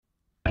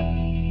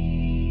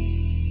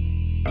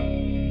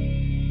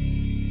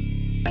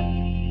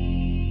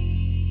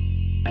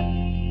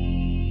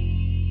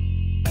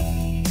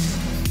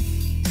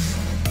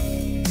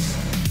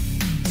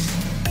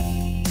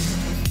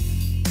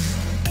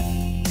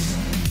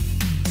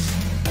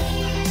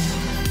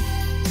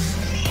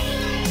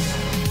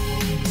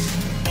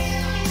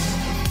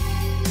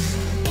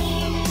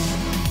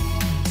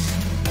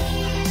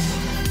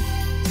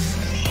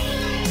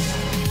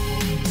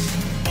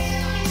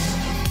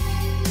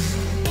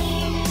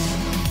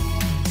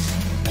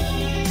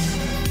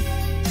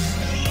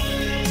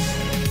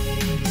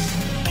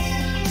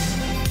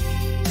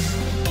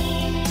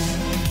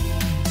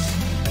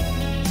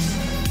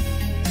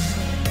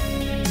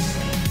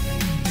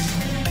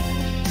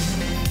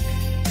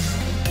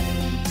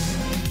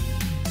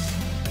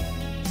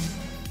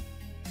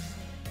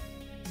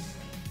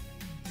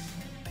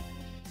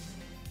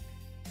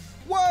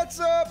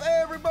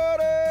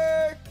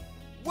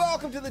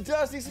welcome to the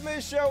Dusty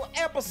Smith Show,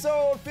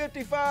 episode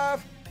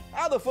 55.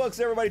 How the fuck's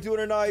everybody doing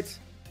tonight?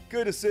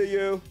 Good to see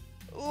you.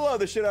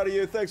 Love the shit out of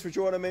you. Thanks for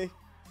joining me.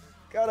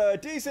 Got a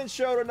decent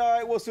show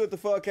tonight. We'll see what the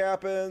fuck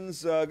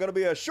happens. Gonna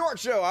be a short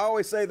show. I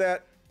always say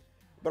that,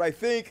 but I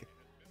think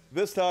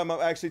this time I'm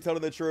actually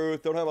telling the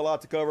truth. Don't have a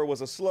lot to cover. It was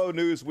a slow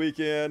news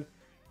weekend,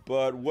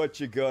 but what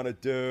you gonna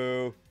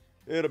do?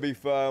 It'll be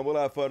fun. We'll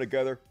have fun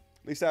together.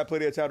 At least I have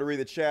plenty of time to read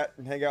the chat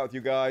and hang out with you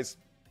guys.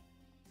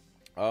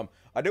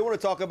 I do want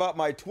to talk about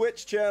my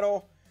Twitch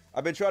channel.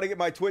 I've been trying to get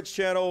my Twitch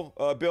channel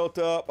built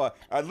up.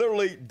 I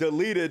literally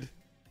deleted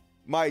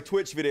my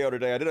Twitch video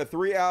today. I did a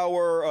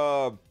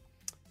 3-hour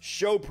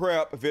show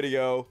prep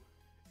video,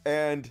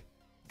 and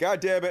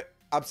god damn it,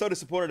 I'm so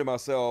disappointed in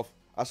myself.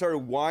 I started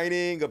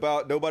whining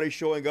about nobody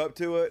showing up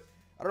to it.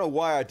 I don't know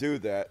why I do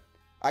that.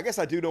 I guess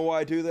I do know why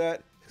I do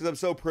that, because I'm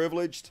so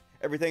privileged.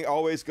 Everything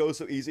always goes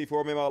so easy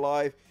for me in my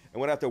life. And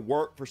when I have to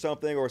work for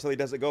something or something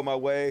doesn't go my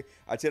way,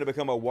 I tend to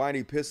become a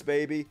whiny piss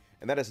baby.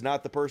 And that is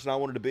not the person I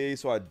wanted to be,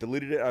 so I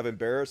deleted it out of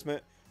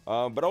embarrassment.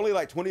 But only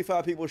like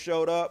 25 people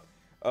showed up.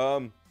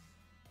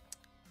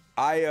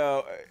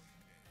 I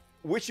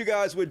wish you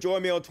guys would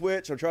join me on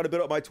Twitch. I'm trying to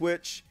build up my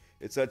Twitch.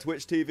 It's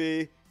Twitch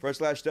TV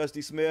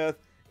 /Dusty Smith.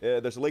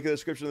 There's a link in the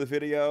description of the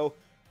video.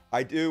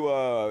 I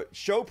do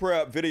show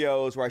prep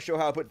videos where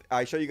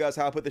I show you guys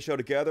how I put the show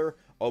together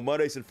on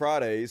Mondays and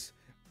Fridays.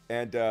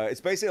 And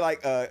it's basically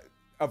like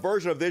a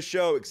version of this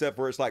show, except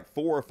for it's like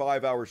 4 or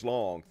 5 hours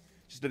long.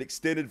 Just an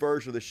extended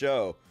version of the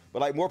show. But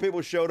like more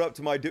people showed up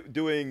to my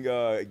doing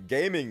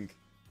gaming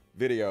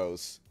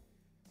videos.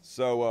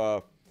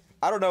 So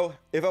I don't know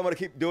if I'm going to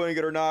keep doing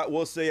it or not.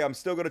 We'll see. I'm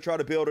still going to try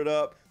to build it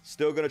up.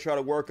 Still going to try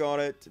to work on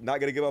it. Not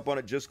going to give up on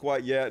it just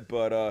quite yet.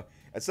 But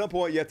at some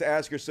point you have to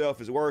ask yourself,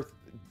 is it worth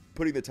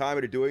putting the time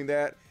into doing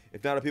that?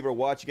 If not, if people are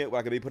watching it, well,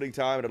 I could be putting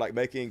time into like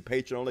making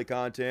Patreon-only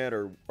content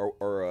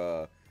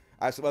or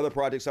I have some other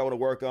projects I want to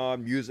work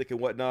on, music and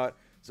whatnot.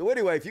 So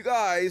anyway, if you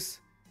guys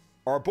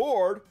are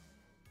bored,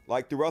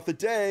 like throughout the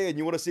day, and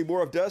you want to see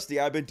more of Dusty,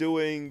 I've been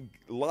doing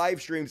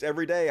live streams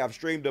every day. I've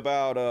streamed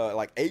about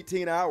like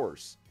 18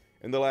 hours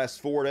in the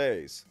last 4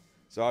 days.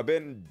 So I've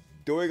been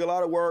doing a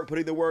lot of work,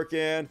 putting the work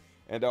in,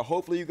 and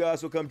hopefully you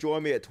guys will come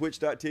join me at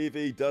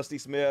twitch.tv, Dusty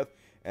Smith,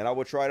 and I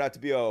will try not to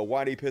be a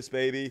whiny piss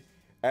baby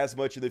as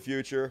much in the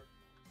future.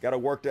 Got to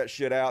work that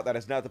shit out. That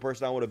is not the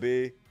person I want to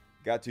be.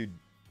 Got to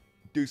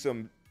do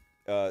some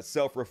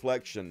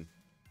self-reflection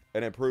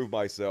and improve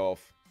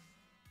myself.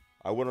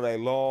 I went on a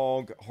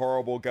long,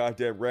 horrible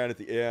goddamn rant at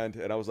the end,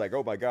 and I was like,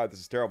 oh my god, this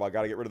is terrible. I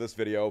gotta get rid of this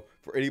video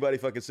for anybody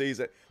fucking sees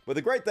it. But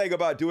the great thing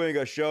about doing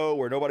a show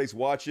where nobody's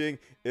watching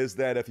is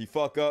that if you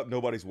fuck up,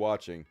 nobody's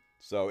watching.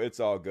 So it's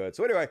all good.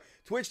 So anyway,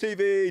 Twitch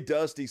TV,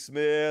 Dusty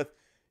Smith.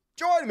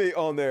 Join me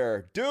on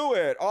there. Do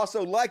it.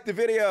 Also, like the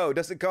video.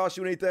 Doesn't cost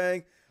you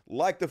anything.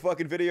 Like the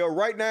fucking video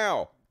right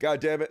now. God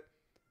damn it.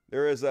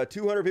 There is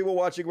 200 people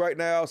watching right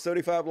now,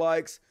 75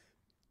 likes.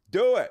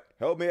 Do it.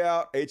 Help me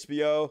out,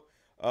 HBO.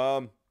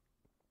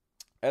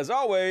 As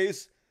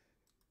always,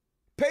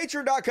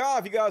 patreon.com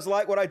if you guys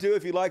like what I do,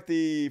 if you like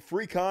the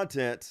free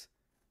content,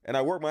 and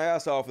I work my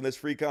ass off in this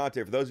free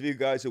content. For those of you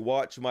guys who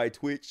watch my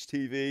Twitch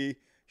TV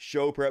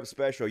show prep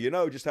special, you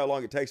know just how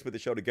long it takes to put the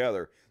show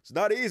together. It's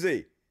not easy.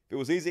 If it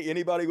was easy,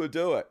 anybody would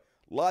do it.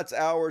 Lots of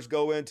hours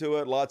go into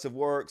it, lots of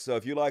work. So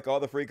if you like all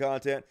the free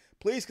content,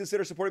 please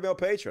consider supporting me on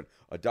Patreon.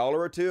 $1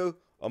 or $2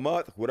 a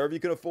month, whatever you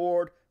can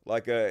afford.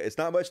 Like, it's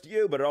not much to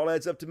you, but it all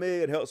adds up to me.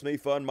 It helps me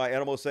fund my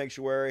animal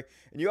sanctuary.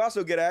 And you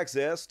also get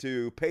access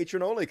to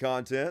Patreon-only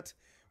content,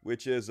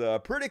 which is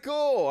pretty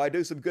cool. I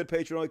do some good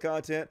Patreon-only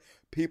content.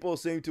 People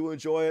seem to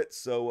enjoy it.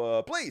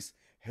 So please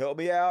help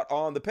me out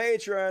on the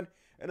Patreon.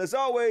 And as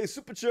always,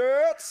 Super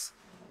Chats.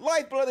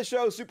 Lifeblood of the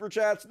show, Super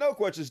Chats. No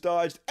questions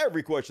dodged.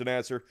 Every question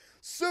answered.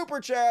 Super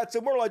Chats.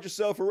 Immortalize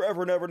yourself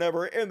forever and ever and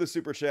ever in the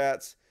Super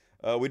Chats.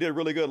 We did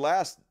really good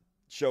last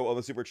show on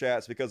the Super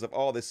Chats because of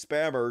all the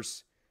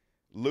spammers,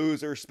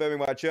 losers spamming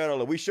my channel.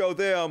 And we show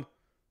them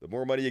the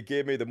more money you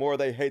give me, the more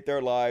they hate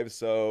their lives.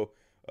 So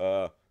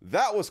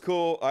that was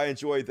cool. I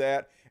enjoyed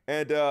that.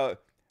 And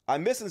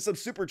I'm missing some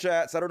Super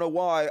Chats. I don't know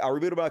why. I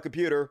rebooted my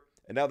computer.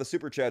 And now the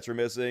Super Chats are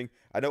missing.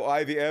 I know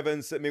Ivy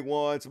Evans sent me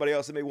one. Somebody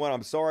else sent me one.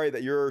 I'm sorry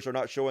that yours are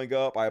not showing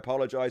up. I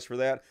apologize for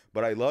that.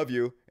 But I love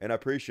you and I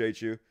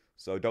appreciate you.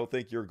 So don't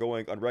think you're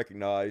going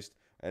unrecognized.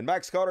 And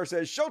Max Carter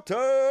says,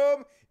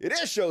 showtime! It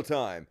is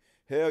showtime!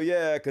 Hell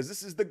yeah, because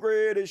this is the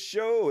greatest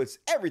show. It's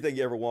everything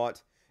you ever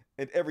want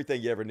and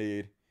everything you ever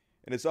need.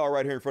 And it's all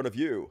right here in front of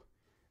you.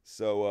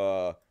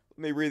 So let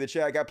me read the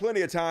chat. I got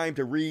plenty of time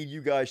to read you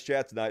guys'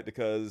 chat tonight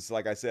because,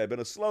 like I said, been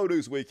a slow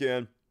news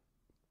weekend.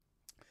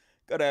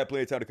 Gotta have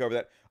plenty of time to cover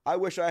that. I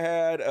wish I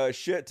had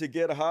shit to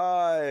get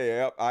high.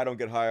 Yep, I don't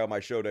get high on my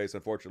show days,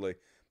 unfortunately.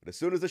 But as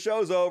soon as the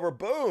show's over,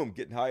 boom,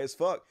 getting high as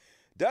fuck.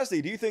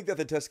 Dusty, do you think that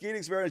the Tuskegee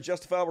experiment is a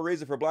justifiable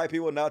reason for black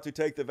people not to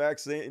take the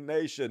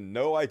vaccination?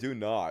 No, I do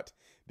not.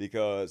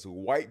 Because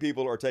white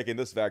people are taking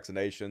this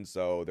vaccination,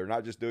 so they're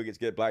not just doing it to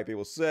get black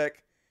people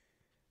sick.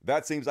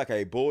 That seems like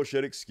a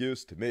bullshit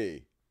excuse to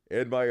me,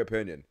 in my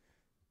opinion.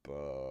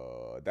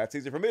 But that's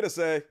easy for me to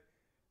say.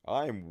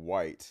 I'm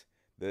white.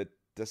 The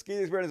Tuskegee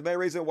experience is the main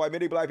reason why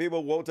many black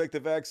people won't take the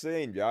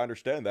vaccine. Yeah, I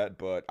understand that,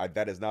 but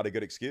that is not a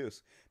good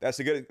excuse. That's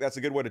a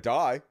good way to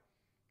die.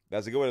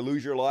 That's a good way to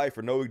lose your life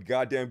for no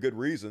goddamn good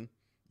reason.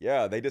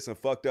 Yeah, they did some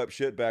fucked up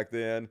shit back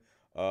then,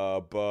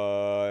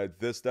 but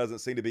this doesn't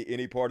seem to be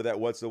any part of that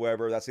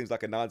whatsoever. That seems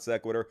like a non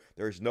sequitur.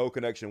 There's no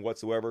connection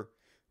whatsoever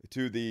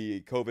to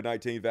the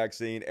COVID-19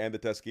 vaccine and the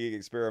Tuskegee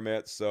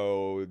experiment.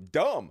 So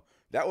dumb.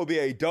 That would be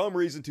a dumb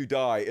reason to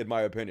die, in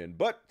my opinion.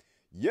 But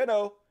you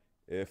know,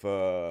 if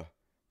you're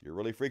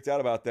really freaked out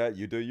about that,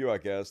 you do you, I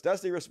guess.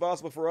 Dusty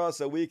responsible for us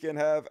so we can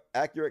have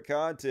accurate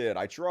content.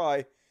 I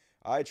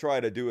try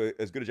to do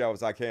as good a job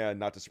as I can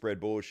not to spread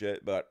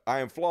bullshit, but I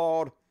am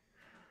flawed.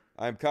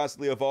 I'm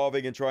constantly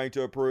evolving and trying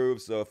to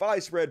improve, so if I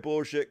spread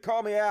bullshit,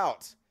 call me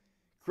out.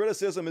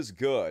 Criticism is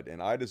good,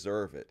 and I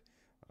deserve it.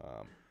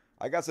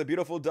 I got some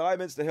beautiful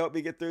diamonds to help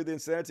me get through the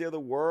insanity of the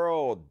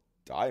world.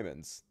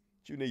 Diamonds?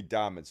 What you need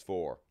diamonds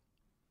for?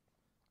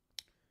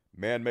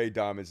 Man-made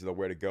diamonds are the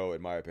way to go,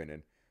 in my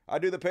opinion. I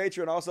do the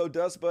Patreon, also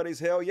Dust Buddies.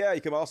 Hell yeah,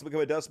 you can also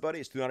become a Dust Buddy.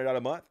 It's $2.99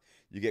 a month.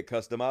 You get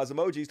customized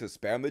emojis to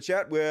spam the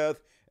chat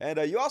with. And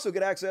you also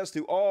get access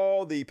to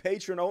all the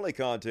Patreon-only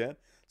content.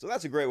 So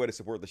that's a great way to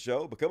support the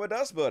show. Become a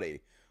Dust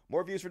Buddy.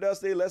 More views for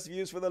Dusty, less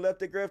views for the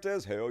lefty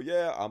grifters. Hell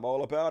yeah, I'm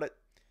all about it.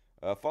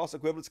 False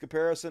equivalence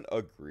comparison,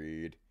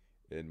 agreed,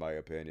 in my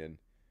opinion.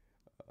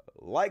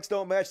 Likes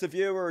don't match the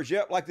viewers.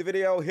 Yep, like the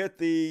video, hit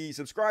the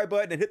subscribe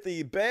button, and hit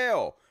the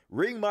bell.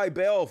 Ring my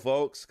bell,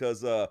 folks,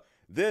 because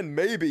then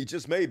maybe,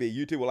 just maybe,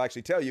 YouTube will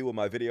actually tell you when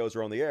my videos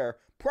are on the air.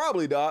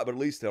 Probably not, but at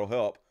least it'll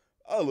help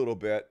a little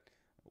bit.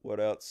 What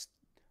else?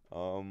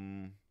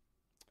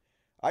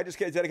 I just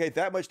can't dedicate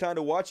that much time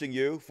to watching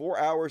you. 4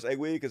 hours a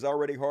week is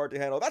already hard to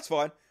handle. That's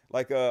fine.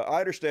 Like, I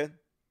understand.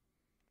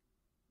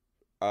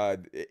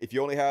 If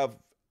you only have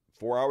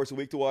 4 hours a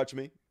week to watch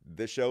me,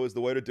 this show is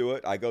the way to do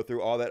it. I go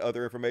through all that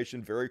other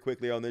information very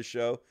quickly on this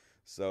show.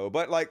 So,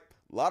 but like,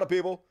 a lot of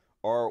people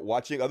are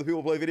watching other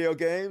people play video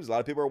games. A lot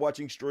of people are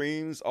watching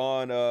streams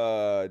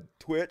on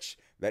Twitch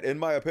that, in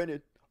my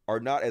opinion, are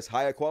not as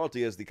high a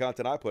quality as the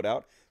content I put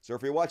out. So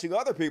if you're watching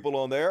other people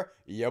on there,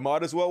 you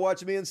might as well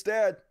watch me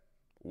instead.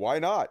 Why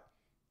not?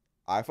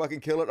 I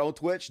fucking kill it on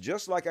Twitch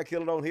just like I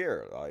kill it on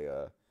here.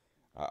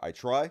 I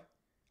try.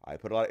 I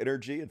put a lot of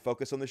energy and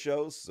focus on the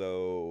shows,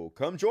 so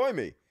come join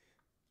me.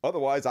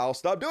 Otherwise, I'll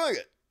stop doing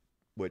it,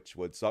 which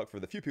would suck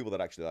for the few people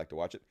that actually like to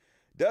watch it.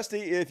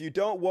 Dusty, if you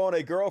don't want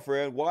a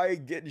girlfriend, why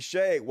get in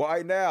shape?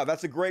 Why now?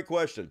 That's a great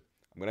question.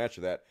 I'm going to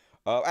answer that.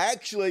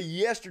 Actually,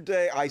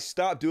 yesterday, I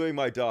stopped doing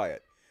my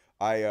diet.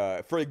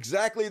 For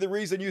exactly the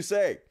reason you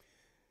say.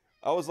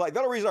 I was like, the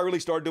only reason I really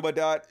started doing my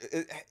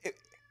diet,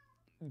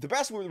 the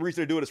best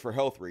reason to do it is for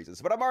health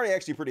reasons, but I'm already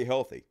actually pretty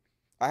healthy.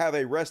 I have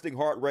a resting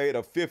heart rate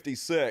of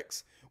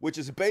 56, which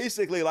is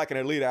basically like an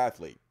elite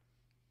athlete.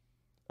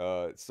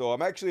 So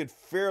I'm actually in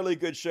fairly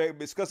good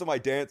shape. It's because of my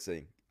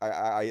dancing.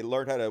 I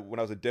learned how to when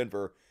I was in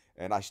Denver,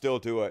 and I still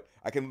do it.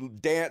 I can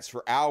dance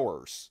for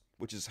hours,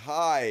 which is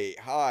high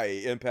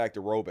impact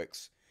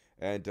aerobics,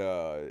 and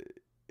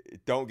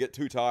don't get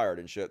too tired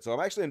and shit. So I'm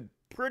actually in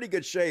pretty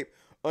good shape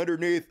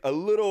underneath a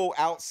little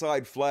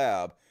outside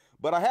flab.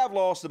 But I have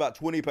lost about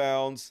 20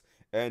 pounds,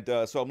 and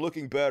so I'm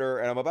looking better,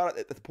 and I'm about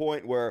at the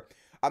point where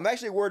I'm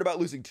actually worried about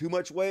losing too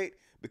much weight,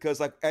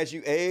 because like as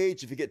you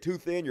age, if you get too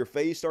thin, your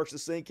face starts to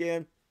sink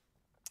in.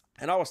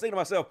 And I was thinking to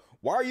myself,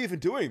 why are you even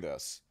doing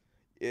this?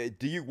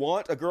 Do you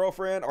want a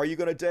girlfriend? Are you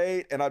going to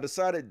date? And I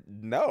decided,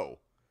 no,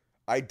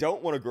 I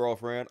don't want a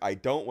girlfriend. I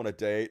don't want to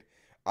date.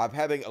 I'm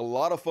having a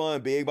lot of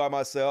fun being by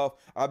myself.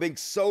 I'm being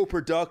so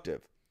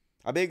productive.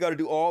 I'm being able to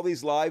do all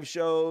these live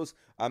shows.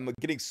 I'm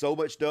getting so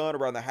much done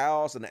around the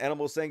house and the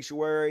animal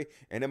sanctuary.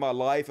 And in my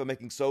life, I'm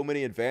making so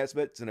many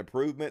advancements and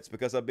improvements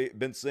because I've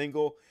been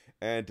single.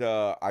 And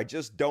I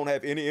just don't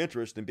have any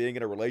interest in being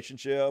in a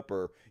relationship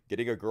or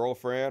getting a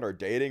girlfriend or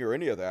dating or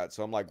any of that.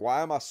 So I'm like,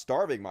 why am I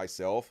starving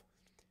myself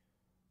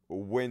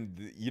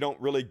when you don't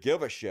really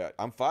give a shit?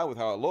 I'm fine with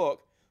how I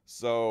look.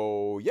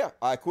 So yeah,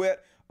 I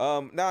quit.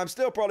 Now I'm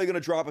still probably going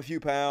to drop a few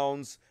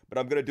pounds, but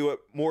I'm going to do it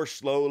more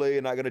slowly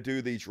and not going to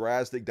do the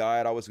drastic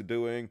diet I was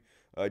doing.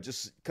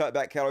 Just cut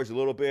back calories a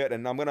little bit,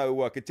 and I'm going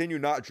to continue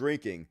not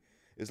drinking.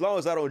 As long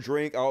as I don't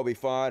drink, I'll be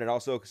fine and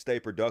also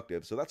stay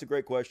productive. So that's a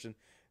great question.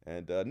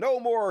 And no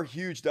more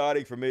huge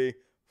dieting for me.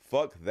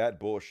 Fuck that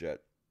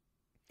bullshit.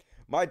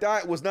 My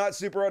diet was not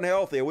super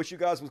unhealthy. I wish you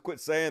guys would quit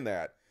saying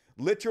that.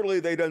 Literally,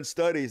 they done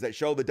studies that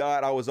show the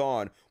diet I was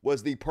on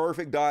was the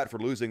perfect diet for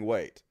losing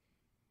weight.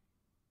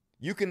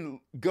 You can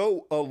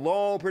go a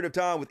long period of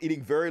time with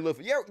eating very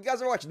little. You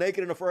guys ever watch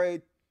Naked and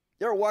Afraid?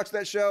 You ever watch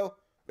that show?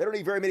 They don't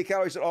eat very many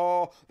calories at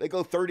all. They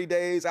go 30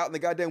 days out in the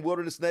goddamn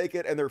wilderness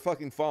naked, and they're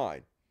fucking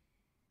fine.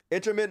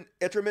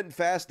 Intermittent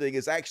fasting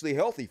is actually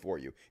healthy for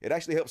you. It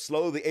actually helps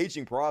slow the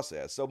aging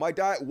process. So my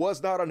diet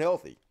was not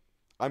unhealthy.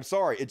 I'm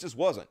sorry, it just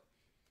wasn't.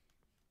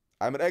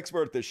 I'm an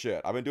expert at this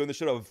shit. I've been doing this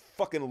shit a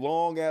fucking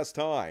long-ass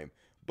time.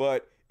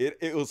 But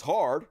it was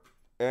hard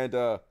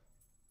and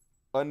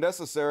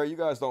unnecessary. You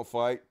guys don't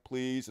fight,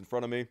 please, in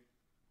front of me.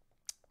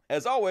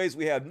 As always,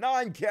 we have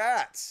 9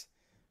 cats.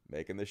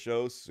 making the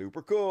show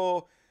super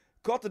cool.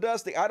 Cult of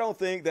Dusty, I don't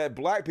think that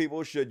black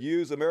people should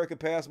use American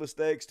past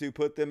mistakes to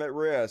put them at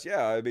risk.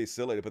 Yeah, it'd be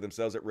silly to put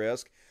themselves at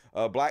risk.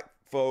 Black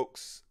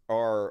folks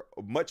are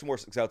much more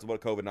susceptible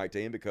to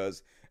COVID-19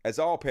 because, as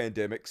all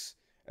pandemics,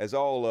 as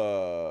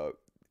all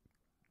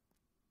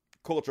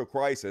cultural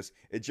crisis,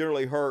 it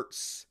generally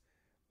hurts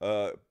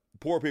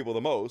poor people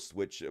the most,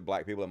 which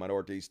black people and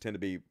minorities tend to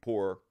be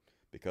poor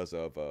because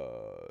of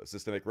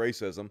systemic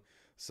racism.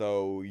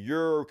 So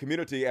your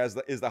community is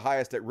the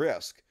highest at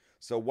risk.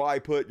 So why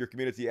put your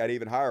community at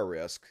even higher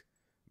risk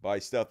by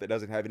stuff that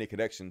doesn't have any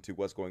connection to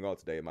what's going on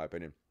today, in my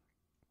opinion?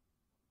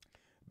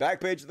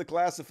 Back page of the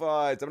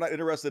classifieds. I'm not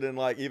interested in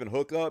like even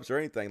hookups or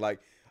anything.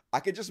 Like,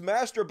 I could just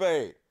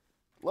masturbate.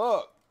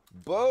 Look,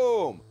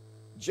 boom.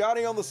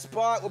 Johnny on the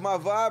spot with my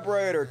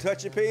vibrator.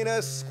 Touch your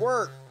penis,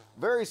 squirt.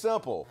 Very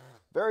simple.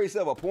 Very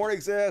simple. Porn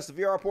exists.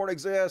 VR porn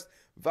exists.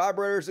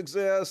 Vibrators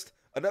exist.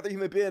 Another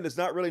human being is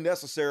not really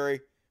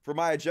necessary for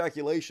my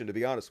ejaculation, to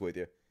be honest with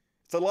you.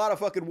 It's a lot of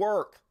fucking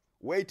work.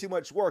 Way too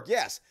much work.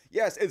 Yes,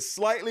 it's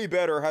slightly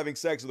better having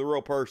sex with a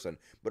real person.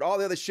 But all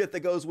the other shit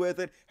that goes with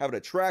it, having an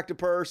attractive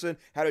person,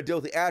 how to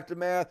deal with the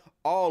aftermath,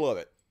 all of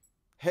it.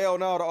 Hell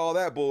no to all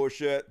that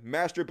bullshit.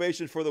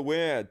 Masturbation for the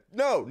win.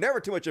 No,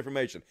 never too much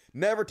information.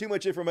 Never too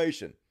much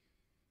information.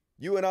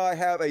 You and I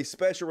have a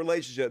special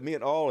relationship, me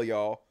and all of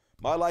y'all.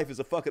 My life is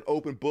a fucking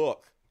open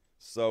book.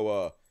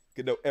 So, you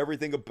can know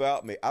everything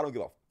about me. I don't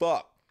give a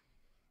fuck.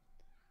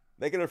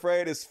 Naked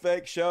Afraid is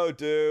fake show,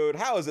 dude.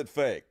 How is it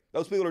fake?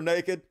 Those people are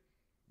naked.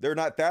 They're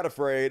not that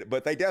afraid,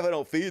 but they definitely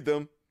don't feed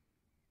them.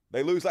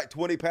 They lose like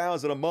 20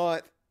 pounds in a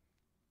month.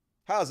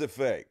 How's it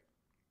fake?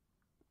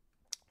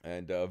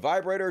 And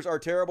vibrators are a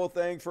terrible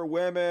thing for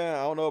women.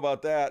 I don't know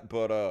about that,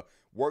 but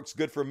works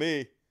good for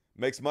me.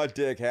 Makes my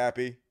dick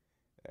happy.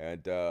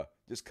 And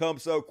just come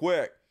so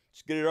quick.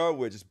 Just get it over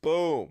with. Just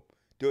boom.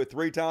 Do it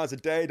 3 times a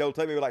day. Don't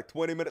take me like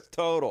 20 minutes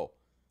total.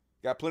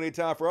 Got plenty of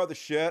time for other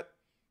shit.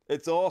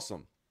 It's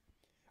awesome.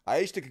 I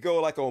used to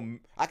go like on,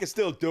 I can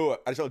still do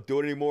it. I just don't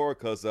do it anymore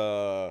because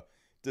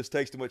this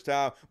takes too much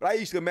time. But I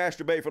used to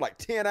masturbate for like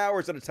 10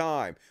 hours at a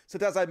time.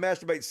 Sometimes I'd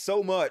masturbate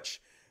so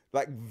much,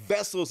 like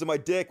vessels in my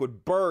dick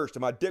would burst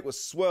and my dick would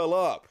swell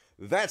up.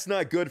 That's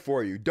not good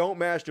for you. Don't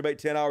masturbate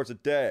 10 hours a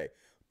day.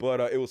 But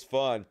it was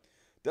fun.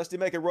 Dusty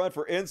make a run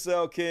for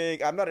Incel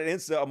King. I'm not an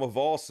incel, I'm a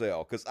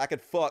Volcel because I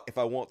could fuck if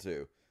I want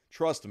to.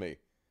 Trust me.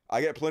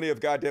 I get plenty of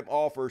goddamn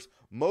offers,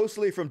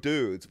 mostly from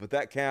dudes, but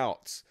that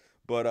counts.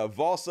 But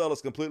Volcel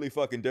is completely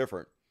fucking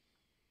different.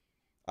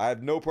 I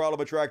have no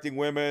problem attracting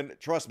women.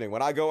 Trust me,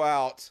 when I go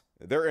out,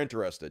 they're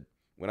interested.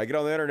 When I get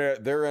on the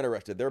internet, they're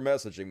interested. They're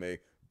messaging me.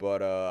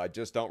 But I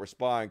just don't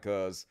respond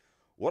because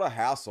what a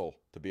hassle,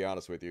 to be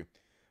honest with you.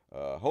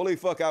 Holy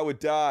fuck, I would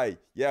die.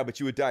 Yeah, but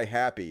you would die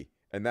happy.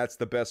 And that's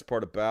the best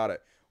part about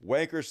it.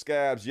 Wanker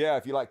scabs. Yeah,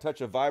 if you like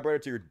touch a vibrator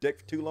to your dick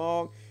for too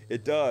long,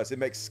 it does. It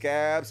makes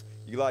scabs.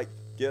 You like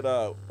get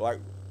like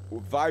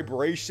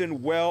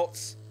vibration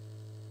welts.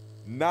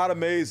 Not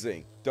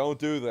amazing. Don't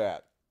do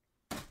that.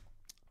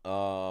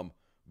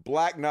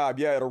 Black knob.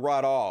 Yeah, it'll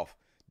rot off.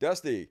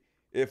 Dusty,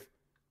 if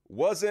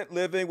wasn't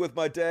living with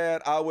my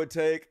dad, I would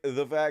take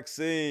the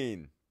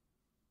vaccine.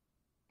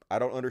 I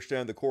don't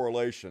understand the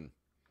correlation.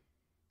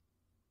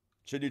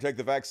 Should you take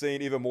the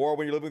vaccine even more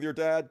when you live with your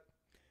dad?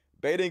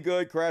 Baiting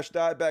good, Crash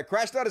Diet bad.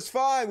 Crash Diet is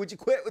fine. Would you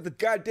quit with the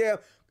goddamn...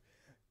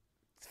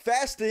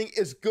 Fasting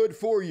is good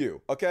for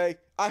you, okay?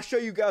 I'll show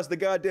you guys the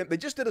goddamn... They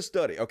just did a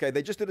study, okay?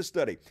 They just did a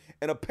study.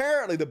 And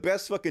apparently the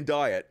best fucking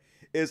diet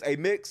is a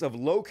mix of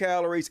low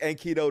calories and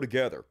keto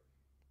together,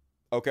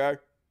 okay?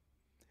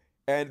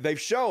 And they've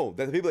shown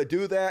that the people that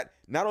do that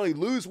not only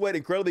lose weight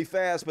incredibly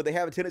fast, but they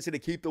have a tendency to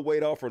keep the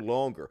weight off for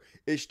longer.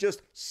 It's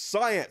just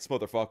science,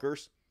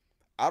 motherfuckers.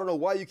 I don't know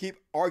why you keep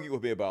arguing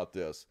with me about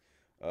this.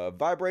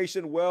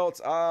 Vibration welts,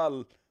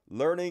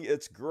 learning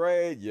it's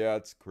great. Yeah,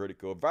 it's pretty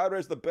cool.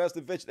 Vibrator's the best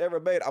invention ever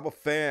made. I'm a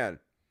fan.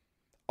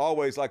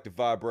 Always like the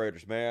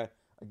vibrators, man.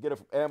 I get it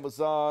from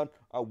Amazon.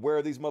 I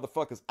wear these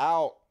motherfuckers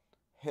out.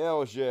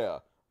 Hells yeah.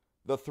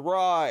 The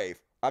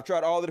Thrive. I've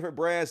tried all the different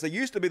brands. They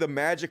used to be the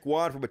Magic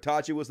Wand from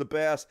Hitachi was the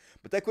best,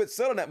 but they quit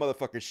selling that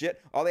motherfucking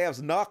shit. All they have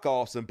is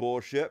knockoffs and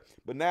bullshit.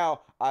 But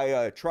now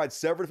I tried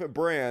several different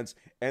brands,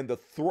 and the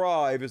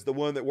Thrive is the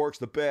one that works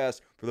the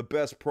best for the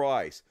best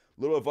price.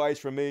 Little advice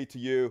from me to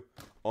you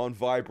on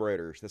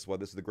vibrators. That's why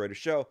this is the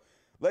greatest show.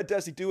 Let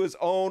Dusty do his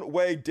own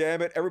way,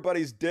 damn it.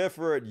 Everybody's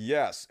different.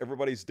 Yes,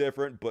 everybody's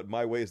different, but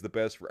my way is the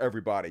best for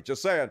everybody.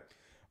 Just saying.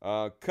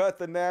 Cut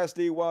the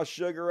nasty while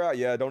sugar out.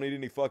 Yeah, don't eat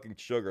any fucking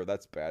sugar.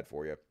 That's bad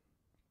for you.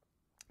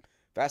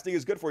 Fasting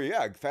is good for you.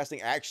 Yeah,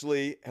 fasting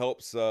actually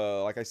helps,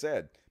 like I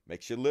said,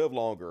 makes you live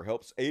longer,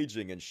 helps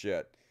aging and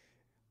shit.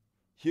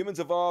 Humans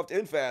evolved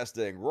in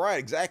fasting. Right,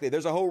 exactly.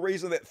 There's a whole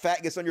reason that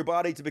fat gets on your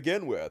body to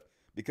begin with.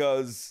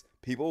 Because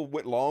people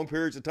went long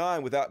periods of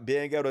time without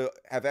being able to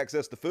have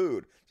access to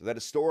food. So they had to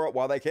store it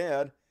while they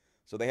can.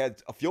 So they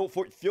had a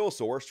fuel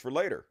source for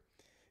later.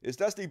 Is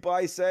Dusty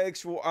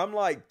bisexual? I'm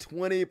like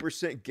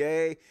 20%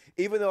 gay.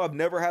 Even though I've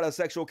never had a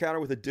sexual encounter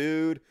with a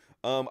dude,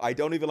 I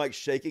don't even like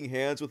shaking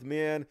hands with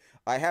men.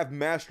 I have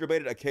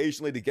masturbated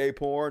occasionally to gay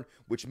porn,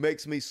 which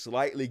makes me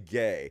slightly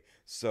gay.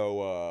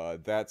 So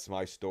that's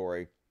my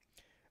story.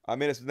 I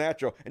mean, it's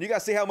natural. And you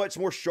guys see how much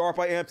more sharp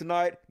I am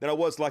tonight than I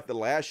was like the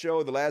last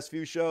show, the last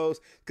few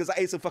shows? Because I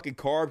ate some fucking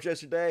carbs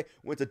yesterday,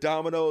 went to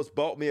Domino's,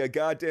 bought me a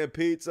goddamn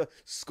pizza,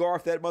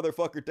 scarfed that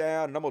motherfucker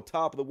down, and I'm on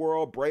top of the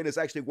world. Brain is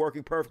actually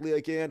working perfectly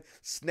again.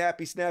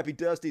 Snappy, snappy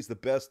Dusty's the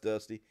best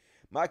Dusty.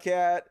 My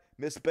cat,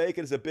 Miss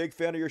Bacon, is a big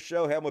fan of your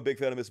show. Hey, I'm a big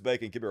fan of Miss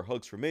Bacon. Give her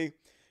hugs for me.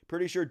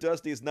 Pretty sure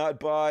Dusty is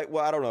not bi.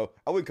 Well, I don't know.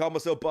 I wouldn't call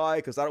myself bi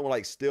because I don't want to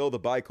like steal the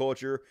bi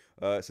culture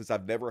since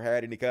I've never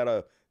had any kind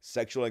of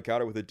sexual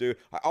encounter with a dude.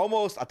 I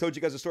told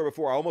you guys a story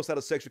before. I almost had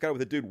a sexual encounter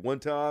with a dude one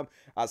time.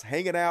 I was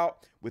hanging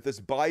out with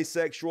this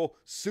bisexual,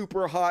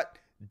 super hot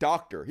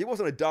doctor. He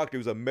wasn't a doctor. He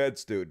was a med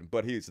student,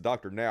 but he's a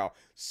doctor now.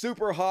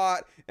 Super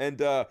hot.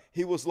 And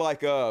he was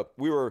like,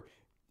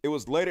 it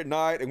was late at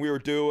night and we were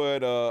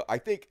doing, I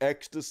think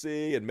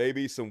ecstasy and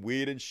maybe some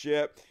weed and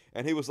shit.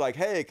 And he was like,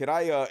 hey, can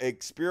I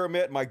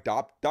experiment my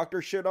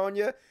doctor shit on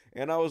you?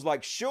 And I was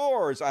like,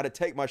 sure. So I had to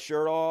take my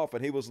shirt off.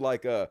 And he was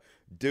like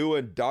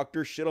doing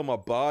doctor shit on my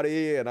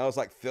body. And I was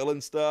like feeling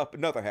stuff.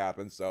 But nothing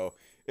happened. So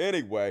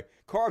anyway,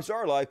 carbs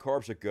are life.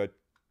 Carbs are good.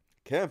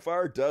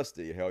 Campfire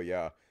Dusty. Hell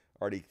yeah.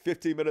 Already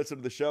 15 minutes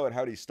into the show and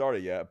haven't even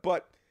started yet.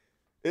 But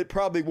it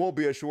probably won't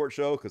be a short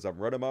show because I'm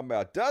running my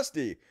mouth.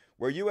 Dusty,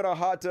 were you in a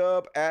hot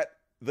tub at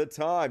the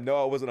time?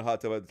 No, I wasn't in a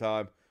hot tub at the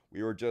time.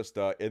 We were just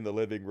in the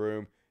living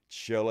room.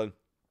 Chilling.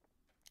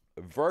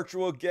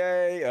 Virtual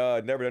gay.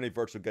 Never done any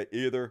virtual gay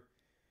either.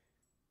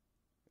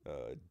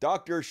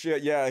 Doctor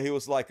shit. Yeah, he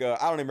was like, I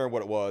don't even remember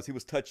what it was. He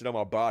was touching on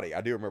my body. I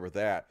do remember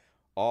that.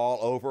 All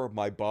over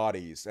my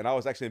bodies. And I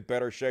was actually in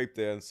better shape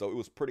then, so it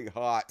was pretty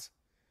hot.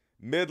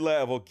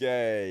 Mid-level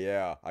gay.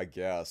 Yeah, I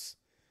guess.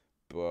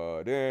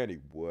 But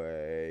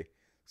anyway.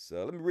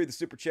 So let me read the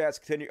super chats.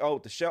 Continue. Oh,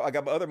 the show. I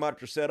got my other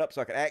monitor set up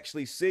so I can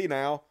actually see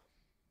now.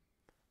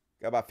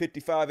 Got my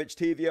 55-inch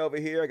TV over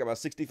here. I got my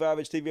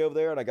 65-inch TV over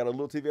there. And I got a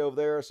little TV over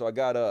there. So I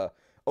got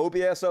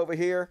OBS over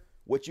here.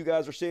 What you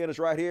guys are seeing is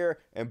right here.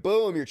 And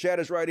boom, your chat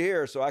is right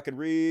here. So I can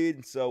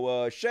read.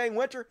 So Shane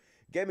Winter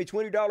gave me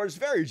 $20.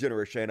 Very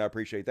generous, Shane. I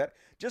appreciate that.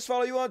 Just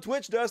follow you on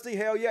Twitch, Dusty.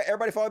 Hell yeah.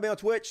 Everybody follow me on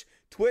Twitch.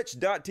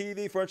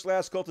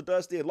 Twitch.tv/Cult of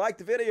Dusty. And like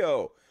the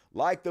video.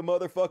 Like the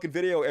motherfucking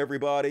video,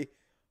 everybody.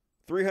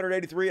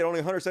 383 and only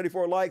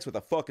 174 likes. What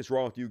the fuck is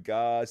wrong with you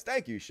guys?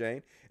 Thank you,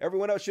 Shane.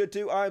 Everyone else should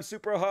too. I am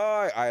super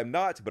high. I am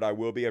not, but I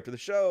will be after the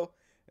show.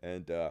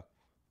 And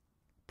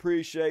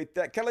appreciate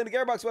that. Catalina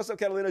Gearbox, what's up,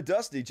 Catalina?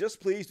 Dusty,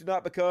 just please do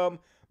not become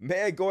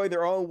men going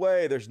their own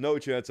way. There's no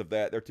chance of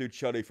that. They're too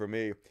chuddy for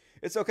me.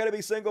 It's okay to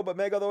be single, but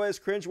men go their way is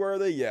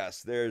cringeworthy.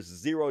 Yes, there's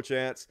zero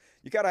chance.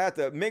 You gotta have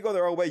to. Men go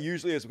their own way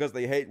usually is because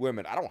they hate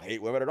women. I don't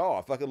hate women at all.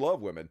 I fucking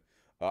love women.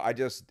 I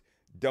just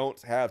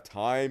don't have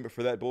time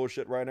for that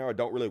bullshit right now. I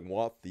don't really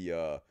want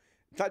the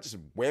it's not just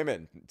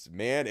women, it's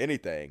men,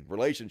 anything.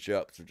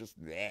 Relationships are just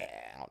I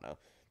don't know.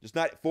 Just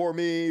not for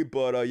me,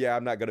 but yeah,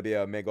 I'm not gonna be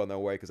a man going their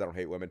way because I don't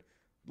hate women.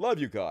 Love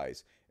you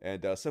guys.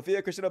 And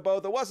Sophia Christina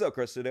Botha, what's up,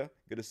 Christina?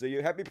 Good to see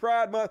you. Happy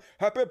Pride Month.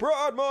 Happy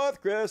Pride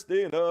Month,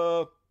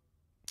 Christina.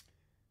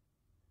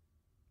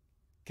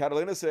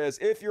 Catalina says,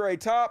 if you're a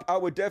top, I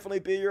would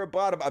definitely be your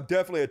bottom. I'm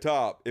definitely a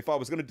top. If I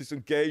was going to do some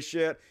gay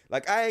shit,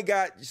 like I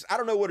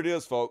don't know what it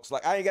is, folks.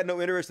 Like I ain't got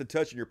no interest in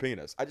touching your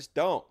penis. I just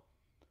don't.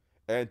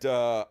 And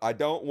I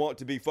don't want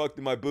to be fucked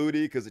in my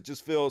booty because it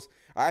just feels,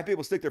 I had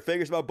people stick their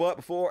fingers in my butt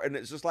before and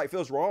it's just like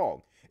feels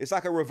wrong. It's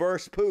like a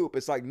reverse poop.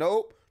 It's like,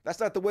 nope, that's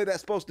not the way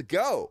that's supposed to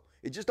go.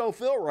 It just don't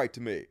feel right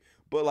to me.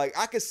 But like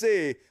I could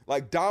see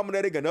like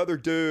dominating another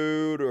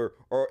dude or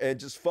and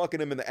just fucking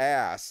him in the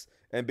ass.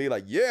 And be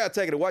like, yeah,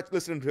 taking a watch,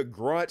 listening to a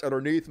grunt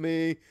underneath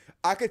me.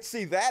 I could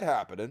see that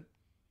happening.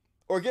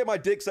 Or get my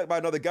dick sucked by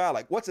another guy.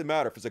 Like, what's it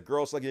matter if it's a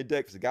girl sucking your dick,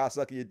 if it's a guy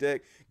sucking your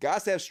dick?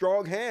 Guys have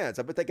strong hands.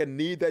 I bet they can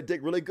knead that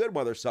dick really good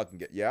while they're sucking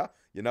it. Yeah,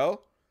 you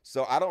know?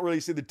 So I don't really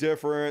see the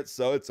difference.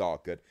 So it's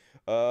all good.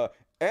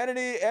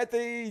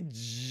 Anthony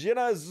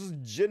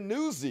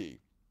Giannuzzi.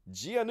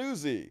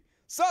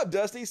 Sup,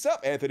 Dusty? Sup,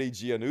 Anthony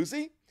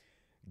Giannuzzi?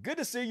 Good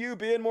to see you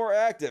being more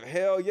active.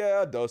 Hell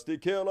yeah, Dusty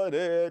killing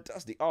it.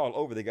 Dusty all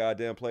over the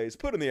goddamn place.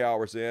 Putting the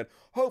hours in.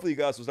 Hopefully you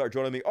guys will start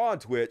joining me on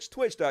Twitch.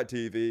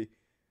 Twitch.tv.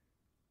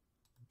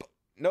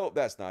 Nope,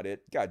 that's not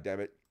it. God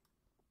damn it.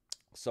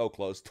 So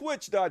close.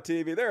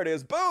 Twitch.tv. There it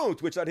is. Boom.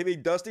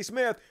 Twitch.tv. Dusty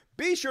Smith.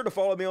 Be sure to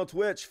follow me on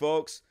Twitch,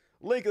 folks.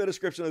 Link in the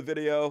description of the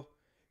video.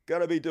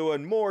 Gonna be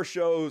doing more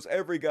shows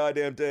every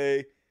goddamn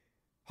day.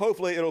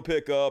 Hopefully it'll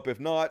pick up. If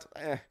not,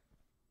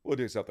 we'll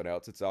do something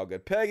else. It's all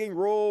good. Pegging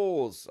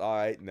rules.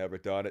 I ain't never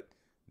done it.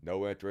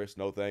 No interest.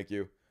 No thank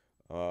you.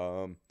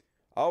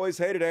 Always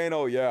hated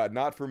anal. Yeah,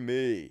 not for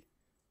me.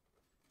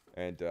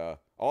 And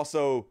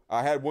also,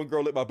 I had one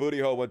girl lick my booty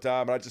hole one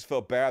time, and I just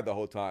felt bad the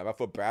whole time. I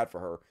felt bad for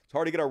her. It's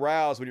hard to get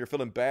aroused when you're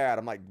feeling bad.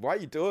 I'm like, why are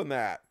you doing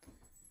that?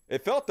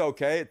 It felt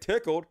okay. It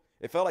tickled.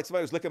 It felt like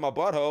somebody was licking my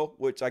butthole,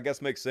 which I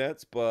guess makes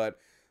sense. But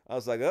I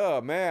was like, oh,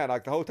 man.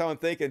 Like, the whole time I'm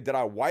thinking, did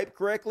I wipe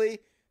correctly?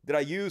 Did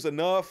I use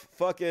enough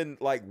fucking,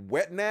 like,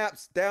 wet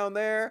naps down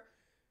there?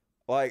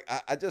 Like,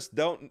 I just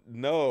don't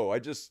know. I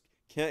just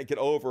can't get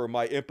over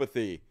my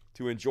empathy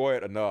to enjoy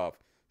it enough.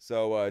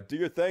 So do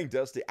your thing,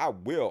 Dusty. I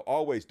will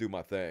always do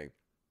my thing.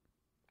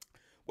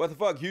 What the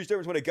fuck? Huge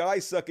difference when a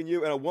guy's sucking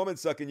you and a woman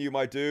sucking you,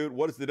 my dude.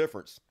 What is the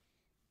difference?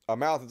 A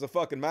mouth is a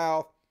fucking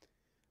mouth.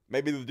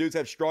 Maybe the dudes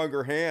have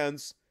stronger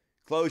hands.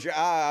 Close your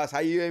eyes. How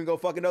you even gonna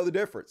fucking know the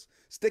difference?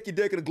 Stick your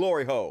dick in a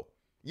glory hole.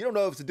 You don't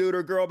know if it's a dude or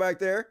a girl back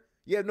there.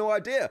 You have no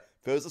idea.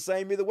 Feels the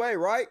same either way,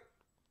 right?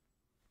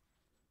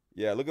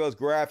 Yeah, look at those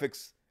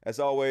graphics. As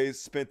always,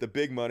 spent the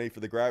big money for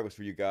the graphics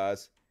for you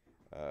guys.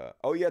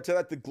 Oh yeah, tell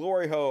that the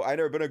glory hole. I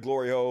never been a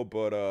glory hole,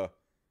 but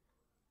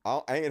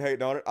I ain't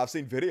hating on it. I've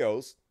seen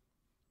videos.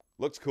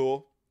 Looks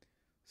cool.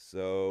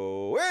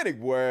 So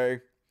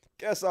anyway,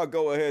 guess I'll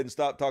go ahead and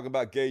stop talking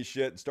about gay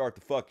shit and start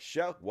the fuck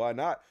show. Why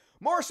not?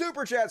 More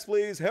super chats,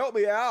 please. Help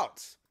me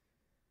out.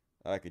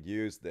 I could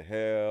use the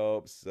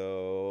help.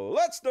 So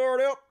let's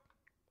start out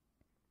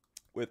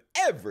with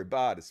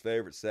everybody's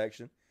favorite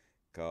section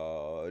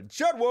called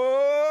Chud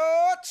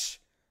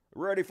Watch.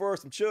 Ready for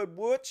some Chud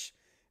Watch?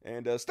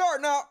 And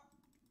starting out,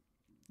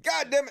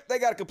 god damn it, they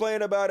got to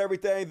complain about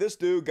everything. This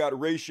dude got a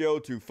ratio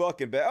to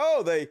fucking bad.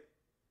 Oh,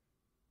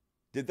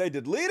 did they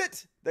delete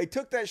it? They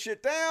took that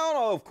shit down?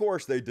 Oh, of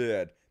course they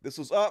did. This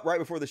was up right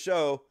before the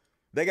show.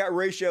 They got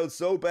ratioed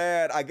so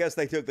bad, I guess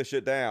they took the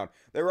shit down.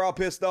 They were all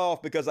pissed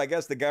off because I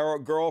guess the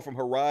girl from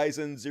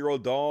Horizon Zero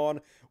Dawn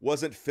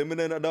wasn't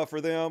feminine enough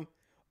for them.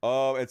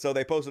 And so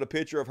they posted a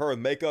picture of her with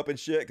makeup and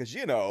shit. Because,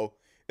 you know,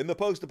 in the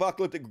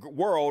post-apocalyptic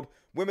world,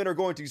 women are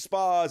going to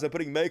spas and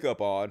putting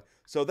makeup on.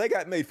 So they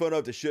got made fun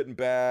of to shit and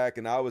back.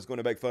 And I was going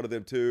to make fun of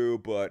them too.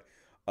 But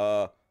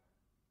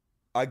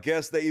I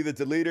guess they either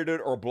deleted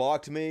it or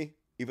blocked me.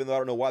 Even though I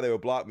don't know why they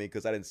would block me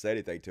because I didn't say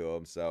anything to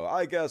them. So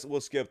I guess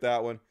we'll skip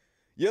that one.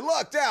 You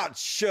lucked out,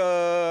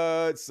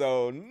 Chud.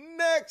 So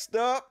next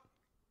up,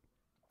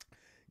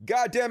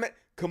 God damn it,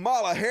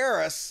 Kamala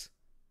Harris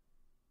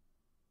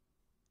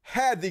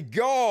had the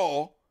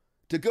gall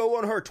to go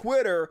on her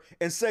Twitter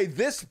and say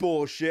this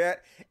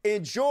bullshit.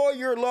 Enjoy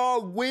your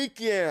long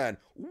weekend.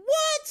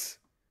 What?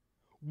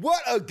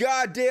 What a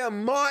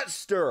goddamn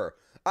monster.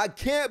 I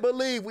can't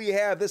believe we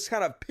have this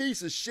kind of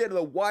piece of shit in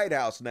the White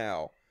House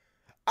now.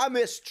 I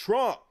miss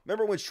Trump.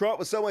 Remember when Trump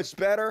was so much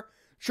better?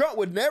 Trump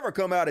would never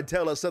come out and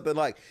tell us something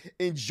like,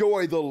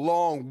 enjoy the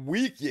long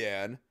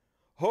weekend.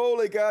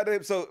 Holy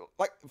goddamn. So,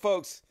 like,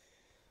 folks,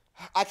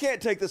 I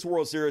can't take this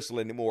world seriously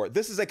anymore.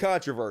 This is a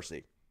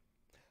controversy.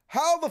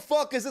 How the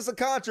fuck is this a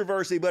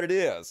controversy? But it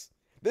is.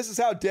 This is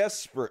how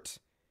desperate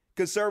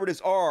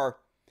conservatives are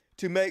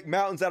to make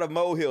mountains out of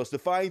molehills, to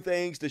find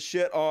things to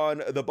shit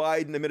on the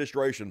Biden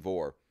administration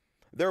for.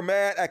 They're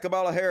mad at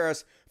Kamala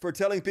Harris for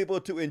telling people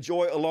to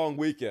enjoy a long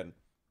weekend.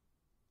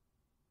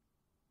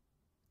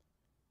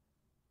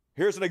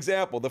 Here's an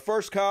example. The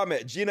first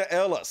comment, Gina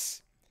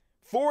Ellis.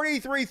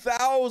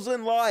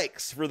 43,000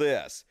 likes for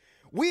this.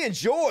 We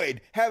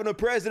enjoyed having a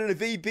president and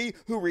VP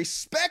who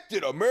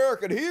respected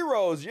American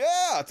heroes.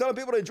 Yeah, telling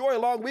people to enjoy a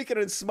long weekend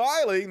and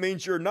smiling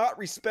means you're not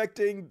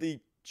respecting the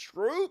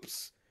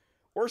troops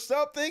or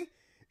something.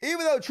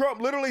 Even though Trump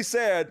literally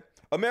said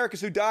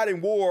Americans who died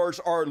in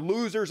wars are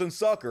losers and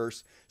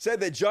suckers,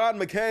 said that John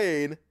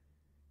McCain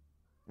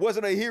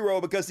wasn't a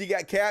hero because he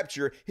got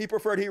captured. He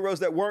preferred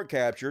heroes that weren't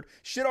captured.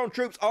 Shit on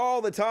troops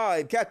all the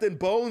time. Captain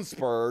Bone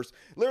Spurs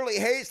literally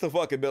hates the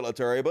fucking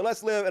military, but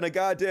let's live in a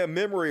goddamn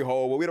memory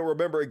hole where we don't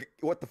remember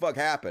what the fuck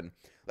happened.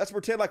 Let's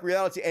pretend like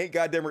reality ain't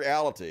goddamn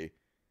reality.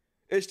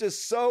 It's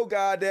just so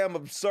goddamn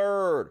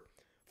absurd.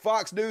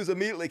 Fox News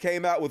immediately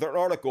came out with an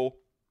article.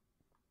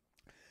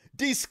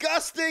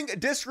 Disgusting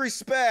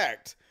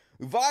disrespect.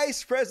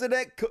 Vice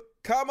President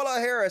Kamala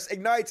Harris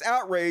ignites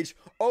outrage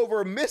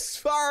over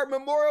misfire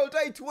Memorial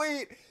Day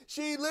tweet.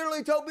 She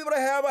literally told people to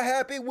have a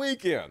happy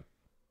weekend.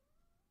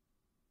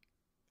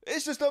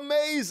 It's just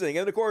amazing.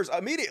 And of course,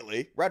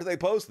 immediately, right after they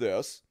post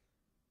this,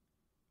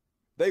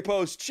 they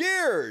post,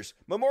 cheers,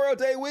 Memorial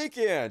Day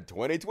weekend,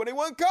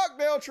 2021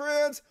 cocktail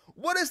trends.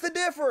 What is the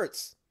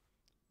difference?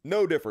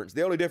 No difference.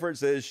 The only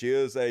difference is she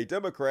is a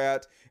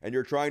Democrat and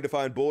you're trying to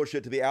find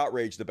bullshit to be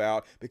outraged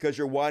about because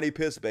you're whiny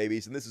piss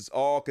babies, and this is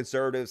all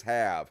conservatives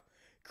have.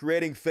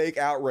 Creating fake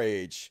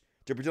outrage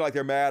to pretend like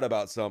they're mad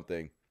about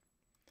something.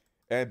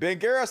 And Ben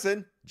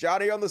Garrison,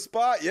 Johnny on the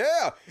spot,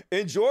 yeah,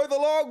 enjoy the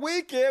long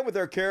weekend with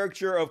their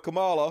caricature of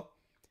Kamala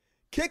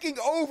kicking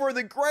over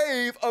the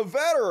grave of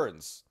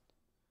veterans.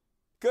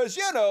 Because,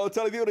 you know,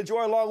 telling people to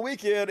enjoy a long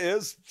weekend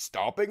is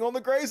stomping on the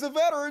graves of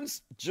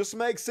veterans. Just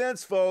makes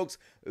sense, folks.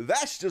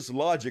 That's just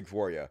logic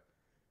for you.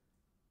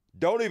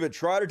 Don't even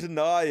try to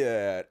deny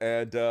it.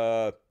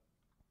 And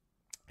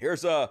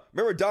here's,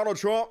 remember Donald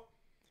Trump?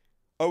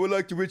 I would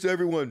like to wish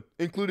everyone,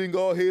 including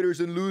all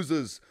haters and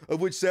losers, of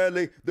which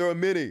sadly there are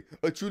many,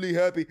 a truly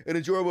happy and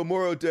enjoyable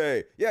Memorial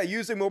Day. Yeah,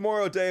 using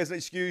Memorial Day as an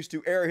excuse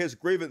to air his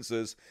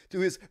grievances to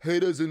his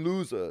haters and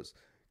losers.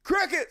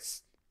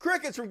 Crickets!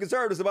 Crickets from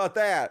conservatives about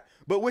that.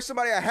 But wish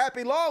somebody a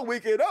happy long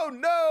weekend. Oh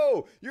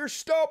no! You're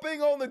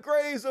stomping on the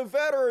graves of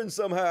veterans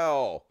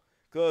somehow.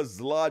 Because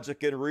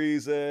logic and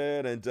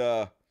reason.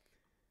 And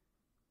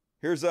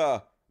here's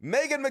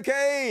Meghan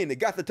McCain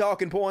got the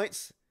talking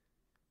points.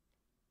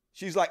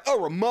 She's like, a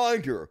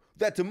reminder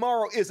that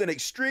tomorrow is an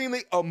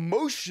extremely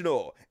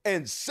emotional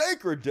and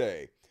sacred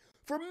day.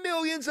 For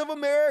millions of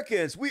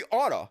Americans, we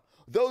honor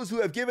those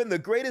who have given the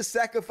greatest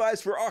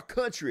sacrifice for our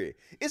country.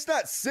 It's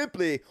not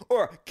simply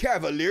or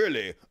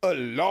cavalierly a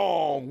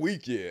long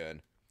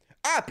weekend.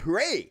 I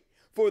pray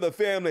for the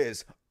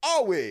families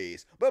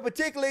always, but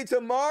particularly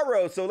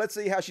tomorrow. So let's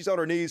see how she's on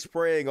her knees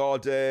praying all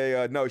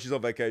day. No, she's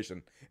on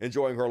vacation,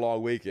 enjoying her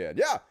long weekend.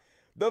 Yeah,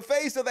 the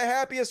face of the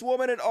happiest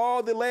woman in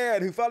all the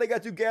land who finally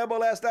got to gamble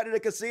last night at a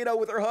casino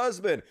with her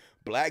husband.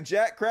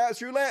 Blackjack,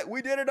 craps, roulette,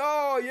 we did it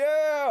all,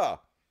 yeah.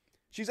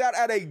 She's out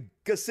at a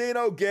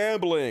casino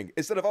gambling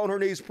instead of on her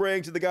knees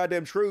praying to the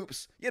goddamn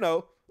troops, you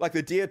know, like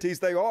the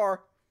deities they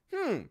are.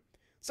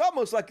 It's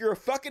almost like you're a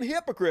fucking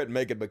hypocrite,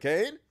 Meghan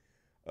McCain.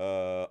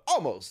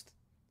 Almost.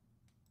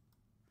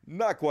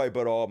 Not quite,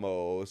 but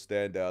almost.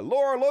 And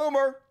Laura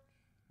Loomer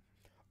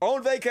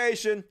on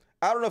vacation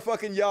out on a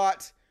fucking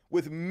yacht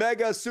with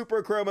mega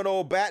super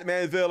criminal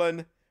Batman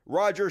villain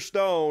Roger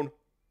Stone,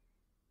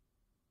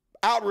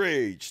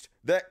 outraged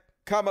that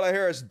Kamala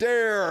Harris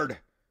dared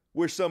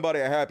wish somebody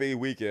a happy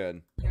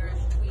weekend.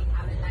 Tweet,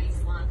 have a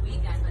nice long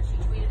weekend, but she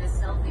tweeted a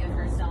selfie of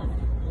herself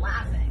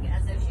laughing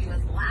as if she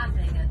was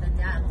laughing at the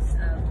deaths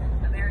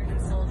of American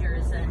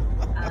soldiers and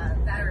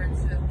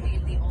veterans who have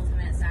paid the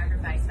ultimate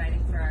sacrifice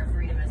fighting for our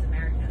freedom as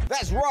Americans.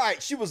 That's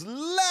right. She was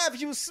laughing.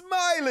 She was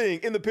smiling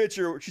in the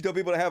picture. She told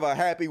people to have a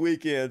happy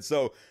weekend.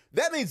 So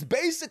that means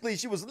basically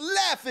she was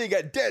laughing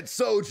at dead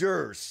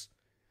soldiers.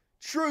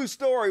 True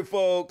story,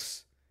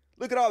 folks.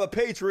 Look at all the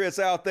patriots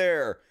out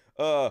there.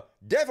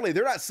 Definitely,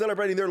 they're not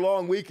celebrating their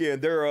long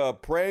weekend. They're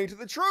praying to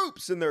the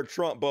troops in their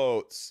Trump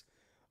boats,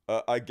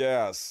 I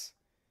guess.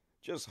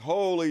 Just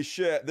holy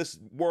shit. This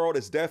world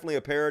is definitely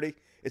a parody.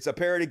 It's a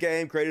parody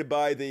game created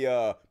by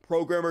the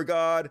programmer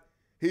god.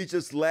 He's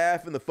just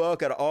laughing the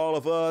fuck out of all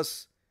of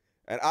us.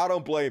 And I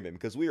don't blame him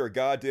because we are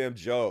goddamn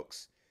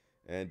jokes.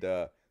 And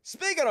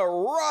speaking of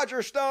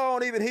Roger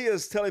Stone, even he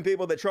is telling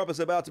people that Trump is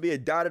about to be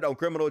indicted on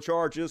criminal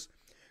charges.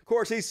 Of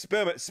course, he's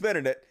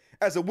spinning it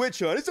as a witch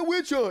hunt. It's a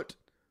witch hunt.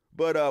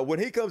 But when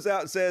he comes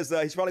out and says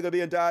he's probably going to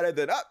be indicted,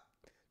 then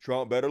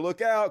Trump better look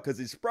out because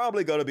he's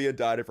probably going to be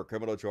indicted for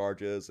criminal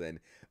charges. And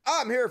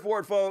I'm here for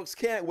it, folks.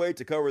 Can't wait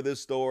to cover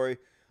this story.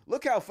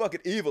 Look how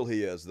fucking evil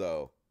he is,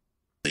 though.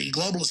 The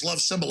globalists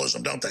love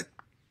symbolism, don't they?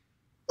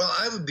 Well,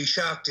 I would be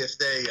shocked if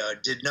they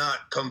did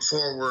not come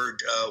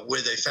forward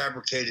with a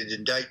fabricated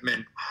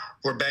indictment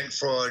for bank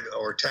fraud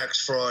or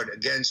tax fraud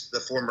against the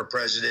former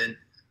president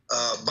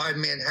by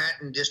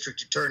Manhattan District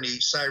Attorney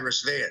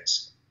Cyrus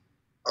Vance,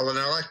 an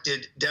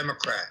elected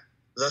Democrat,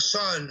 the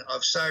son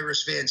of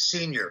Cyrus Vance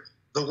Sr.,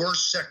 the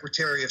worst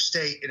Secretary of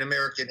State in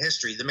American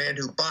history, the man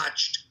who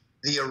botched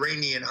the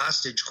Iranian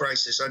hostage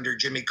crisis under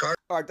Jimmy Carter.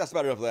 All right, that's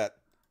about enough of that.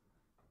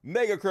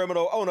 Mega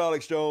criminal on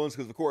Alex Jones,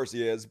 because of course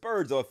he is.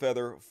 Birds of a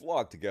feather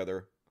flock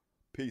together.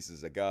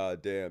 Pieces of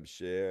goddamn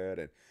shit.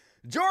 And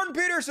Jordan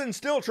Peterson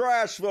still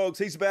trash, folks.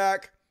 He's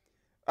back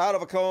out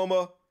of a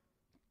coma,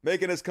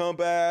 making his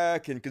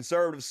comeback in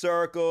conservative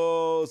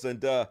circles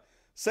and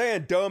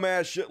saying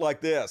dumbass shit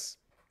like this.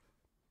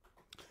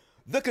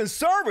 The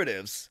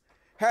conservatives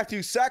have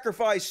to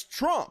sacrifice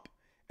Trump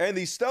and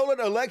the stolen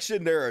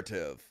election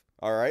narrative.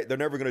 All right, they're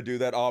never going to do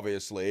that,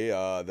 obviously.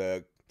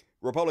 The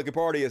Republican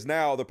Party is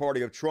now the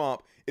party of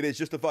Trump. It is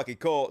just a fucking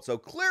cult. So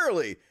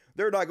clearly,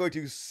 they're not going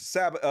to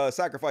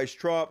sacrifice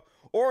Trump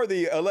or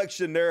the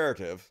election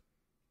narrative,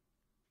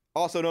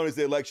 also known as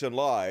the election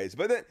lies.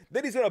 But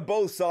then he's going to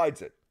both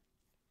sides it.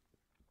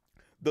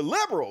 The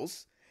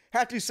liberals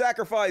have to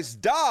sacrifice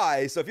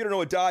DIE. So if you don't know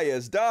what DIE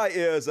is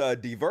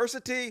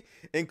diversity,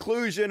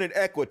 inclusion, and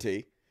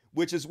equity,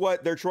 which is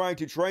what they're trying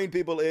to train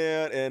people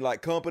in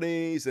like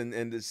companies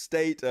and the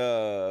state,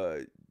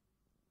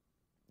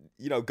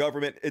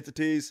 government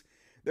entities.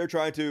 They're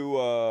trying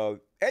to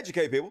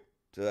educate people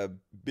to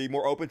be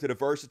more open to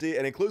diversity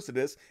and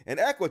inclusiveness and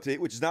equity,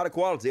 which is not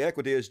equality.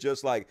 Equity is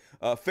just like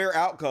fair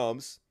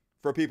outcomes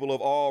for people of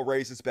all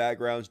races,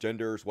 backgrounds,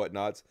 genders,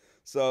 whatnots.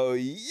 So,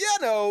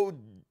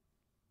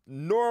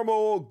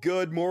 normal,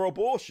 good, moral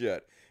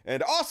bullshit.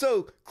 And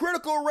also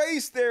critical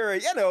race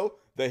theory,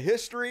 the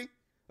history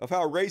of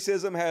how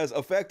racism has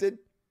affected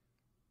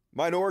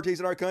minorities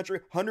in our country,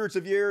 hundreds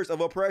of years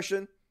of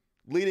oppression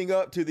leading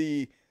up to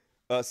the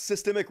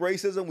systemic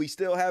racism we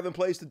still have in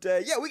place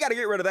today. Yeah, we got to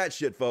get rid of that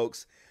shit,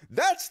 folks.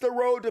 That's the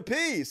road to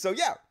peace. So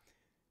yeah,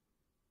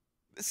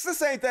 it's the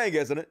same thing,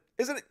 isn't it?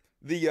 Isn't it?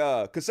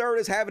 The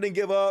conservatives having to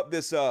give up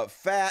this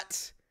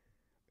fat,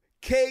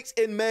 cakes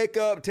in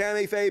makeup,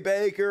 Tammy Faye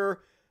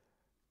Baker,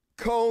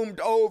 combed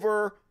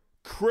over,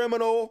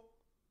 criminal,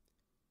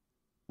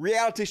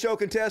 reality show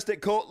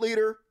contestant, cult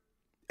leader.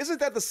 Isn't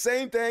that the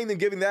same thing than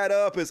giving that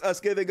up as us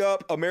giving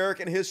up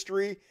American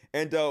history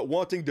and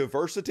wanting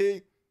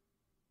diversity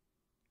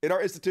in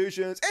our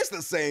institutions? It's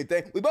the same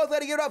thing. We both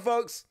got to give it up,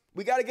 folks.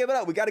 We got to give it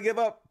up. We got to give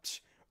up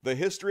the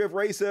history of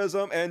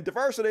racism and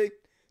diversity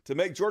to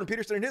make Jordan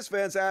Peterson and his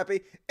fans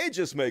happy. It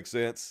just makes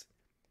sense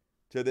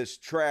to this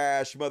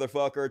trash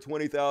motherfucker,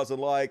 20,000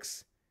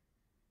 likes.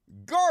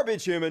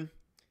 garbage human.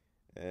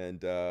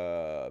 And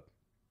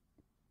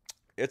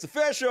it's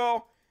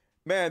official.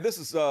 Man, this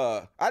is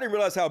I didn't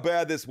realize how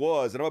bad this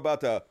was, and I'm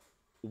about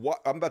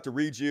to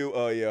read you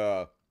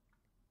a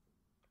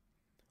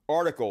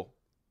article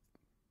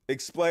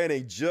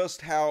explaining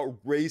just how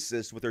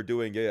racist what they're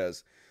doing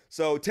is.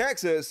 So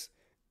Texas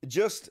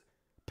just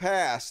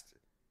passed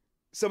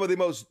some of the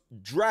most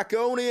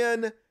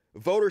draconian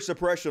voter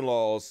suppression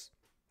laws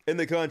in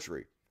the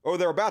country. Or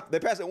they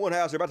passed it in one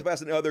house, they're about to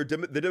pass it in another.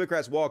 The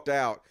Democrats walked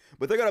out,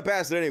 but they're going to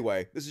pass it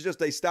anyway. This is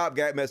just a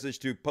stopgap message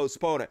to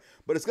postpone it,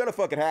 but it's going to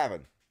fucking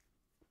happen.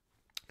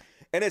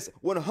 And it's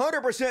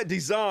 100%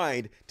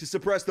 designed to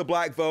suppress the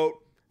black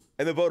vote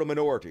and the vote of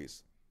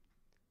minorities.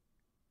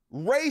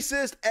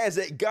 Racist as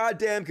it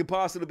goddamn could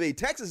possibly be.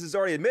 Texas is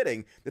already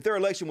admitting that their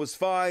election was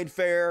fine,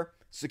 fair,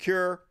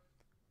 secure.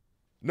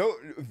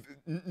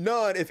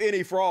 None, if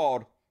any,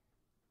 fraud.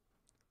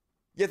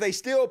 Yet they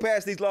still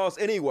passed these laws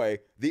anyway.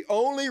 The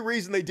only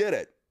reason they did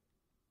it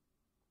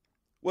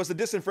was to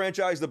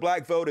disenfranchise the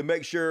black vote and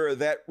make sure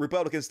that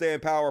Republicans stay in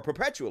power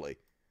perpetually,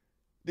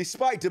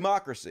 despite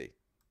democracy.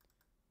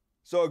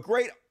 So a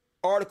great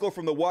article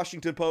from the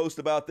Washington Post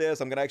about this.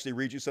 I'm going to actually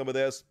read you some of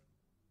this.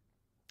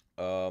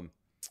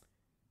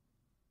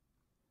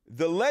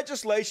 The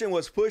legislation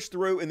was pushed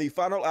through in the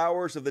final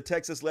hours of the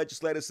Texas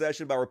legislative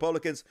session by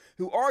Republicans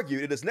who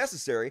argued it is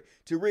necessary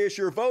to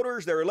reassure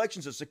voters their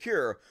elections are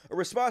secure, a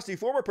response to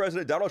former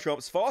President Donald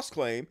Trump's false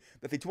claim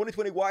that the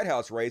 2020 White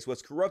House race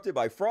was corrupted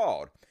by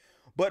fraud.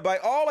 But by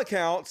all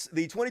accounts,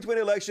 the 2020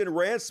 election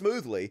ran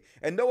smoothly,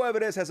 and no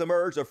evidence has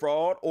emerged of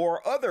fraud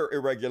or other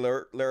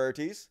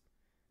irregularities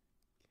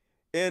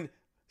in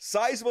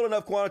sizable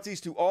enough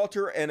quantities to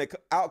alter an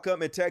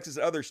outcome in Texas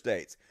and other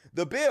states.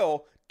 The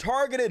bill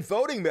targeted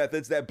voting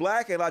methods that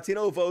black and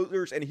Latino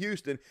voters in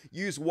Houston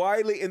used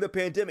widely in the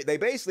pandemic. They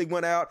basically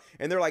went out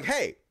and they're like,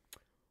 hey,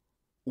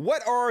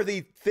 what are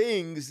the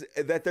things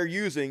that they're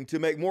using to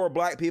make more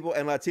black people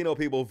and Latino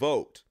people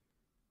vote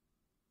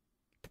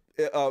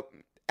at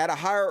a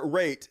higher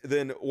rate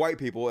than white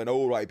people and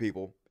old white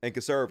people and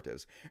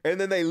conservatives? And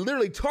then they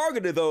literally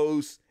targeted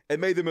those and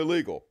made them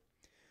illegal.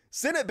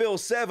 Senate Bill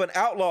 7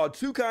 outlawed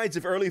two kinds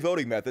of early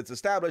voting methods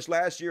established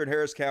last year in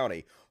Harris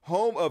County,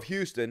 home of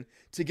Houston,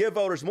 to give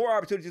voters more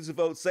opportunities to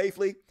vote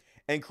safely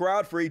and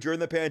crowd-free during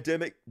the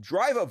pandemic,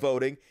 drive-up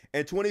voting,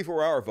 and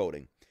 24-hour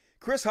voting.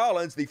 Chris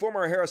Hollins, the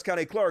former Harris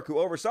County clerk who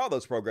oversaw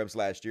those programs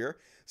last year,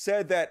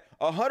 said that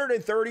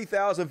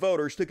 130,000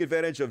 voters took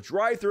advantage of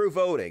drive-through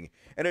voting,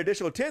 and an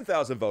additional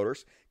 10,000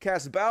 voters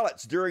cast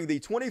ballots during the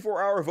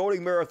 24-hour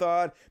voting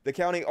marathon the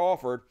county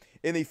offered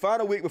in the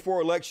final week before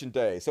Election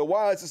Day. So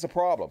why is this a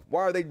problem?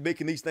 Why are they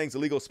making these things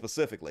illegal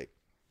specifically?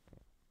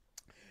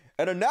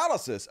 An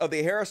analysis of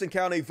the Harrison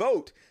County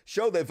vote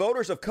showed that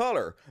voters of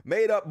color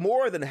made up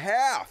more than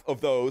half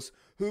of those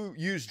who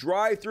used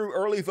drive-through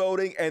early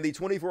voting and the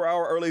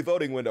 24-hour early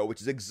voting window,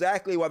 which is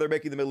exactly why they're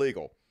making them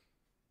illegal.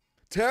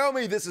 Tell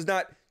me this is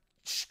not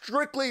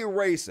strictly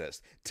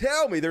racist.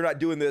 Tell me they're not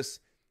doing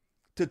this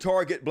to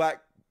target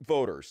black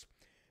voters.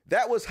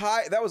 That was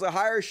a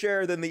higher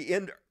share than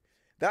in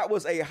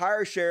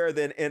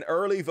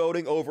early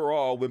voting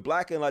overall, when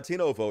black and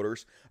Latino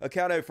voters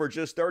accounted for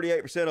just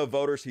 38% of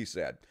voters, he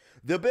said.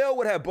 The bill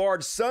would have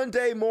barred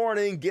Sunday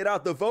morning get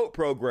out the vote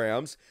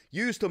programs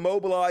used to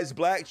mobilize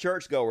black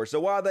churchgoers. So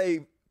why are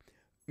they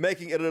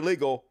making it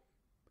illegal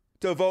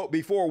to vote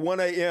before 1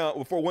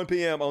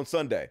 p.m. on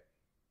Sunday?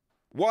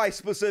 Why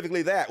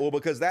specifically that? Well,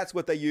 because that's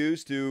what they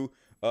use to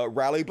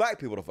rally black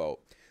people to vote.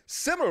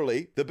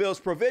 Similarly, the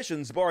bill's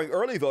provisions barring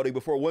early voting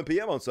before 1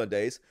 p.m. on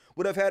Sundays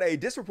would have had a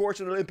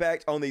disproportionate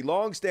impact on the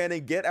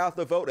long-standing Get Out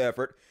the Vote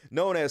effort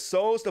known as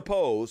Souls to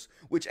Polls,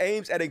 which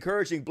aims at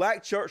encouraging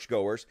black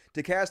churchgoers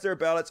to cast their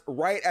ballots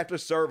right after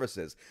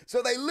services.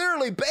 So they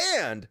literally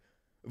banned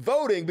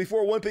voting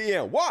before 1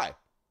 p.m. Why?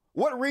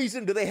 What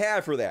reason do they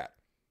have for that?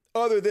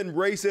 Other than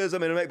racism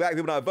and to make black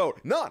people not vote?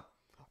 None.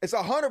 It's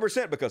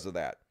 100% because of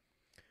that.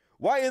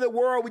 Why in the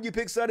world would you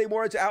pick Sunday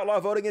morning to outlaw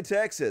voting in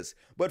Texas?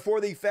 But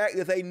for the fact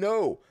that they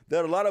know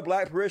that a lot of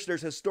black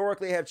parishioners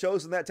historically have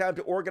chosen that time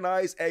to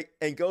organize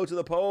and go to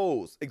the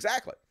polls.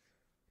 Exactly.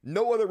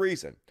 No other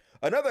reason.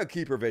 Another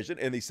key provision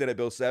in the Senate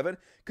Bill 7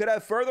 could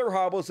have further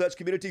hobbled such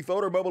community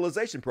voter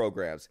mobilization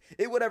programs.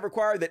 It would have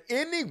required that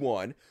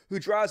anyone who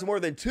drives more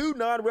than 2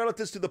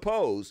 non-relatives to the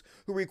polls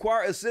who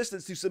require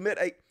assistance to submit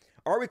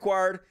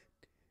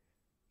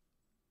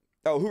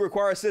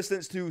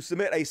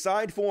a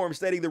signed form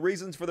stating the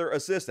reasons for their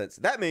assistance.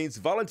 That means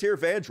volunteer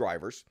van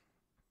drivers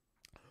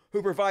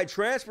who provide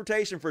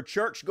transportation for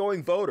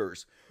church-going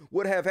voters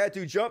would have had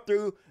to jump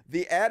through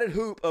the added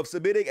hoop of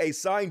submitting a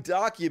signed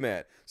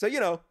document.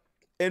 So,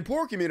 in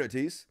poor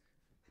communities,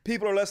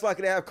 people are less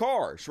likely to have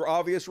cars for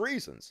obvious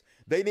reasons.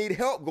 They need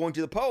help going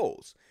to the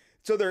polls.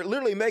 So they're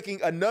literally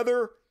making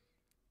another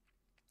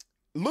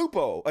hoop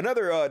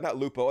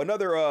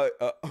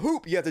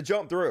you have to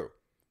jump through,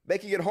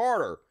 making it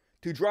harder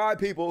to drive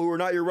people who are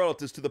not your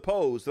relatives to the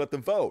polls to let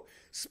them vote,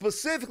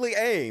 specifically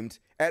aimed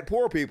at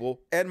poor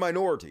people and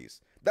minorities.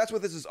 That's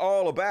what this is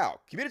all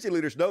about. Community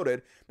leaders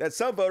noted that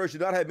some voters do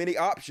not have many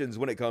options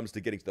when it comes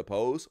to getting to the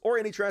polls or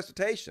any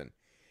transportation.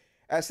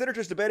 As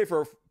senators debated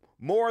for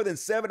more than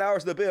 7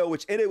 hours of the bill,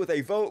 which ended with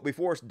a vote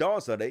before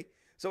dawn Sunday.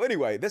 So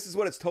anyway, this is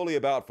what it's totally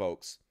about,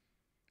 folks.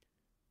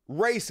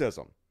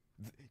 Racism.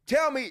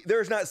 Tell me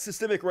there's not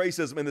systemic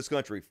racism in this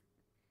country.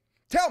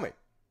 Tell me.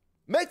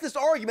 Make this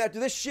argument after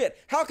this shit.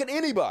 How can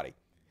anybody?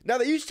 Now,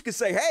 they used to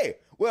say, hey,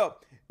 well,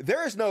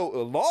 there's no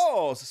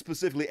laws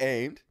specifically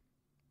aimed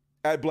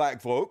at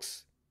black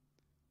folks.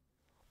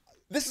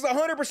 This is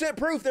 100%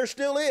 proof there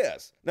still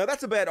is. Now,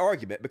 that's a bad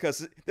argument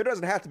because there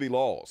doesn't have to be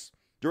laws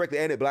directly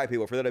aimed at black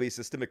people for there to be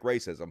systemic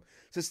racism.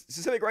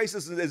 Systemic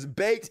racism is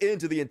baked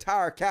into the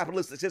entire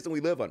capitalistic system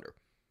we live under,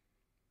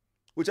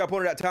 which I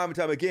pointed out time and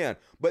time again.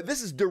 But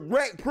this is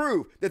direct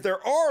proof that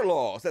there are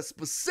laws that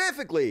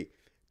specifically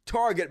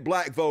target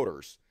black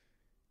voters,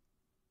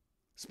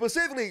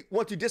 specifically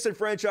want to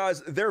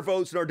disenfranchise their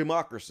votes in our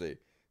democracy.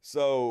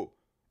 So,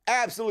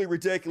 absolutely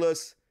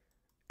ridiculous.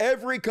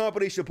 Every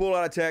company should pull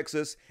out of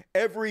Texas.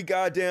 Every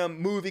goddamn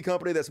movie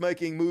company that's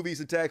making movies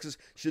in Texas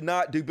should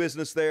not do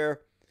business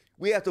there.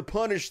 We have to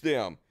punish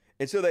them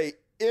until they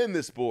end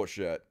this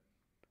bullshit.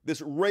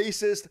 This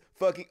racist,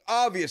 fucking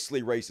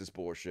obviously racist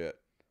bullshit.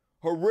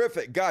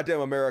 Horrific goddamn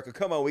America.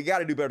 Come on, we got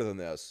to do better than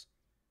this.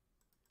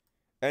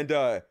 And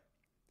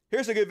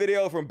here's a good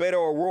video from Beto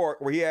O'Rourke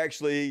where he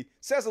actually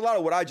says a lot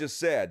of what I just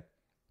said,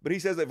 but he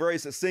says it very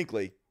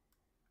succinctly,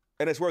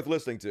 and it's worth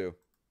listening to.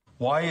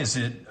 Why is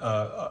it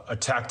a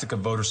tactic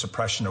of voter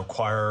suppression to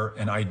acquire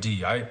an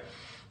ID? I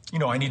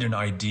need an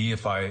ID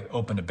if I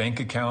open a bank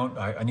account.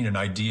 I need an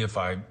ID if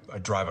I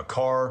drive a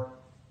car.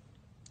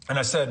 And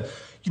I said,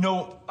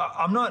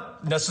 I'm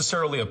not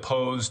necessarily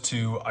opposed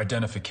to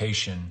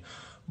identification,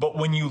 but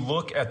when you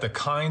look at the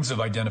kinds of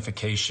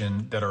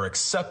identification that are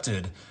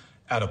accepted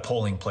at a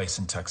polling place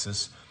in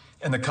Texas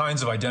and the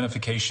kinds of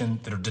identification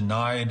that are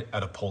denied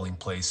at a polling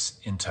place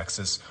in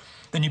Texas,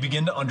 then you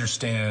begin to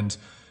understand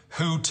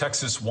who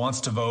Texas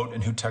wants to vote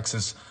and who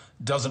Texas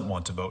doesn't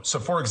want to vote. So,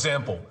 for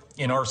example,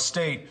 in our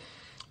state,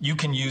 you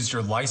can use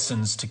your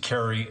license to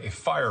carry a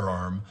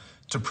firearm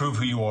to prove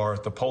who you are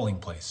at the polling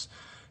place.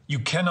 You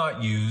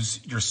cannot use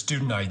your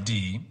student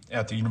ID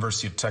at the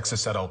University of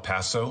Texas at El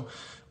Paso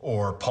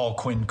or Paul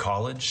Quinn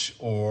College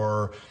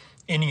or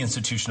any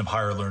institution of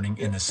higher learning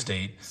in the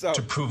state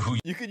to prove who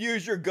you could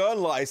use your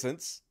gun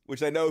license,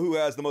 which I know who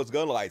has the most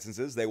gun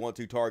licenses. They want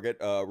to target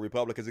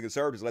Republicans and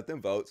conservatives, let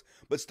them vote.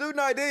 But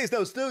student IDs,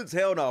 no students,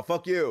 hell no,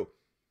 fuck you.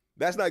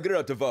 That's not good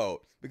enough to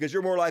vote because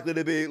you're more likely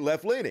to be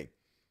left-leaning.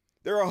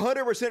 They're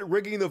 100%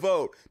 rigging the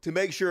vote to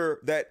make sure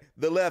that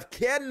the left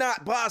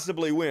cannot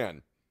possibly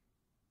win.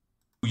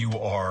 You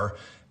are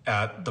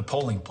at the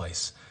polling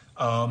place.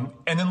 And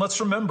then let's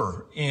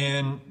remember,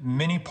 in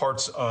many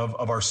parts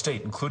of our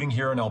state, including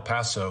here in El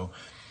Paso,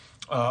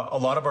 a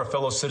lot of our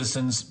fellow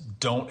citizens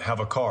don't have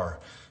a car,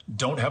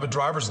 don't have a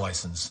driver's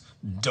license,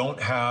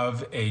 don't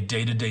have a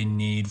day-to-day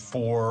need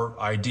for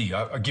ID.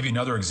 I'll give you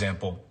another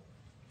example.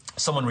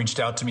 Someone reached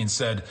out to me and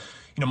said,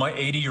 my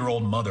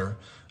 80-year-old mother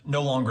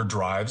no longer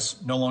drives,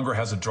 no longer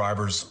has a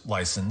driver's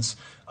license,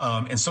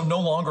 and so no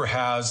longer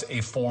has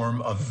a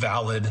form of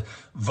valid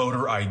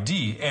voter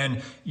ID.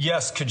 And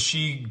yes, could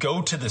she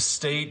go to the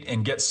state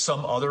and get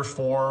some other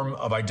form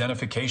of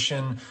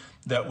identification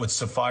that would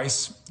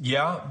suffice?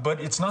 Yeah, but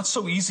it's not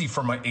so easy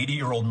for my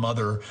 80-year-old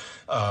mother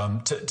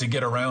to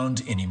get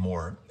around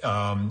anymore.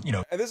 And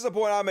this is a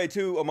point I made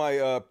too on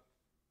my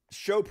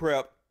show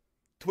prep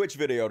Twitch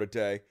video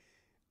today.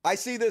 I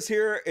see this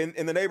here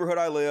in the neighborhood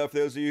I live. For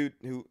those of you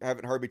who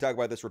haven't heard me talk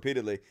about this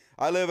repeatedly,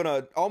 I live in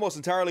an almost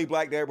entirely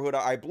black neighborhood.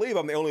 I believe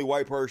I'm the only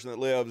white person that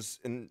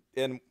lives in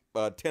a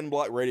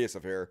 10-block radius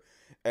of here.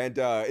 And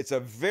it's a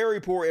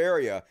very poor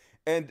area.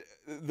 And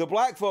the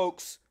black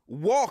folks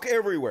walk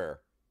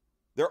everywhere.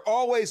 They're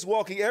always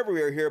walking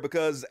everywhere here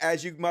because,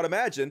 as you might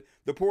imagine,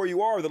 the poorer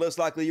you are, the less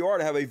likely you are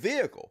to have a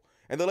vehicle.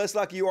 And the less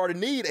likely you are to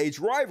need a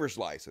driver's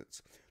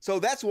license. So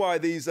that's why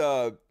these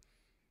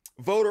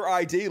voter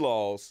ID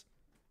laws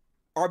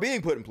are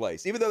being put in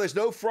place. Even though there's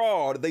no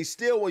fraud, they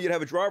still want you to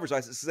have a driver's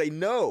license to say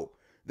no,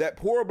 that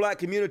poor black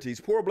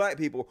communities, poor black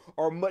people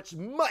are much,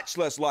 much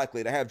less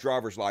likely to have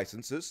driver's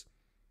licenses,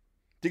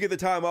 to get the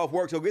time off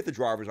work to go get the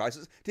driver's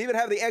license, to even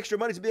have the extra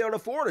money to be able to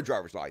afford a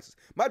driver's license.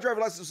 My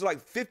driver's license was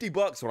like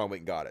 $50 when I went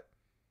and got it,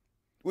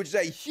 which is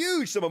a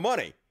huge sum of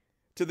money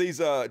to these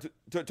to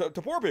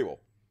poor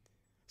people.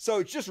 So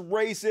it's just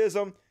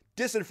racism,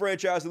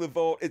 disenfranchising the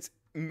vote. It's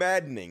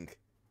maddening.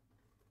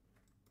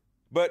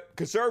 But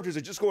conservatives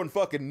are just going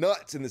fucking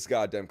nuts in this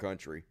goddamn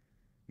country.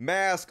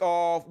 Mask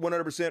off,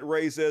 100%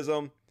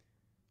 racism.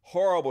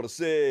 Horrible to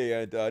see.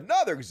 And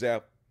another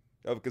example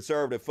of a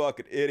conservative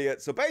fucking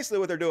idiot. So basically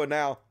what they're doing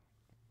now,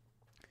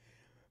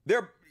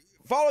 they're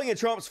following in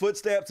Trump's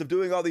footsteps of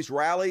doing all these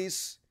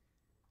rallies.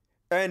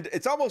 And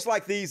it's almost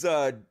like these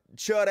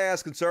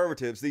chud-ass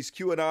conservatives, these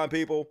QAnon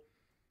people,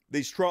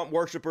 these Trump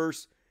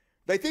worshipers,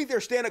 they think they're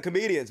stand-up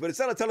comedians, but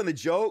instead of telling the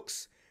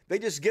jokes, they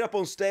just get up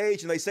on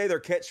stage and they say their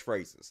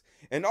catchphrases.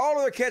 And all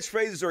of their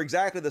catchphrases are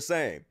exactly the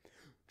same.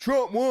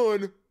 Trump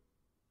won.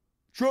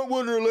 Trump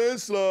won in a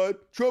landslide.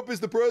 Trump is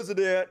the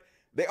president.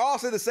 They all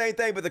say the same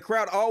thing, but the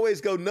crowd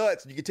always go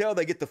nuts. You can tell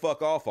they get the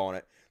fuck off on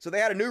it. So they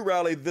had a new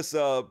rally this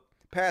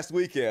past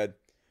weekend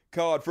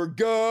called For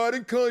God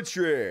and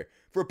Country,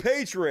 for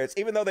patriots,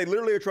 even though they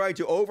literally are trying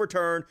to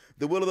overturn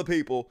the will of the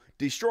people,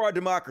 destroy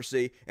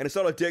democracy, and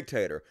install a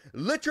dictator.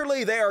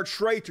 Literally, they are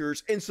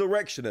traitors,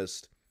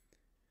 insurrectionists.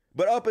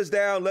 But up is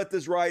down, left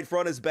is right,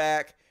 front is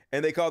back,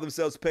 and they call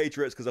themselves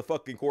patriots because of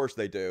fucking course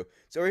they do.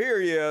 So here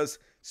he is,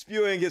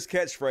 spewing his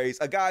catchphrase,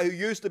 a guy who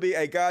used to be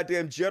a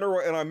goddamn general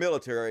in our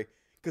military,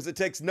 because it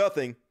takes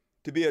nothing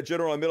to be a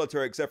general in the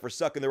military except for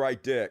sucking the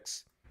right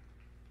dicks.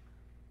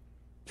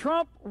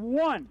 Trump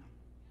won.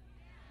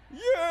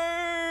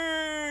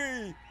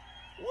 Yay!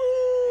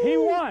 Woo! He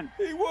won.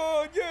 He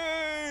won,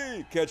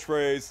 yay!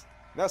 Catchphrase.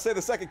 Now say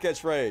the second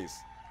catchphrase.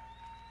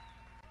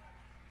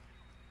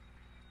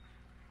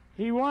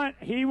 He won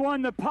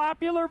the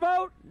popular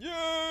vote.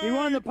 Yay! He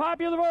won the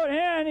popular vote,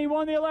 and he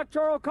won the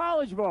electoral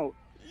college vote.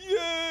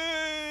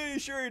 Yay!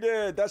 Sure he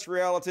did. That's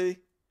reality.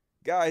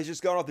 Guy has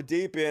just gone off the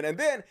deep end. And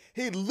then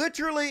he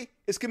literally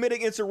is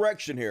committing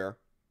insurrection here.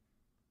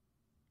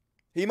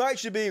 He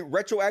should be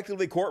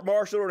retroactively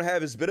court-martialed or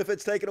have his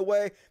benefits taken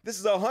away. This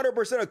is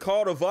 100% a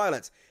call to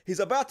violence.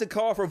 He's about to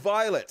call for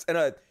violence and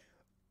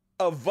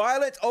a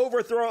violent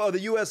overthrow of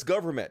the U.S.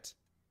 government.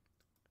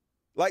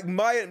 Like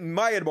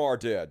Myanmar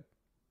did.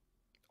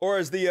 Or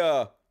as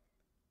the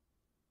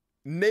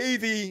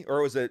Navy,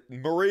 or was it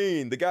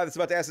Marine, the guy that's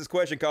about to ask this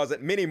question calls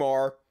it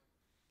Minimar.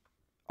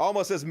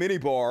 Almost says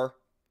minibar,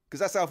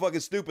 because that's how fucking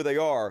stupid they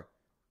are.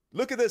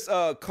 Look at this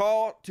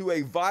call to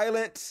a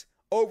violent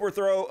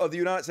overthrow of the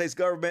United States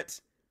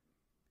government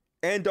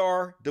and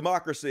our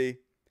democracy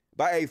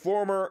by a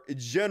former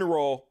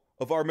general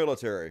of our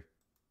military.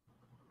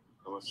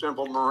 I'm a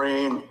simple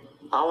Marine.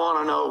 I want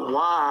to know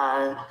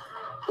why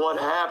what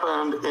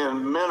happened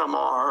in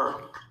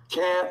Myanmar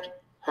can't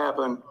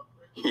happen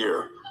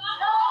here.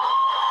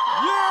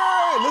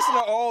 Yeah! Listen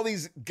to all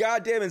these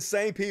goddamn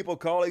insane people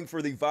calling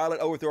for the violent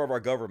overthrow of our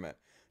government.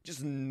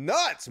 Just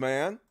nuts,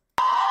 man.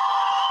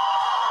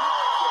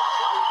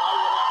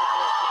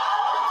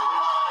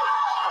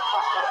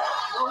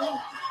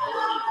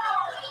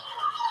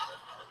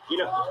 You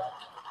know,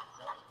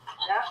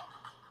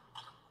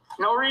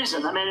 no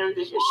reason. I mean, it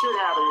should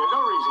happen here.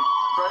 No reason.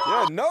 But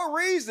Yeah, no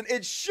reason.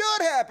 It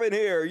should happen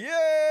here.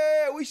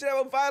 Yeah, we should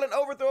have a violent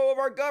overthrow of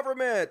our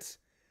government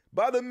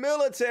by the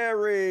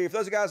military. For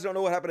those of you guys who don't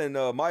know what happened in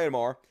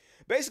Myanmar,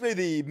 basically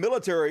the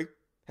military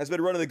has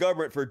been running the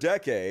government for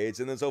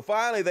decades. And then so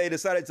finally they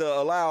decided to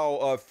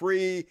allow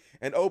free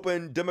and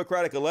open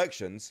democratic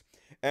elections.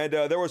 And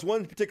there was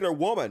one particular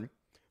woman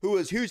who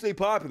is hugely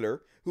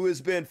popular, who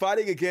has been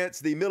fighting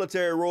against the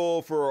military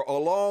rule for a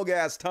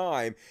long-ass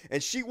time,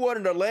 and she won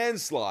in a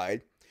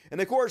landslide. And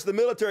of course, the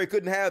military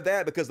couldn't have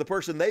that because the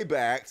person they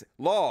backed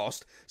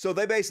lost, so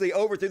they basically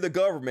overthrew the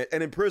government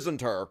and imprisoned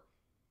her.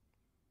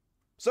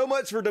 So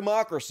much for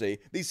democracy.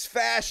 These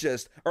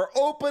fascists are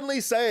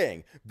openly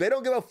saying they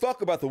don't give a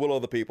fuck about the will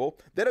of the people.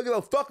 They don't give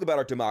a fuck about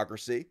our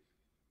democracy.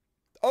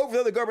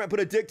 Overthrow the government, put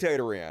a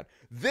dictator in.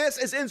 This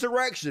is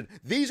insurrection.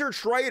 These are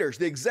traitors,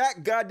 the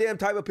exact goddamn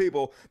type of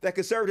people that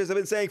conservatives have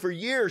been saying for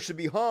years should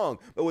be hung.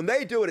 But when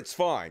they do it, it's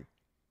fine.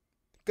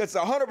 Because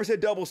it's 100%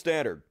 double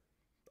standard.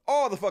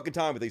 All the fucking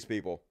time with these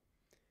people.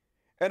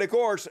 And of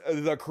course,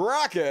 the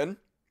Kraken,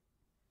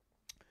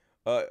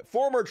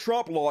 former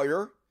Trump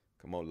lawyer,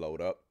 come on,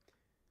 load up.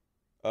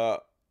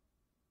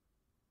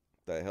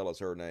 The hell is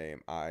her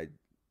name?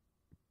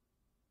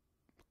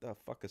 The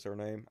fuck is her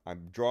name?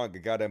 I'm drawing a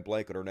goddamn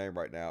blank on her name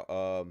right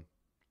now.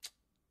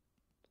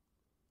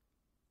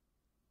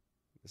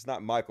 It's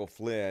not Michael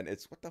Flynn.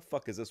 It's, what the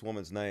fuck is this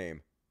woman's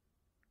name?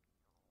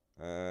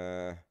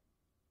 It's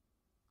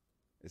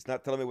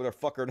not telling me what her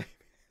fucker name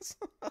is.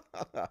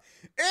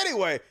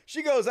 Anyway,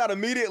 she goes out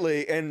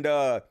immediately and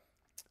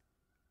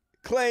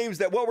claims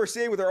that what we're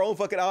seeing with our own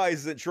fucking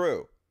eyes isn't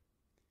true.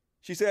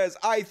 She says,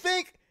 I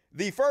think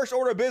the first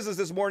order of business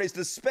this morning is to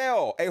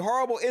dispel a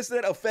horrible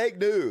incident of fake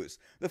news.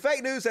 The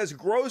fake news has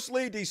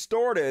grossly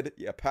distorted.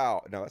 Yeah,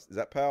 Powell. No, is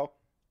that Powell?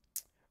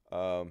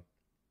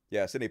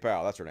 Yeah, Sidney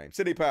Powell. That's her name.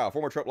 Sidney Powell,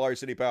 former Trump lawyer,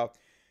 Sidney Powell.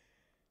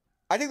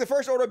 I think the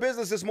first order of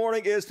business this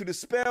morning is to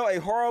dispel a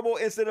horrible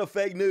incident of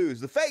fake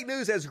news. The fake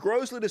news has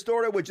grossly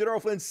distorted what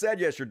General Flynn said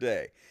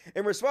yesterday.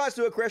 In response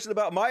to a question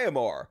about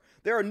Myanmar,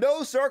 there are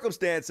no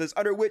circumstances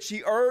under which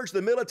he urged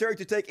the military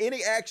to take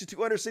any action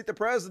to unseat the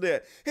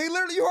president. He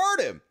literally, you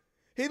heard him.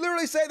 He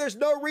literally said there's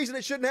no reason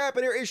it shouldn't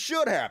happen here. It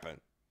should happen.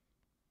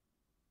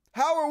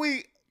 How are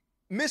we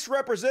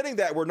misrepresenting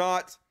that? We're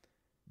not.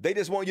 They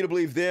just want you to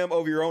believe them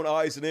over your own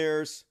eyes and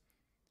ears.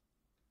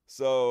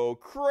 So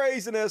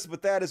craziness,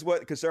 but that is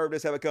what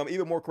conservatives have become,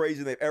 even more crazy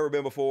than they've ever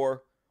been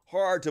before.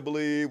 Hard to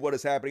believe what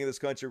is happening in this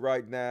country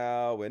right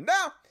now. And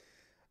now,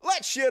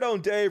 let's shit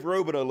on Dave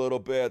Rubin a little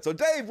bit. So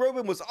Dave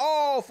Rubin was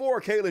all for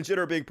Caitlyn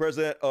Jenner being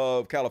president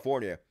of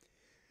California.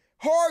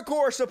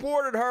 Hardcore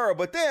supported her,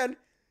 but then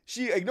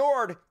she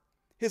ignored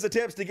his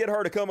attempts to get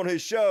her to come on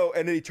his show,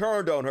 and then he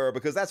turned on her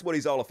because that's what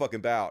he's all a fucking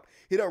about.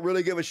 He don't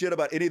really give a shit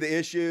about any of the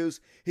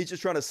issues. He's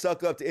just trying to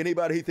suck up to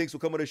anybody he thinks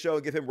will come on his show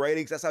and give him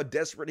ratings. That's how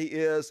desperate he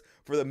is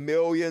for the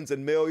millions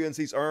and millions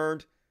he's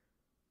earned.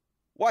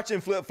 Watch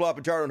him flip-flop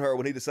and turn on her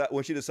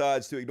when she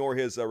decides to ignore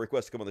his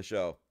request to come on the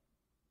show.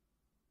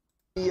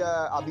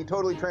 I'll be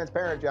totally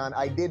transparent, John.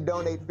 I did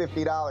donate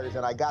 $50,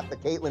 and I got the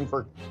Caitlin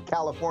for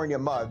California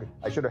mug.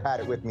 I should have had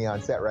it with me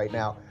on set right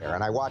now.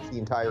 And I watched the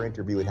entire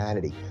interview with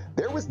Hannity.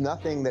 There was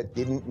nothing that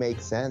didn't make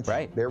sense.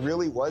 Right. There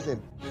really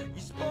wasn't.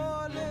 You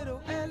spoil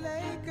little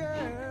LA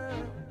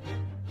girl.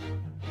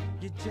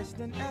 You're just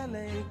an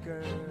LA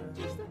girl.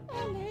 Just an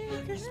LA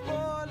girl. You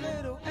spoil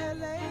little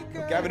LA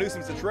girl. Gavin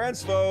Newsom's a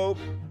transphobe.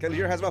 Caitlyn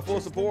Jenner has my full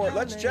support.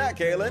 Let's chat,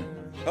 Caitlyn.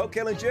 Hope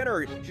Caitlyn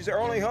Jenner. She's our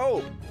only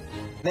hope.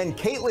 Then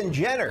Caitlyn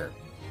Jenner,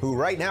 who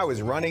right now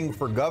is running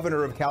for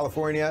governor of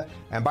California.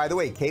 And by the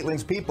way,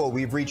 Caitlyn's people,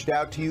 we've reached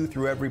out to you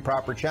through every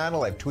proper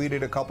channel. I've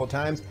tweeted a couple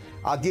times.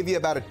 I'll give you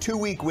about a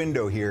 2-week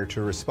window here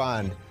to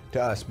respond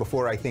to us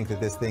before I think that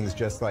this thing's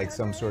just like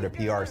some sort of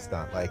PR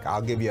stunt. Like,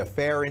 I'll give you a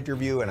fair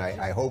interview, and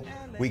I hope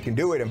we can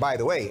do it. And by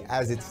the way,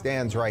 as it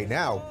stands right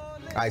now,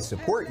 I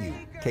support you,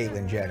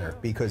 Caitlyn Jenner,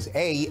 because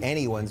A,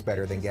 anyone's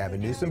better than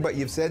Gavin Newsom, but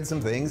you've said some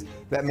things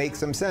that make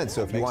some sense.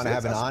 So if you want to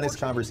have an honest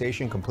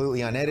conversation,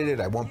 completely unedited,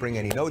 I won't bring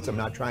any notes. I'm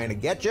not trying to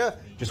get you.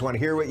 Just want to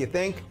hear what you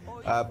think.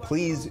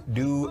 Please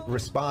do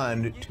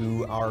respond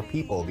to our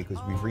people, because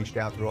we've reached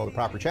out through all the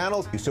proper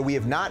channels. So we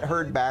have not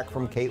heard back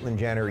from Caitlyn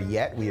Jenner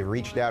yet. We have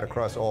reached out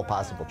across all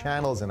possible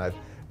channels, and I've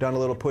done a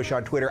little push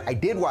on Twitter. I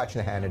did watch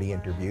the Hannity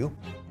interview.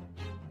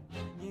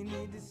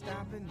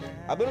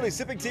 I'm literally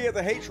sipping tea at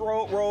the hate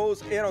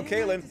rolls in on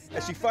Caitlyn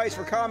as she fights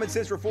for common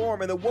sense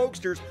reform, and the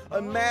wokesters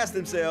unmask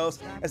themselves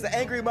as the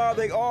angry mob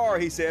they are,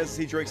 he says as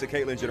he drinks a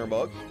Caitlyn Jenner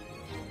mug.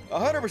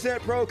 100%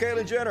 pro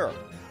Caitlyn Jenner.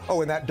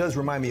 Oh, and that does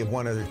remind me of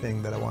one other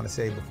thing that I want to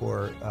say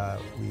before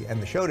we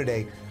end the show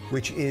today,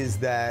 which is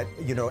that,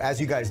 you know,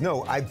 as you guys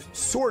know, I've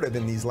sort of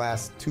in these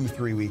last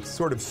 2-3 weeks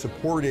sort of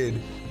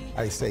supported,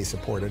 I say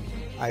supported,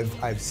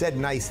 I've said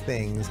nice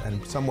things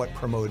and somewhat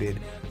promoted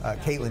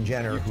Caitlyn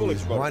Jenner, who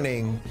is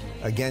running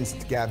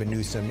against Gavin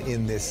Newsom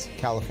in this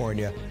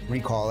California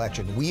recall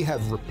election. We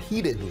have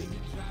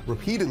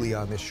repeatedly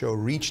on this show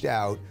reached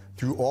out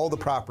through all the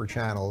proper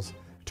channels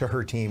to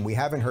her team. We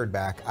haven't heard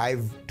back.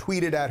 I've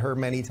tweeted at her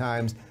many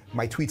times.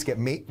 My tweets get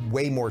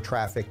way more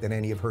traffic than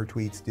any of her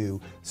tweets do.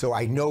 So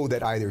I know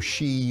that either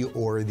she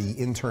or the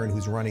intern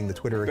who's running the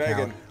Twitter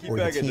account or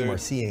the team are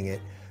seeing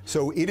it.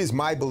 So it is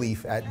my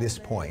belief at this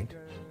point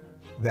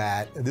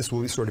that this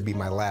will sort of be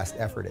my last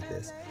effort at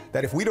this,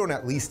 that if we don't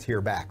at least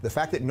hear back, the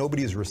fact that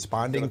nobody is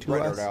responding to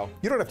us,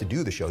 you don't have to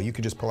do the show. You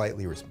could just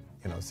politely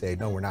say,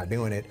 no, we're not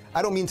doing it.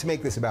 I don't mean to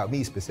make this about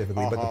me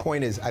specifically, but the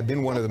point is I've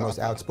been one of the most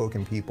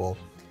outspoken people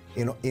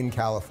in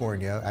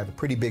California. I have a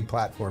pretty big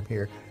platform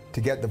here to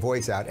get the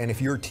voice out. And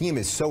if your team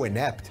is so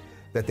inept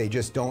that they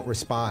just don't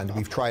respond,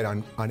 we've tried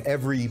on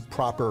every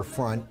proper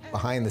front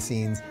behind the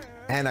scenes,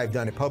 and I've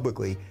done it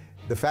publicly.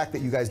 The fact that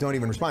you guys don't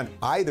even respond,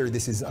 either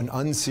this is an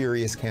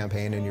unserious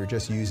campaign and you're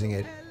just using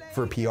it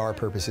for PR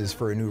purposes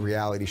for a new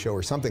reality show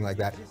or something like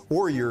that,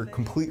 or you're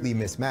completely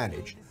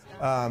mismanaged.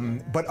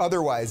 But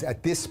otherwise,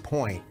 at this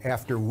point,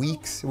 after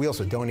weeks, we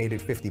also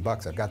donated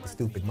 $50. I've got the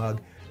stupid mug.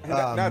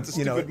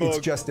 It's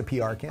just a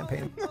PR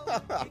campaign.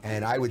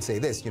 And I would say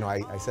this,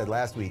 I said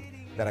last week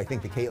that I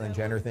think the Caitlyn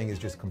Jenner thing is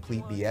just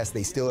complete BS.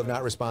 They still have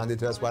not responded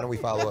to us. Why don't we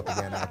follow up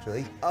again,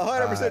 actually?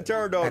 100%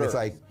 turned on her. And it's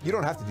like, you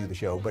don't have to do the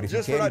show, but if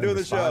just you can't even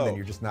respond, then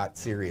you're just not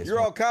serious.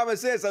 You're all common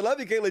sense. I love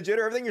you, Caitlyn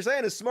Jenner. Everything you're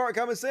saying is smart,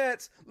 common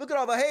sense. Look at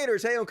all the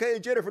haters hating on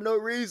Caitlyn Jenner for no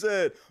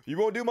reason. You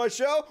won't do my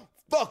show?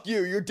 Fuck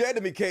you. You're dead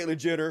to me, Caitlyn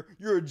Jenner.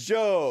 You're a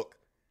joke.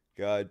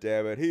 God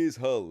damn it. He's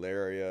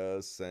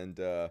hilarious. And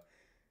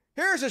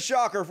here's a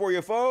shocker for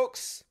you,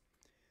 folks.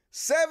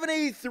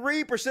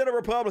 73% of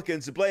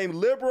Republicans blame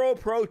liberal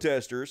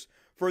protesters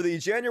for the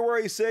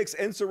January 6th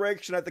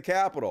insurrection at the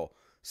Capitol.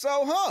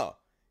 So,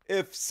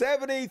 if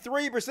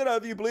 73%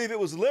 of you believe it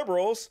was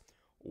liberals,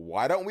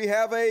 why don't we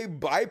have a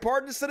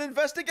bipartisan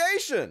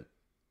investigation?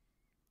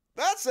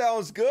 That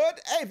sounds good.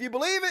 Hey, if you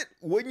believe it,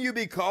 wouldn't you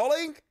be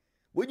calling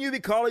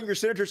your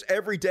senators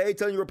every day,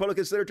 telling your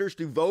Republican senators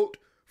to vote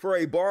for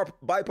a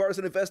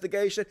bipartisan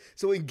investigation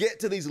so we can get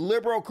to these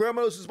liberal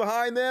criminals who's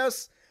behind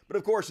this? But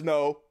of course,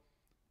 no.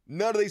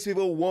 None of these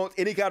people want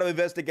any kind of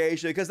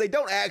investigation because they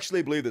don't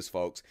actually believe this,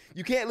 folks.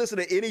 You can't listen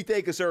to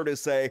anything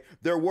conservatives say.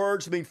 Their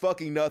words mean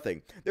fucking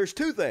nothing. There's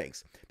two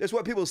things. There's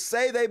what people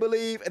say they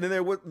believe, and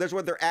then there's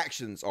what their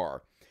actions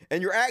are.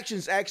 And your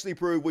actions actually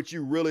prove what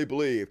you really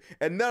believe.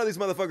 And none of these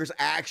motherfuckers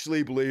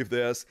actually believe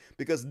this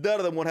because none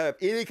of them want to have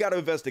any kind of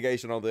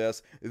investigation on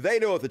this. They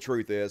know what the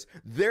truth is.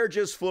 They're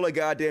just full of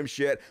goddamn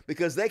shit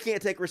because they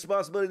can't take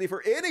responsibility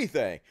for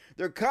anything.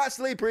 They're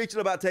constantly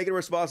preaching about taking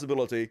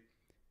responsibility,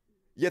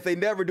 yet they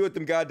never do it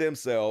them goddamn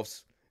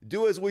selves.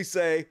 Do as we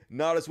say,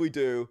 not as we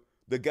do.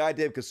 The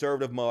goddamn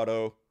conservative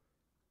motto.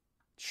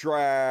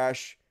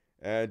 Trash.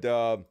 And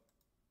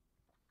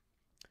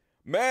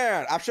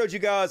Man, I've showed you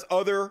guys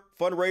other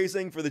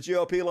fundraising for the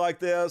GOP like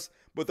this,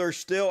 but they're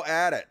still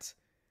at it.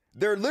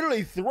 They're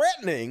literally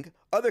threatening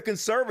other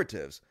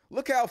conservatives.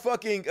 Look how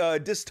fucking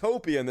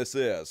dystopian this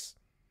is.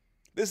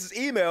 This is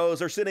emails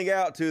they're sending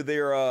out to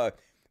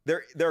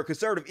their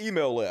conservative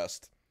email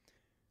list.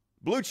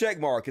 Blue check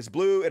mark. It's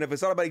blue, and if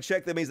it's automatic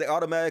check, that means they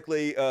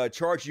automatically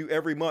charge you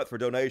every month for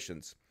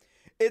donations.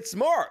 It's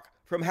Mark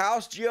from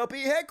House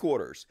GOP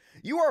headquarters.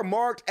 You are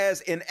marked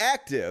as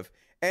inactive,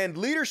 and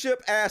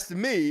leadership asked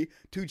me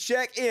to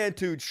check in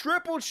to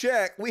triple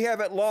check we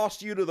haven't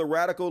lost you to the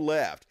radical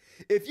left.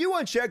 If you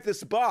uncheck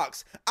this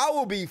box, I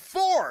will be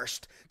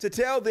forced to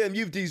tell them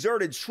you've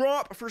deserted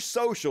Trump for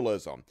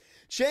socialism.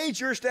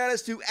 Change your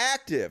status to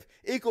active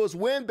equals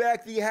win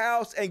back the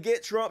House and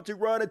get Trump to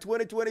run in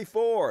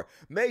 2024.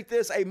 Make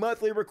this a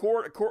monthly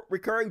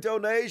recurring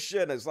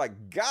donation. It's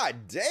like, God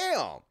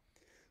damn.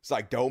 It's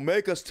like, don't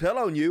make us tell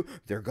on you.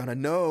 They're going to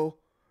know.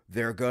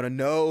 They're going to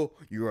know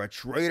you're a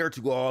traitor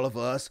to all of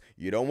us.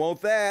 You don't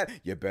want that.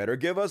 You better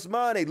give us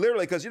money.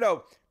 Literally, because,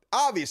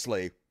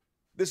 obviously,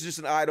 this is just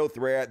an idle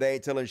threat. They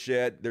ain't telling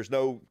shit. There's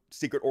no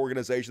secret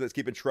organization that's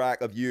keeping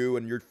track of you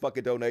and your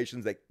fucking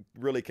donations that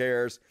really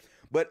cares.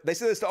 But they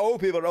say this to old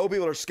people, and old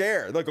people are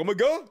scared. Like, oh my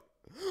God,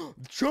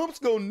 Trump's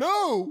gonna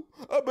know.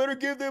 I better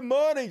give them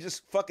money.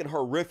 Just fucking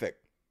horrific.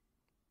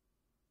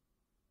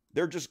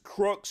 They're just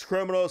crooks,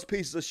 criminals,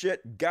 pieces of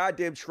shit,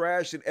 goddamn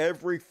trash in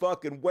every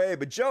fucking way.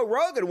 But Joe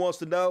Rogan wants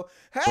to know,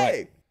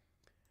 hey,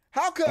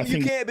 how come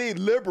you can't be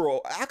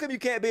liberal? How come you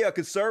can't be a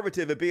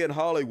conservative and be in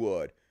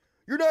Hollywood?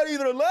 You're not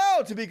even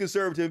allowed to be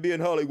conservative and be in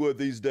Hollywood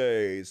these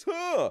days.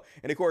 Huh?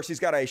 And of course, he's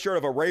got a shirt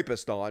of a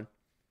rapist on.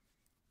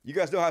 You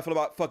guys know how I feel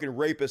about fucking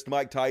rapist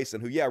Mike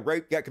Tyson, who,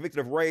 got convicted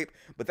of rape,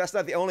 but that's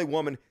not the only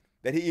woman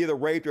that he either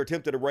raped or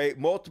attempted to rape.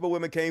 Multiple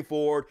women came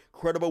forward,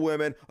 credible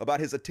women, about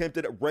his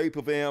attempted rape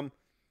of him.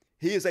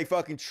 He is a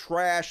fucking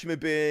trash human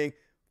being.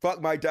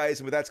 Fuck Mike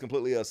Tyson, but that's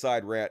completely a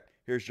side rant.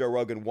 Here's Joe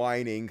Rogan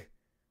whining.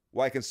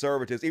 Why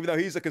conservatives, even though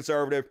he's a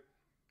conservative,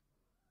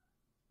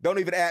 don't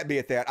even at me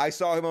at that. I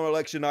saw him on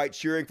election night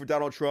cheering for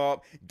Donald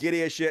Trump,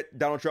 giddy as shit.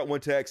 Donald Trump won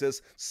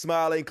Texas,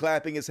 smiling,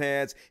 clapping his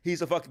hands.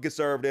 He's a fucking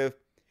conservative.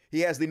 He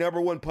has the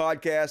 #1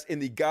 podcast in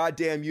the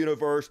goddamn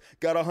universe,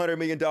 got $100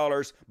 million,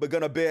 but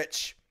gonna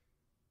bitch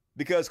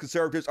because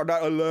conservatives are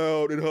not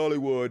allowed in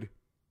Hollywood.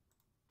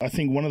 I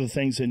think one of the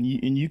things, and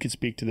you could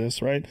speak to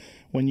this, right?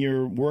 When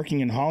you're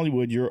working in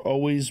Hollywood, you're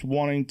always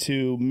wanting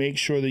to make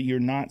sure that you're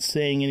not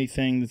saying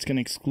anything that's going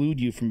to exclude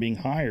you from being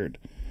hired.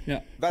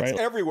 Yeah, that's right?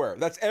 Everywhere.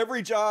 That's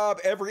every job,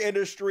 every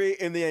industry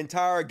in the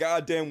entire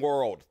goddamn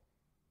world.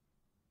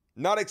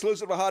 Not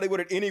exclusive to Hollywood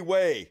in any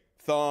way,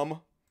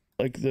 thumb.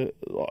 Like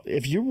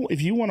if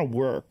you want to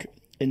work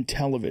in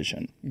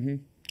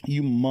television,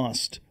 you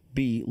must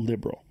be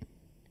liberal.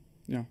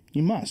 Yeah,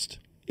 you must,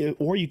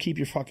 or you keep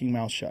your fucking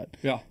mouth shut.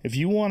 Yeah. If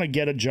you want to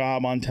get a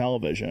job on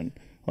television,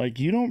 like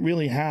you don't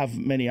really have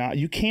many.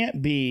 You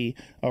can't be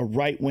a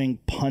right-wing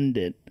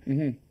pundit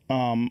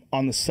on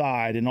the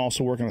side and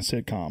also work on a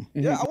sitcom.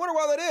 Yeah, I wonder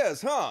why that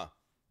is, huh?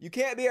 You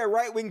can't be a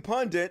right-wing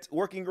pundit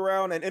working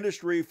around an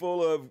industry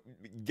full of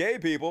gay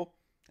people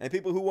and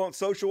people who want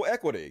social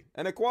equity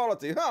and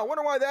equality. Huh, I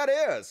wonder why that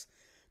is.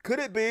 Could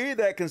it be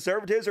that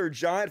conservatives are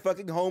giant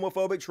fucking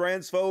homophobic,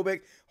 transphobic,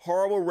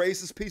 horrible,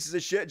 racist pieces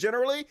of shit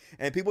generally,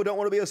 and people don't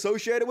want to be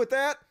associated with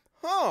that?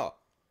 Huh.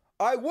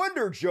 I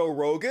wonder, Joe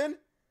Rogan.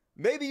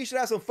 Maybe you should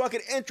have some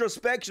fucking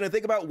introspection and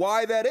think about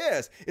why that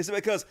is. Is it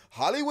because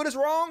Hollywood is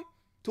wrong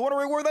to want to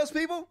reward those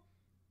people?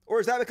 Or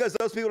is that because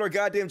those people are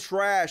goddamn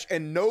trash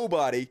and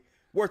nobody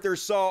worth their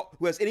salt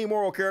who has any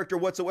moral character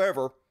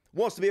whatsoever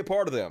wants to be a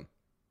part of them?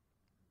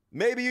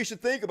 Maybe you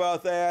should think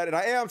about that. And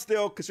I am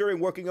still considering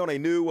working on a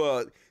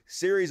new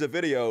series of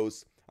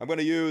videos. I'm going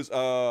to use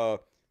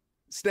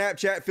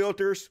Snapchat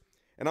filters,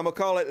 and I'm going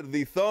to call it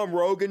the Thumb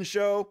Rogan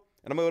Show.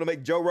 And I'm going to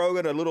make Joe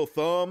Rogan a little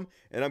thumb,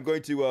 and I'm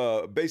going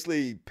to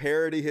basically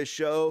parody his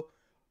show.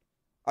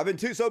 I've been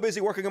so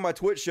busy working on my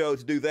Twitch show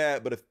to do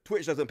that, but if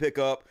Twitch doesn't pick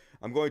up,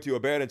 I'm going to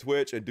abandon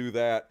Twitch and do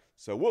that.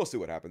 So we'll see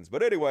what happens.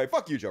 But anyway,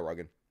 fuck you, Joe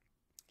Rogan.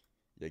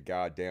 You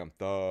goddamn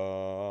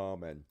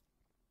thumb. And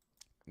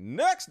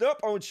next up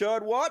on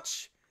Chud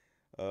Watch,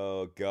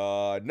 oh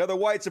God, another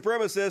white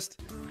supremacist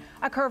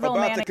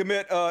about to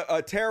commit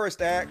a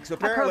terrorist act. So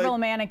apparently, a Kerrville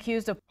man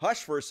accused of...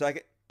 Hush for a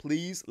second,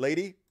 please,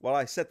 lady, while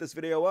I set this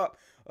video up.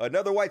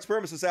 Another white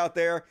supremacist out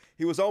there.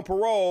 He was on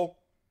parole,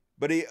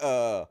 but he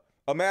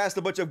amassed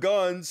a bunch of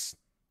guns,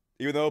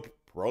 even though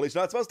parolee's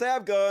not supposed to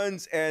have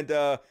guns, and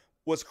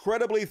was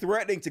credibly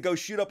threatening to go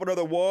shoot up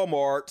another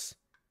Walmart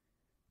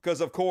because,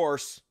 of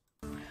course...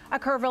 A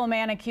Kerrville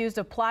man accused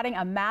of plotting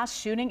a mass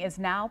shooting is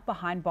now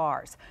behind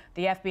bars.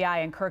 The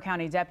FBI and Kerr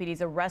County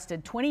deputies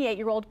arrested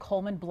 28-year-old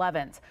Coleman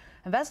Blevins.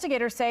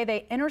 Investigators say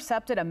they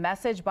intercepted a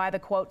message by the,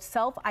 quote,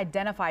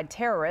 self-identified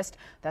terrorist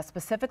that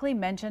specifically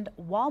mentioned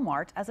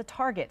Walmart as a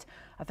target.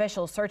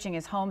 Officials searching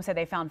his home say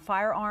they found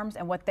firearms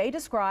and what they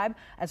describe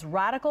as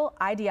radical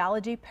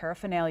ideology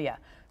paraphernalia.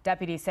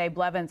 Deputies say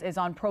Blevins is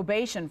on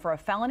probation for a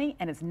felony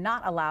and is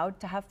not allowed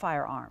to have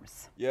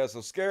firearms. Yeah,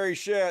 so scary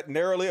shit.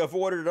 Narrowly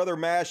avoided another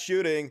mass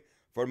shooting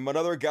from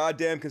another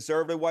goddamn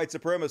conservative white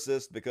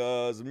supremacist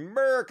because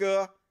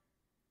America.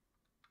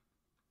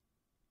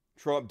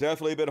 Trump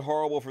definitely been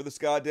horrible for this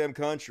goddamn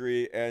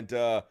country. And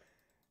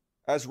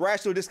as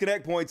Rational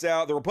Disconnect points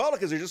out, the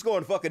Republicans are just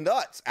going fucking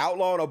nuts,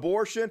 outlawing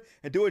abortion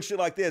and doing shit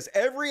like this.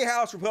 Every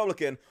House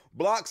Republican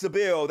blocks a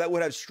bill that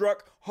would have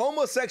struck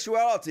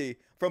homosexuality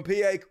from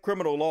PA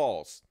criminal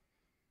laws.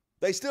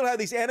 They still have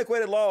these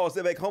antiquated laws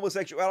that make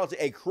homosexuality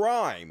a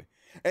crime.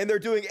 And they're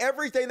doing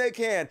everything they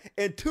can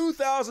in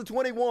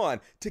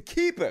 2021 to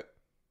keep it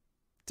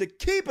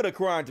a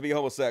crime to be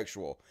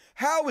homosexual.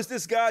 How is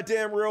this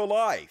goddamn real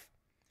life?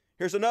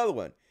 Here's another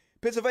one.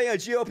 Pennsylvania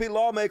GOP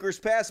lawmakers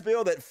passed a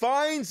bill that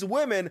fines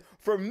women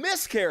for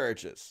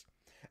miscarriages.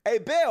 A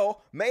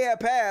bill may have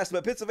passed,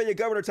 but Pennsylvania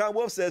Governor Tom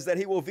Wolf says that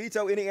he will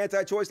veto any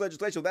anti-choice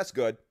legislation. That's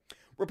good.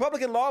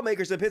 Republican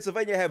lawmakers in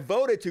Pennsylvania have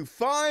voted to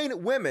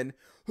fine women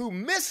who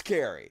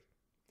miscarry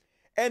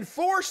and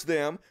force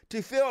them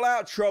to fill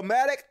out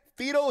traumatic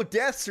fetal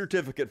death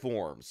certificate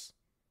forms.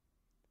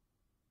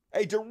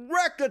 A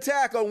direct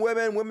attack on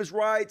women, women's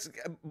rights,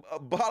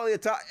 bodily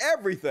attack,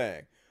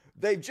 everything.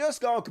 They've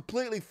just gone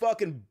completely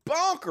fucking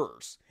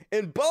bonkers,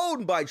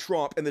 emboldened by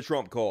Trump and the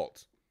Trump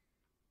cult.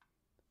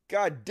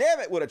 God damn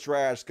it, what a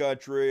trash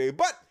country.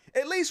 But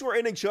at least we're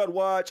ending Chud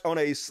Watch on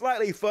a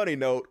slightly funny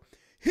note.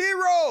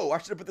 Hero! I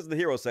should have put this in the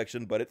hero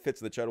section, but it fits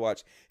in the Chud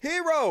Watch.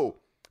 Hero!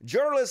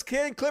 Journalist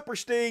Ken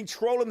Klipperstein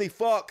trolling the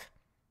fuck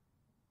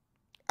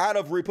out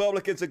of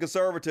Republicans and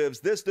conservatives.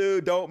 This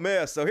dude don't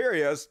miss. So here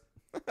he is.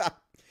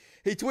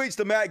 He tweets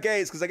to Matt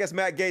Gaetz, because I guess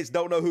Matt Gaetz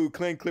don't know who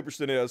Ken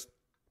Klipperstein is.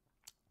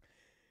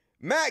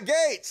 Matt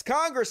Gaetz,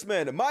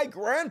 Congressman, my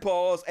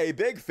grandpa's a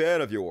big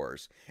fan of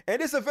yours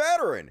and is a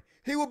veteran.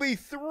 He will be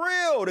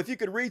thrilled if you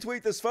could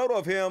retweet this photo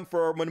of him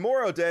for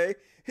Memorial Day.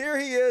 Here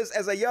he is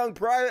as a young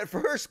private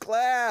first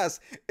class.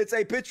 It's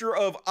a picture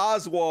of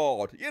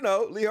Oswald. You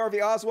know, Lee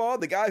Harvey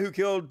Oswald, the guy who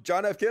killed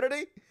John F.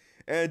 Kennedy.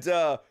 And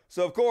so,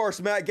 of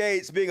course, Matt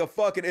Gaetz, being a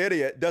fucking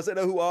idiot, doesn't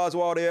know who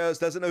Oswald is,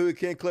 doesn't know who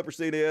Ken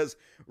Klipperstein is,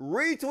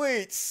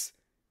 retweets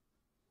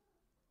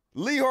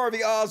Lee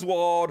Harvey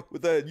Oswald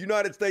with the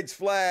United States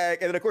flag.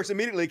 And then, of course,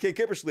 immediately Ken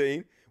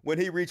Klipperstein, when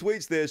he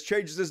retweets this,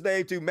 changes his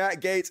name to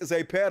Matt Gaetz as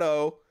a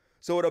pedo.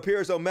 So it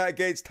appears on Matt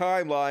Gaetz'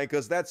 timeline,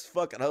 because that's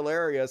fucking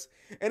hilarious.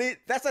 And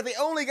that's not the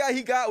only guy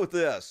he got with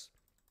this.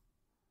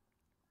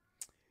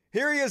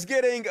 Here he is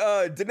getting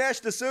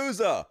Dinesh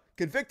D'Souza,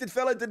 convicted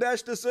felon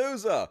Dinesh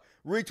D'Souza,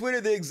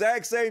 retweeted the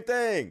exact same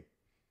thing.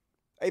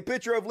 A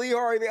picture of Lee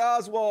Harvey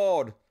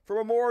Oswald for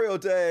Memorial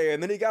Day.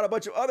 And then he got a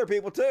bunch of other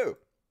people too.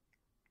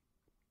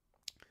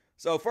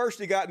 So first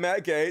he got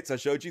Matt Gaetz, I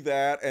showed you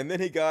that, and then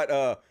he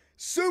got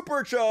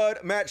Super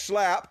Chud Matt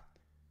Schlapp,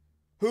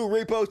 who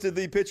reposted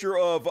the picture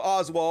of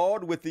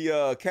Oswald with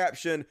the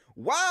caption,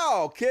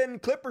 "Wow, Ken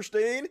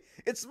Klipperstein,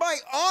 it's my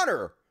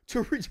honor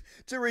to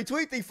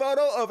retweet the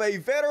photo of a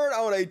veteran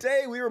on a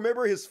day we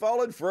remember his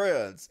fallen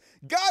friends.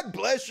 God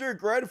bless your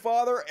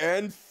grandfather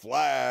and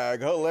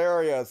flag."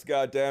 Hilarious,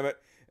 goddammit.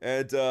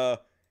 And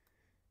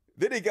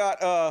then he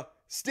got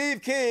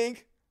Steve King,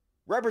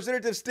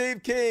 Representative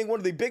Steve King, one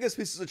of the biggest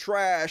pieces of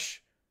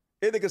trash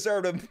in the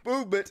conservative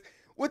movement,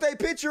 with a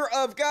picture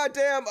of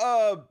goddamn,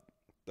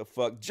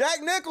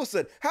 Jack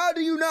Nicholson. How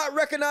do you not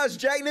recognize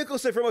Jack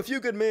Nicholson from A Few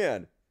Good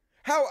Men?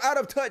 How out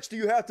of touch do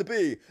you have to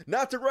be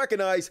not to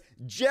recognize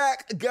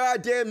Jack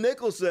goddamn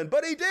Nicholson?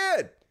 But he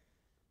did.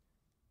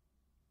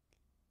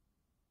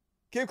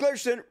 Kim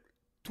Klipperstein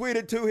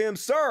tweeted to him,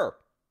 "Sir,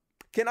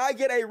 can I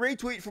get a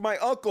retweet for my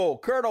uncle,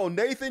 Colonel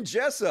Nathan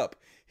Jessup?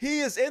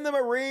 He is in the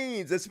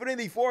Marines and spending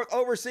the 4th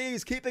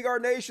overseas, keeping our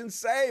nation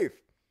safe."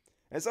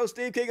 And so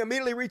Steve King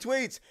immediately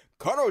retweets,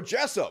 "Colonel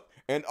Jessup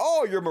and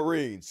all your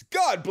Marines,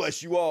 God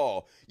bless you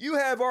all. You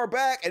have our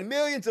back and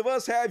millions of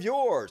us have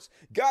yours.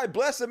 God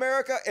bless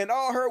America and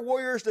all her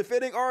warriors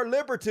defending our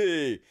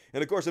liberty."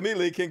 And of course,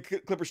 immediately King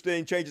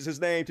Klipperstein changes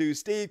his name to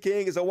Steve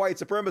King is a white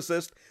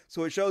supremacist.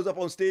 So it shows up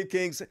on Steve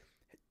King's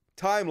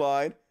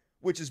timeline,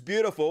 which is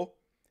beautiful.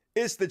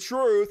 It's the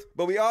truth,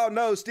 but we all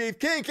know Steve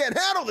King can't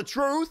handle the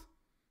truth.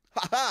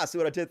 Ha ha, see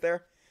what I did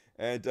there?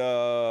 And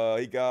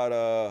he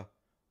got,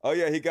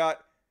 he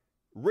got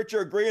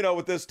Richard Greeno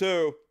with this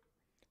too.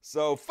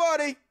 So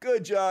funny.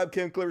 Good job,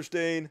 Kim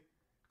Klipperstein.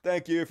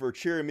 Thank you for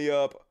cheering me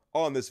up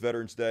on this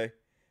Veterans Day.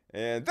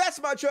 And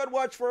that's my Chud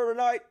Watch for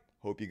tonight.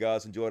 Hope you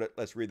guys enjoyed it.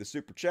 Let's read the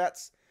super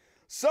chats.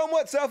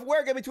 Somewhat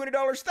Self-Aware gave me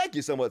 $20. Thank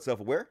you, Somewhat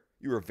Self-Aware.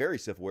 You were very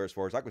self-aware as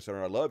far as I'm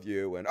concerned. I love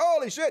you. And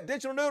holy shit,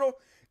 Digital Noodle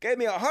gave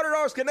me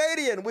 $100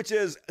 Canadian, which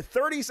is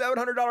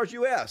 $3,700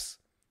 US,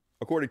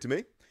 according to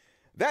me.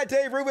 That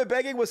Dave Rubin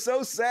begging was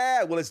so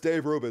sad. Well, it's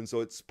Dave Rubin, so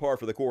it's par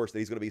for the course that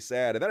he's going to be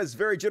sad. And that is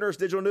very generous,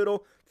 Digital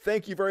Noodle.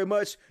 Thank you very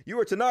much. You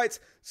are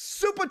tonight's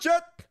Super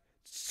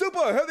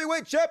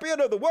Heavyweight Champion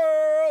of the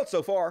world.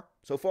 So far.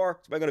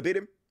 Somebody going to beat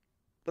him?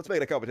 Let's make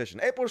it a competition.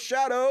 April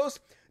Shadows.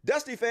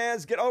 Dusty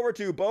fans, get over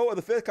to Bo of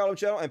the Fifth Column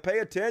channel and pay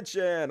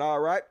attention. All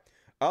right.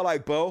 I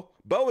like Bo.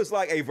 Bo is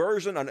like a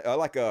version,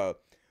 like a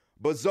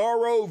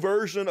bizarro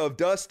version of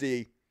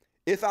Dusty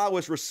if I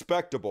was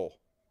respectable.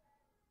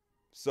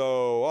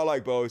 So I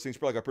like Bo. He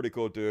seems like a pretty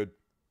cool dude.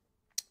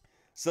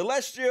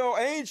 Celestial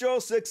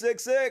Angel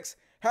 666.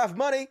 Have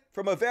money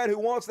from a vet who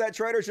wants that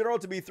traitor general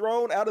to be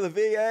thrown out of the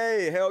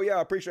VA. Hell yeah,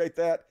 I appreciate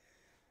that.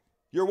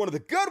 You're one of the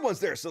good ones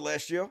there,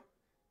 Celestial.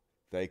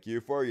 Thank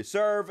you for your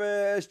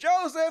service.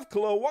 Joseph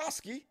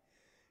Klowoski.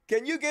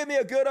 Can you give me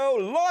a good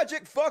old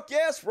Logic? Fuck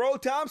yes, for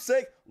old time's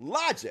sake.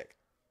 Logic.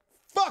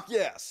 Fuck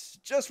yes.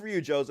 Just for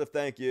you, Joseph.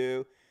 Thank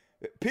you.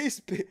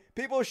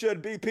 People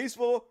should be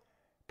peaceful,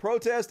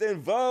 protest,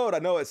 and vote. I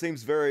know it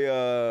seems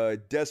very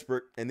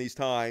desperate in these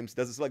times.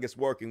 Doesn't seem like it's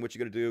working. What you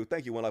gonna do?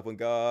 Thank you, One Life, One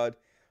God.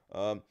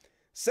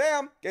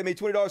 Sam gave me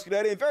 $20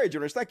 Canadian. Very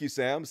generous. Thank you,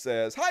 Sam.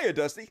 Says, hiya,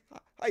 Dusty.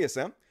 Hiya,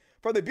 Sam.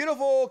 From the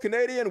beautiful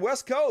Canadian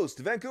West Coast,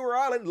 Vancouver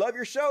Island. Love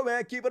your show,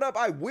 man. Keep it up.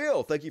 I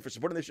will. Thank you for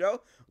supporting the show.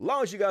 As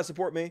long as you guys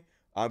support me,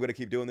 I'm going to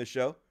keep doing this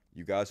show.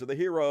 You guys are the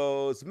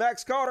heroes.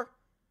 Max Carter.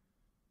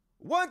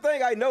 One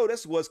thing I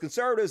noticed was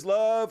conservatives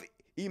love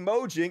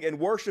emojing and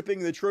worshiping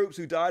the troops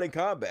who died in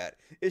combat.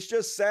 It's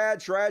just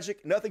sad,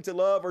 tragic, nothing to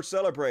love or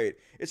celebrate.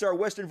 It's our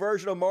Western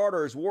version of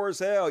martyrs. War is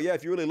hell. Yeah,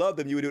 if you really love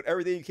them, you would do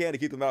everything you can to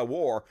keep them out of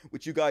war,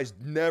 which you guys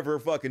never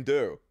fucking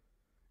do.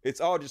 It's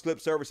all just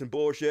lip service and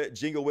bullshit.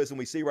 Jingle wisdom,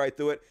 we see right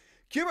through it.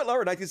 Cuban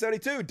Lover,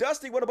 1972.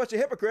 Dusty, what a bunch of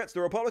hypocrites. The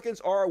Republicans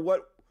are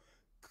what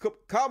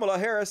Kamala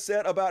Harris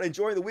said about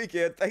enjoying the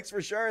weekend. Thanks for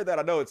sharing that.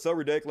 I know it's so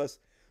ridiculous.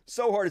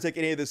 So hard to take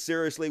any of this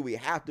seriously. We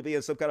have to be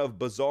in some kind of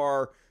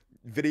bizarre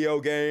video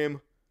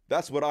game.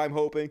 That's what I'm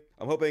hoping.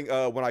 I'm hoping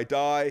when I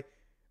die,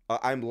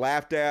 I'm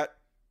laughed at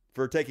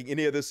for taking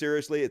any of this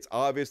seriously. It's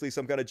obviously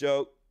some kind of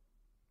joke.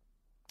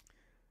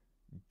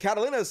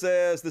 Catalina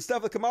says, the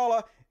stuff with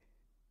Kamala,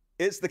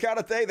 it's the kind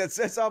of thing that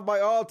sets off my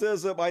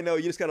autism. I know,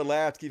 you just gotta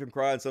laugh to keep him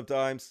crying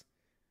sometimes.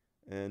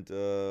 And,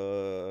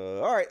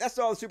 all right, that's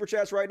all the super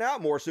chats right now.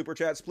 More super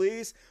chats,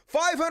 please.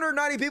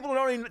 590 people and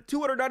only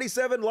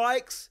 297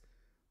 likes.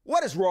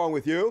 What is wrong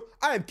with you?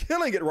 I am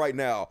killing it right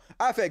now.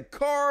 I've had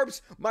carbs.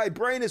 My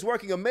brain is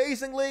working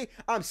amazingly.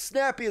 I'm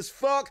snappy as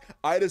fuck.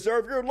 I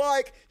deserve your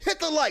like.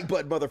 Hit the like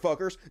button,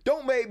 motherfuckers.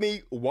 Don't make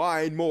me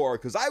whine more,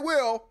 because I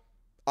will.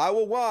 I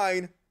will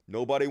whine.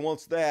 Nobody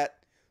wants that.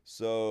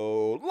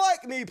 So,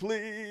 like me,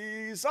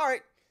 please. All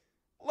right,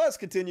 let's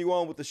continue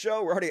on with the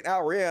show. We're already an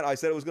hour in. I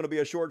said it was going to be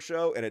a short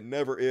show, and it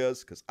never is,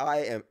 because I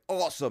am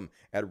awesome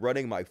at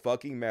running my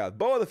fucking mouth.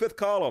 Bo of the Fifth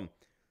Column.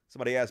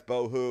 Somebody asked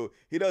Bo who.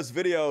 He does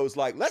videos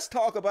like, let's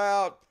talk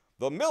about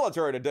the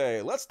military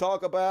today. Let's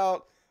talk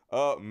about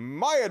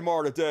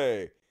Myanmar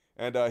today.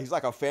 And he's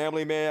like a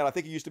family man. I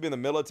think he used to be in the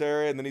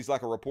military, and then he's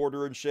like a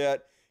reporter and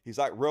shit. He's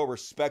like real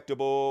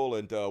respectable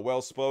and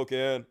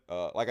well-spoken.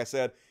 Like I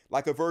said,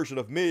 like a version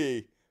of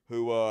me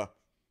who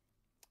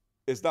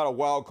is not a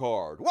wild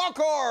card. Wild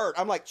card!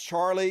 I'm like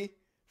Charlie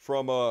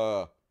from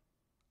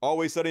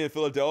Always Sunny in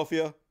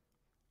Philadelphia.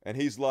 And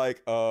he's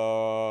like,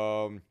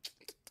 not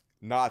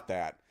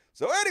that.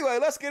 So anyway,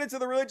 let's get into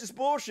the religious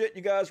bullshit.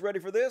 You guys ready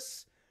for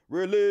this?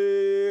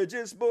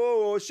 Religious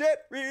bullshit,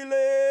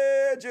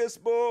 religious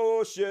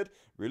bullshit,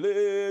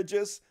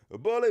 religious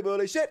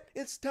bully shit.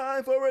 It's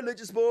time for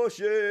religious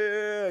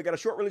bullshit. Got a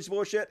short religious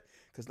bullshit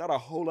because not a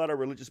whole lot of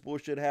religious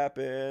bullshit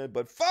happened.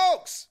 But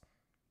folks,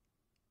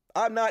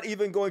 I'm not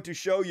even going to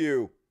show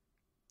you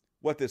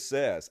what this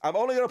says. I'm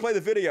only going to play the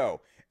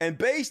video. And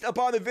based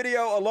upon the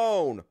video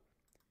alone,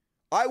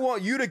 I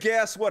want you to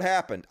guess what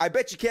happened. I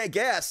bet you can't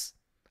guess.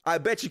 I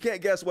bet you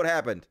can't guess what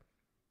happened.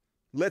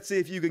 Let's see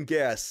if you can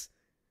guess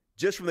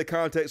just from the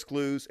context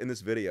clues in this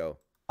video.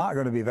 I'm not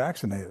going to be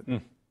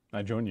vaccinated.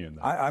 I join you in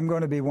that. I'm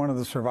going to be one of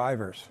the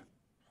survivors.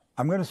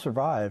 I'm going to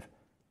survive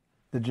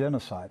the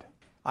genocide.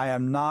 I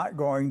am not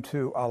going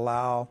to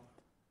allow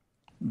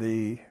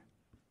the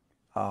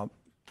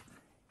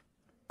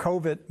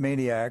COVID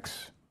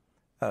maniacs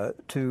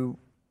to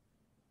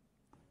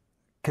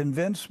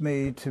convince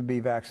me to be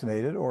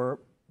vaccinated or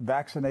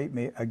vaccinate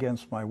me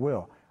against my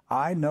will.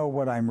 I know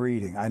what I'm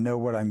reading. I know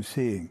what I'm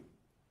seeing.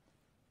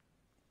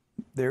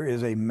 There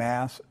is a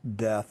mass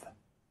death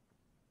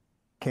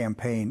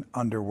campaign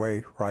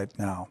underway right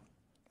now.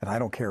 And I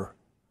don't care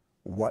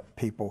what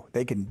people,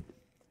 they can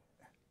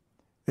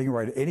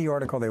write any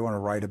article they want to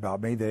write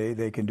about me.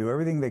 They can do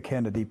everything they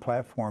can to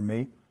deplatform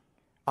me.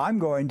 I'm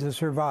going to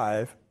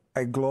survive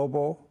a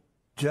global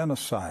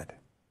genocide.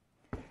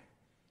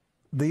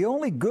 The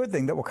only good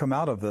thing that will come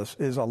out of this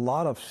is a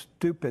lot of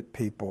stupid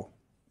people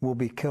will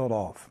be killed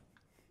off.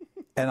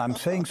 And I'm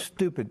saying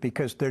stupid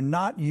because they're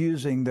not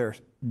using their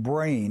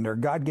brain, their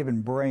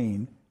God-given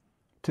brain,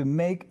 to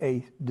make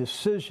a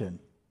decision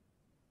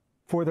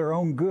for their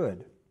own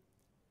good.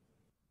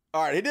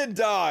 All right, he didn't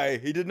die.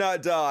 He did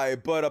not die.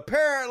 But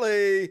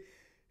apparently,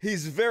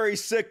 he's very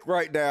sick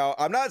right now.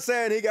 I'm not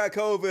saying he got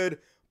COVID,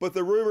 but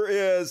the rumor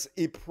is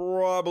he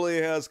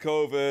probably has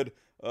COVID.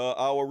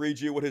 I will read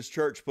you what his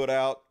church put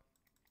out.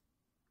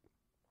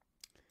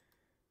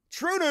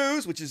 True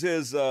News, which is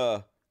his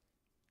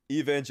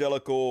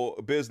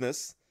evangelical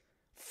business.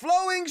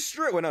 Flowing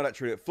Streams, well, no, not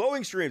true.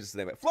 Flowing Streams is the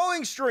name of it.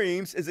 Flowing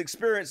Streams is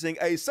experiencing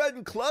a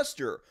sudden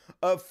cluster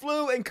of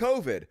flu and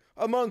COVID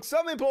among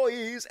some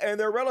employees and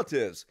their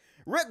relatives.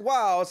 Rick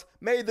Wiles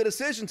made the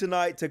decision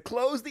tonight to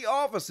close the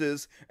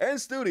offices and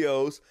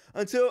studios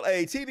until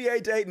a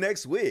TBA date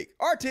next week.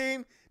 Our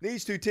team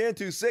needs to tend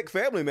to sick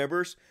family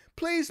members.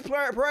 Please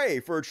pray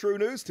for a True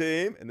News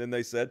team. And then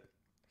they said,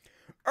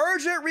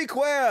 urgent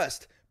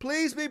request.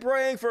 Please be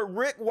praying for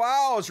Rick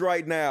Wiles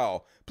right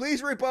now.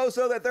 Please repost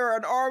so that there are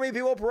an army of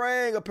people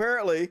praying.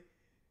 Apparently,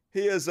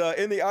 he is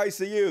in the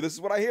ICU. This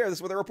is what I hear. This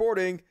is what they're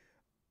reporting.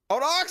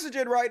 On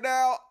oxygen right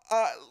now.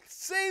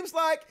 Seems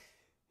like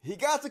he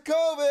got the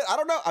COVID. I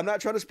don't know. I'm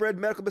not trying to spread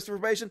medical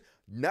misinformation.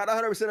 Not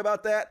 100%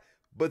 about that.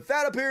 But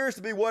that appears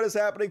to be what is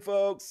happening,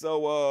 folks.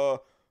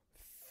 So,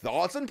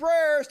 thoughts and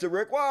prayers to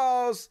Rick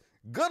Wiles.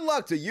 Good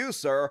luck to you,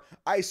 sir.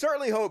 I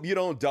certainly hope you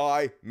don't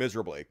die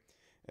miserably.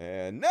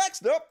 And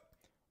next up,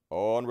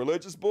 on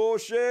religious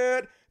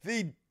bullshit,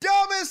 the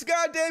dumbest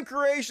goddamn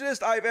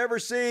creationist I've ever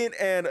seen.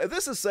 And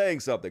this is saying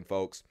something,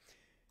 folks.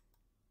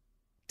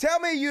 Tell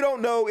me you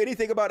don't know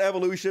anything about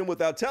evolution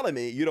without telling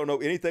me you don't know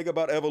anything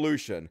about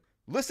evolution.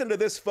 Listen to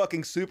this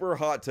fucking super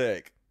hot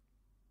take.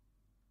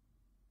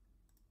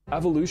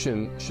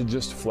 Evolution should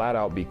just flat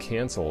out be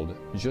canceled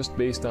just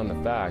based on the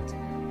fact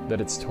that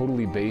it's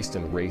totally based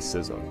in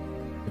racism.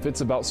 If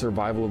it's about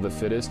survival of the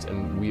fittest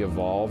and we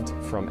evolved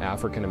from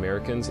African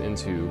Americans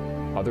into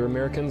other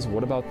Americans,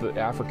 what about the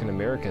African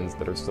Americans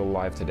that are still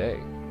alive today?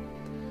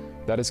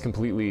 That is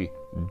completely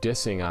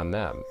dissing on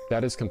them.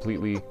 That is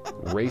completely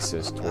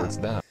racist towards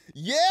them.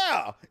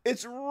 Yeah,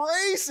 it's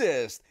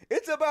racist.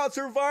 It's about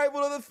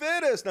survival of the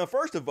fittest. Now,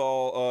 first of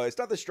all, it's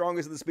not the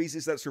strongest of the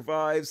species that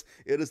survives.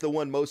 It is the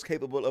one most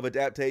capable of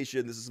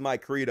adaptation. This is my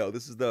credo.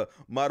 This is the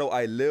motto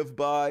I live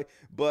by.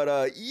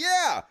 But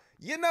yeah,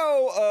 you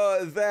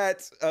know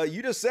that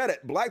you just said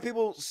it. Black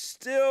people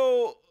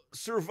still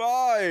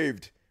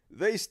survived.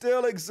 They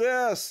still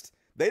exist.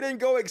 They didn't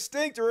go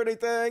extinct or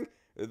anything.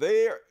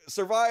 They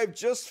survived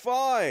just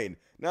fine.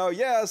 Now,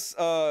 yes,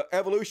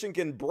 evolution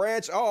can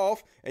branch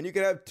off, and you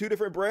can have two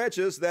different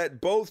branches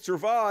that both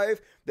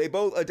survive. They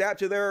both adapt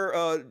to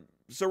their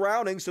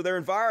surroundings, to their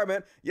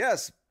environment.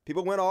 Yes,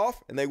 people went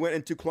off, and they went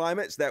into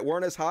climates that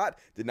weren't as hot,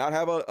 did not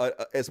have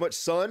as much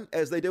sun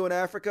as they do in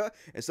Africa,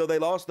 and so they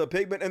lost the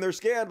pigment in their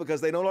skin because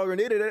they no longer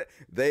needed it.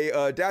 They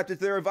adapted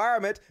to their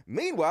environment.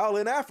 Meanwhile,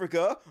 in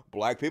Africa,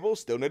 black people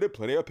still needed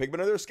plenty of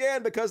pigment in their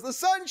skin because the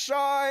sun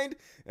shined,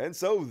 and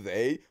so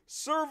they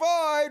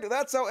survived.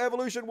 That's how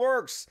evolution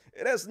works.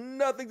 It has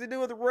nothing to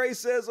do with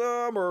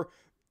racism or...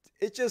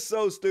 It's just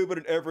so stupid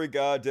in every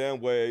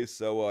goddamn way.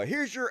 So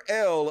here's your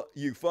L,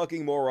 you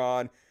fucking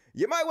moron.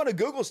 You might want to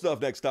Google stuff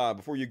next time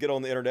before you get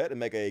on the internet and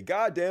make a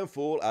goddamn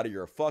fool out of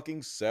your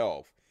fucking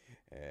self.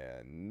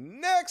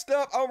 And next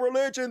up on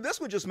religion,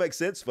 this would just make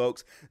sense,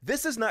 folks.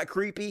 This is not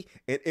creepy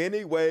in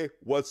any way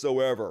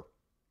whatsoever.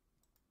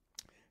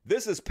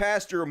 This is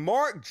Pastor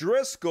Mark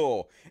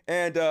Driscoll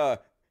and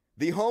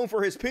the home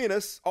for his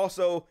penis,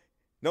 also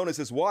known as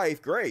his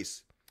wife,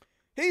 Grace.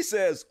 He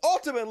says,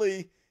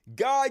 ultimately,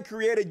 God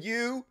created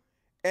you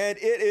and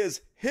it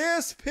is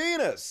his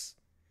penis.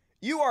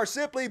 You are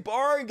simply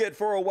borrowing it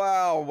for a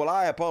while. Well,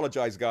 I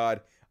apologize,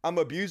 God. I'm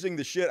abusing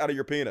the shit out of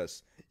your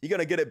penis. You're going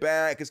to get it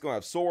back. It's going to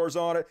have sores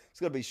on it. It's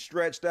going to be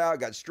stretched out,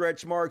 got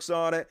stretch marks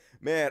on it.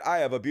 Man, I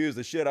have abused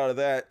the shit out of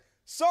that.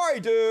 Sorry,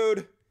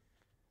 dude.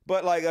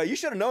 But, like, you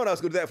should have known I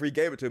was going to do that before you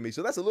gave it to me.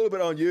 So that's a little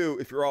bit on you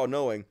if you're all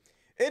knowing.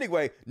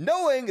 Anyway,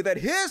 knowing that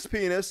his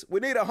penis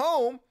would need a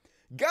home,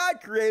 God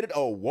created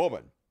a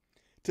woman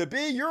to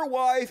be your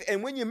wife,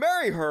 and when you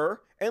marry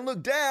her and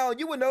look down,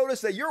 you will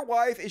notice that your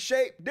wife is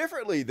shaped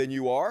differently than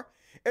you are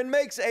and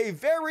makes a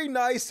very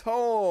nice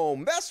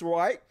home. That's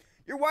right.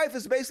 Your wife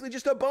is basically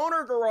just a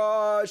boner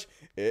garage.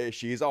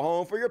 She's a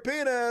home for your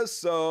penis,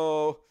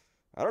 so,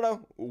 I don't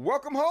know,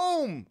 welcome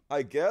home,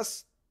 I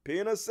guess,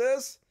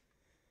 penises.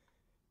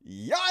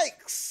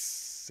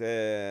 Yikes!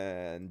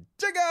 And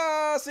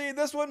Jigga! See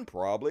this one?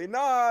 Probably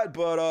not,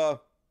 but,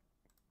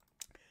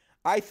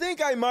 I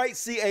think I might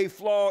see a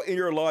flaw in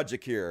your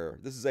logic here.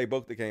 This is a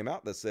book that came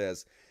out that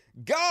says,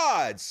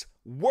 God's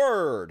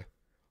word,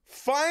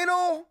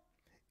 final,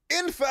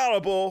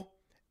 infallible,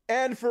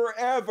 and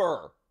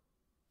forever.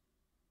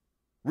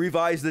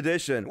 Revised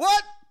edition.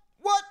 What?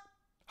 What?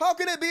 How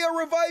can it be a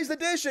revised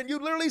edition? You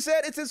literally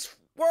said it's his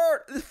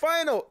word, the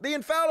final, the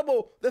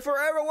infallible, the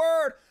forever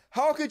word.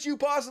 How could you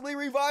possibly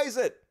revise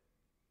it?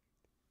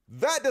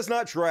 That does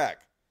not track.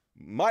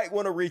 Might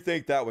want to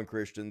rethink that one,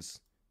 Christians.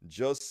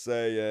 Just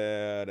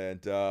saying.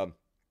 And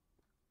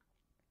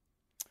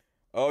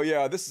oh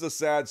yeah, this is a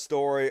sad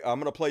story. I'm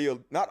gonna play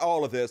you not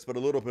all of this, but a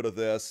little bit of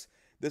this.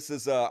 This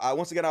is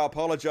once again I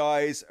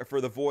apologize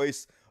for the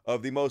voice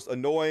of the most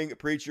annoying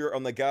preacher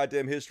on the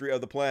goddamn history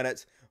of the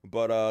planet,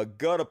 but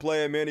gonna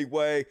play him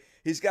anyway.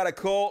 He's got a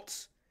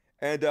cult,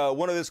 and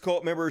one of his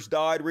cult members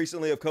died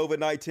recently of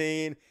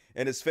COVID-19,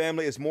 and his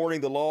family is mourning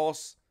the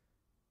loss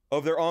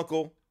of their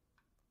uncle,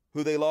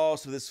 who they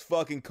lost to this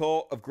fucking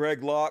cult of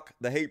Greg Locke,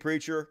 the hate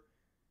preacher.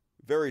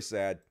 Very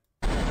sad.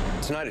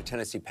 Tonight, a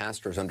Tennessee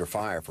pastor is under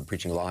fire for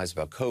preaching lies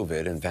about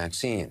COVID and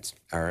vaccines.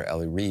 Our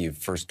Ellie Reeve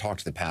first talked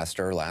to the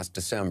pastor last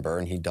December,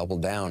 and he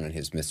doubled down on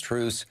his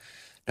mistruths.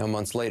 Now,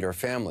 months later, a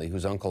family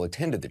whose uncle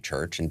attended the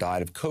church and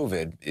died of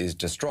COVID is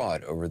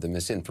distraught over the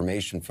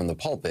misinformation from the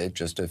pulpit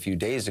just a few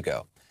days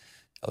ago.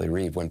 Ellie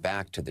Reeve went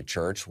back to the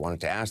church, wanted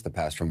to ask the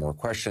pastor more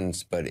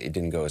questions, but it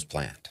didn't go as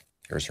planned.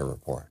 Here's her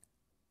report.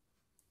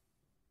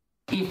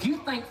 If you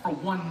think for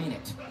 1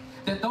 minute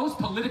that those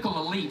political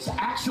elites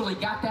actually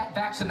got that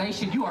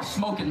vaccination, you are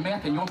smoking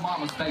meth in your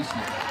mama's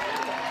basement.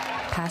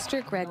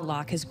 Pastor Greg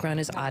Locke has grown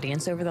his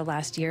audience over the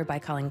last year by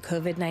calling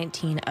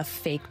COVID-19 a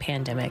fake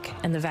pandemic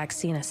and the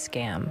vaccine a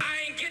scam.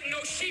 I ain't getting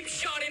no sheep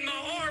shot in my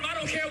arm. I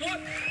don't care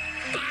what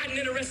Biden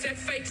and the rest of that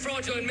fake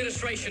fraudulent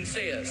administration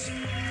says.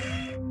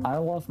 I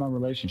lost my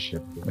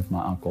relationship with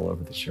my uncle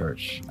over the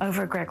church.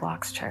 Over Greg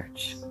Locke's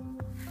church.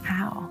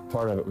 How?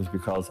 Part of it was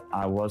because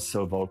I was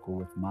so vocal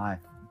with my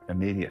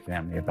immediate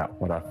family about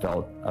what I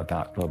felt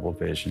about Global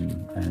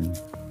Vision and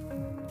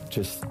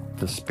just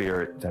the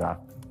spirit that I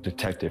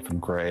detected from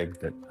Greg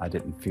that I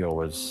didn't feel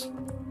was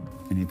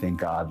anything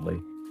godly.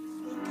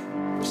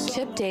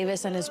 Chip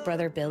Davis and his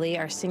brother Billy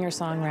are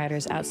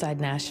singer-songwriters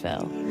outside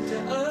Nashville.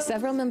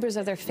 Several members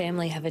of their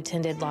family have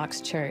attended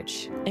Locke's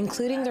church,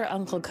 including their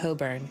uncle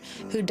Coburn,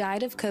 who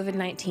died of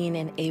COVID-19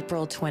 in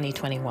April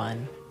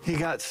 2021. He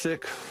got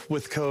sick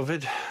with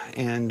COVID,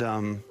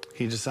 and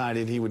he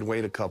decided he would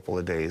wait a couple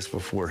of days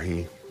before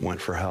he went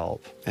for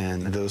help.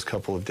 And those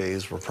couple of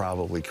days were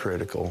probably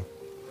critical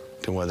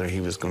to whether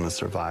he was going to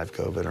survive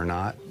COVID or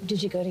not.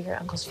 Did you go to your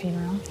uncle's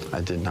funeral?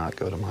 I did not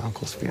go to my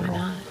uncle's funeral. Why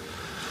not?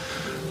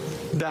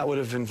 That would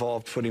have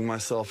involved putting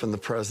myself in the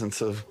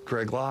presence of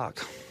Greg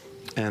Locke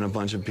and a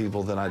bunch of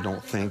people that I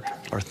don't think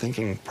are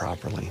thinking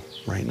properly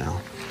right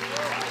now.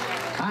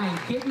 I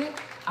ain't getting it.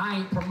 I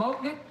ain't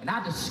promoting it, and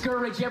I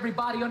discourage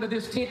everybody under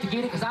this tent to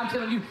get it, because I'm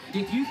telling you,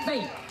 if you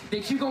think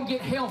that you're going to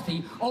get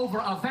healthy over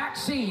a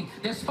vaccine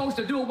that's supposed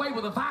to do away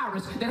with a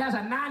virus that has a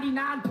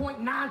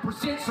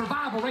 99.9%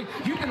 survival rate,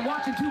 you've been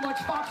watching too much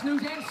Fox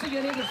News and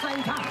CNN at the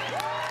same time.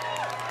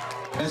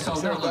 And so,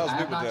 no, look, I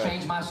have not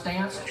changed my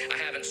stance. I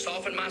haven't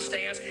softened my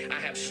stance.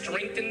 I have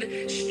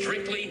strengthened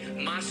strictly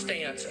my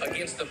stance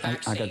against the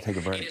vaccine. I got to take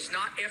a break. It is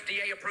not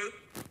FDA approved.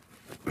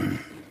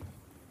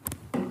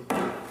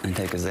 And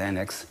take a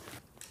Xanax.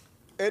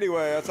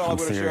 Anyway, that's all I'm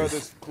going to show serious.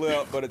 this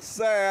clip. But it's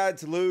sad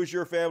to lose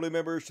your family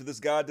members to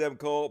this goddamn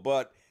cult.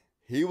 But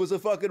he was a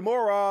fucking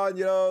moron,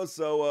 you know.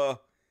 So,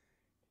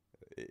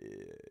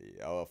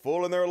 a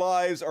fool in their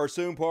lives are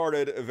soon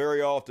parted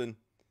very often.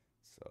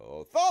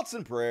 So, thoughts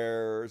and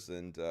prayers.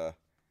 And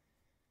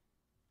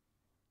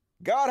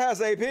God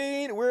has a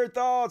peen. Weird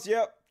thoughts.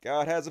 Yep,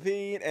 God has a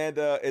peen. And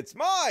it's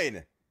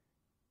mine.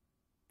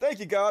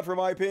 Thank you, God, for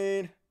my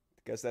peen.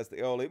 Guess that's the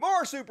only.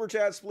 More super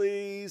chats,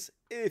 please,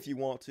 if you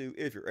want to,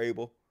 if you're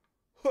able.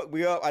 Hook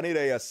me up. I need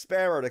a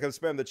spammer to come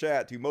spam the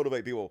chat to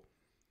motivate people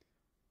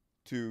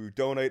to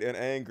donate in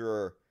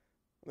anger.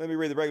 Let me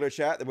read the regular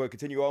chat, then we'll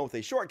continue on with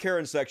a short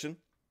Karen section.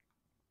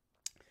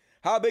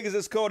 How big is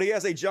this cult? He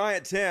has a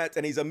giant tent,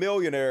 and he's a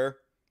millionaire.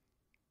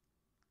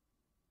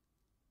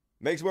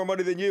 Makes more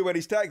money than you, and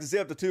he's tax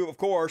exempt too, of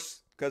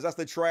course, because that's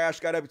the trash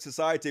goddamn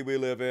society we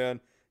live in.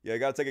 Yeah, you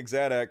gotta take a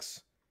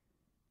Xanax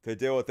to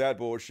deal with that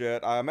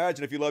bullshit. I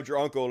imagine if you loved your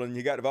uncle and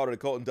you got involved in a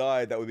cult and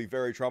died, that would be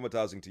very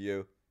traumatizing to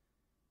you.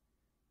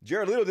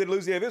 Jared Leto didn't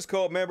lose any of his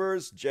cult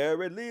members.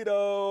 Jared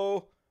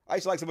Leto. I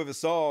used to like some of his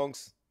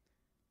songs.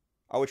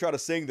 I would try to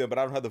sing them, but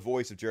I don't have the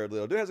voice of Jared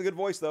Leto. Dude has a good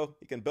voice, though.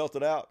 He can belt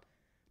it out.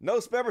 No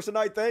spammers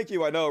tonight, thank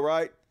you. I know,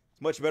 right?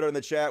 It's much better in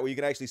the chat where you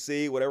can actually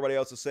see what everybody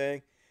else is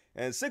saying.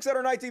 And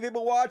 619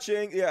 people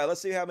watching. Yeah, let's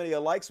see how many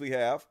likes we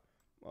have.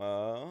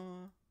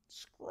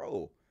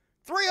 Scroll.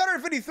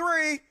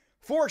 353.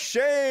 For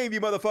shame, you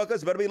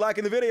motherfuckers. Better be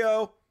liking the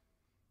video.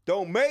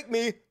 Don't make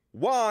me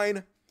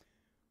whine.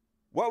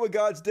 What would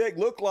God's dick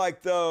look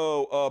like,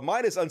 though?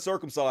 Mine is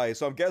uncircumcised,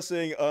 so I'm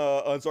guessing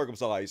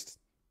uncircumcised.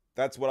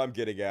 That's what I'm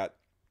getting at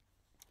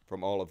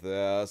from all of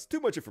this.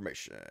 Too much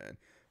information.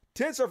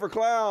 Tents are for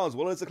clowns.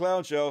 Well, it's a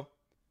clown show.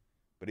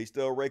 But he's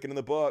still raking in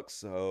the bucks,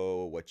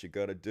 so what you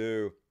gonna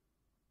do?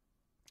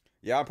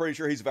 Yeah, I'm pretty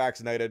sure he's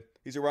vaccinated.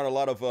 He's around a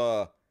lot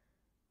of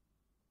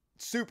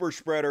super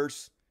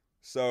spreaders,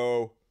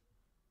 so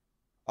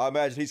I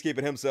imagine he's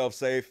keeping himself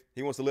safe.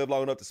 He wants to live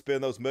long enough to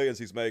spend those millions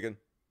he's making.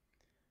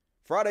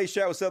 Friday's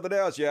chat was something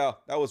else. Yeah,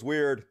 that was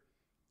weird.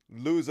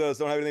 Losers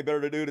don't have anything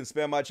better to do than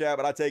spam my chat,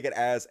 but I take it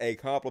as a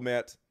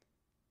compliment.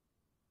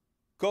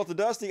 Cult of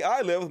Dusty,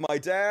 I live with my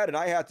dad, and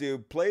I have to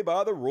play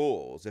by the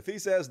rules. If he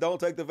says don't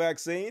take the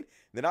vaccine,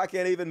 then I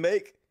can't even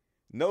make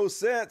no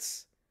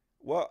sense.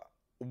 Well,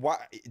 why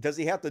does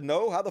he have to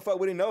know? How the fuck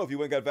would he know if you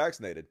went and got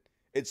vaccinated?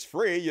 It's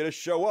free. You just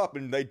show up,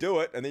 and they do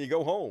it, and then you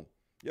go home.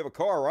 You have a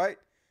car, right?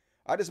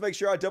 I just make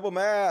sure I double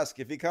mask.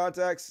 If he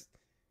contacts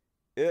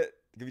it,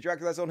 if you track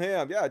that's on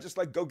him, yeah, just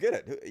like go get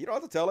it. You don't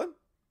have to tell him.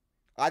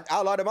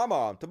 I lied to my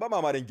mom. To my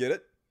mom, I didn't get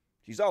it.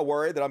 She's all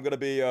worried that I'm going to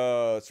be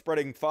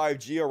spreading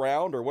 5G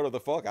around or whatever the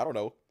fuck. I don't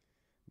know.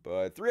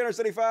 But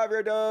 375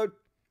 here, dude.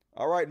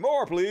 All right,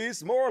 more,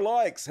 please. More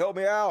likes. Help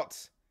me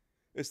out.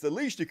 It's the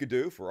least you could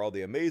do for all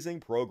the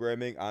amazing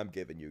programming I'm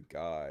giving you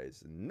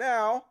guys.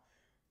 Now,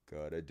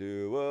 gotta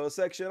do a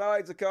section I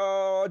like to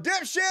call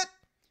Dipshit!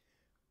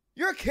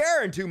 You're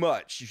caring too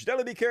much. You should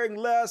definitely be caring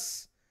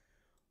less.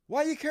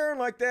 Why are you caring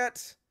like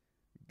that?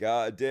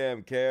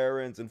 Goddamn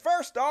Karens. And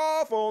first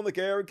off on the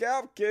Karen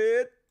Couch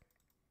Kit.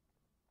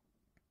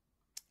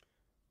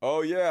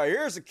 Oh yeah,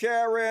 here's a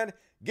Karen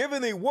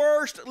giving the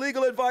worst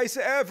legal advice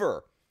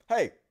ever.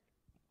 Hey,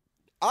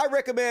 I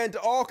recommend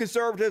all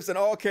conservatives and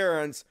all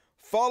Karens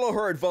follow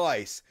her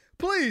advice.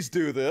 Please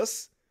do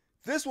this.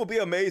 This will be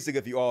amazing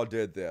if you all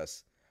did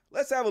this.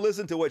 Let's have a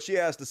listen to what she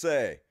has to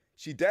say.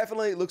 She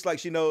definitely looks like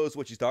she knows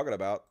what she's talking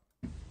about.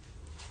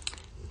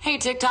 Hey,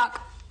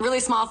 TikTok. Really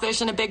small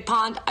fish in a big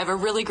pond. I have a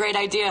really great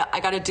idea.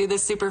 I got to do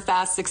this super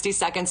fast. 60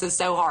 seconds is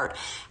so hard.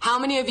 How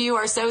many of you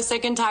are so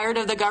sick and tired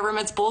of the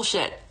government's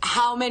bullshit?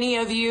 How many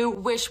of you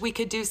wish we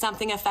could do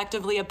something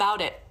effectively about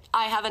it?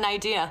 I have an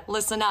idea.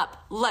 Listen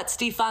up. Let's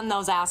defund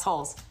those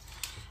assholes.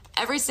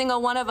 Every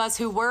single one of us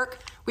who work,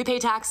 we pay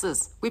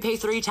taxes. We pay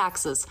 3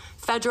 taxes: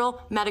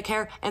 federal,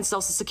 Medicare, and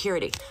Social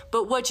Security.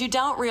 But what you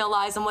don't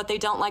realize and what they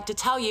don't like to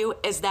tell you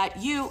is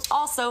that you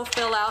also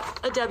fill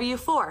out a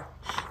W-4.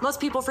 Most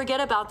people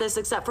forget about this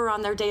except for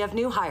on their day of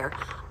new hire.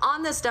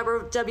 On this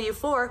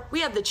W-4,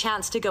 we have the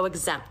chance to go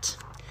exempt.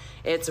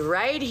 It's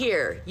right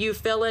here. You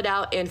fill it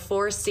out in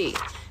 4C.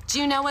 Do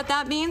you know what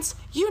that means?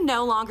 You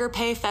no longer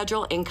pay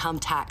federal income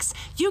tax.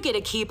 You get to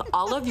keep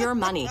all of your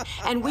money,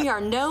 and we are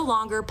no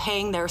longer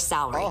paying their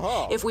salary.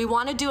 If we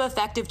want to do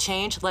effective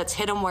change, let's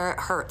hit them where it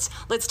hurts.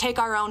 Let's take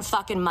our own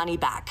fucking money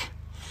back.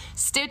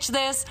 Stitch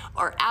this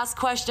or ask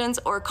questions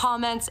or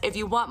comments if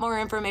you want more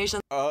information.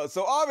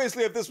 So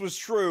obviously if this was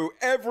true,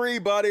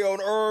 everybody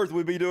on earth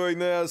would be doing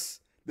this.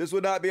 This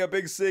would not be a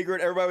big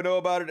secret. Everybody would know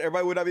about it.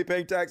 Everybody would not be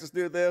paying taxes to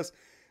do this.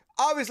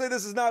 Obviously,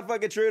 this is not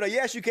fucking true. Now,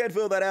 yes, you can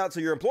fill that out so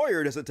your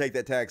employer doesn't take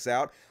that tax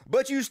out,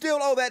 but you still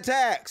owe that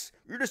tax.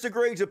 You're just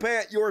agreeing to pay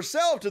it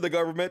yourself to the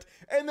government,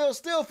 and they'll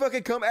still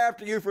fucking come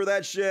after you for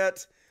that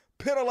shit.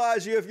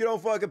 Penalize you if you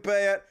don't fucking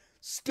pay it.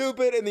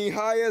 Stupid in the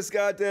highest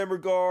goddamn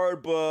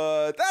regard,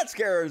 but that's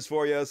Karen's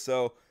for you,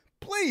 so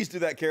please do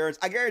that, Karen's.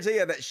 I guarantee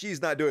you that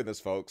she's not doing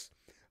this, folks.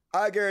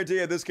 I guarantee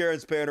you this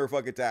Karen's paying her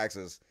fucking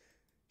taxes.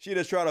 She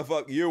just trying to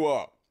fuck you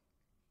up.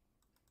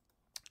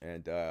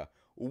 And,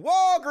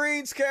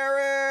 Walgreens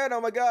Karen! Oh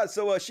my god,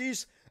 so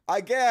I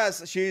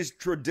guess she's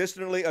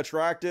traditionally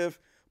attractive,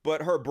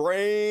 but her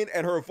brain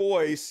and her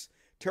voice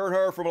turn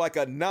her from like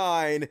a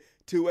 9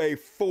 to a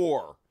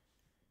 4.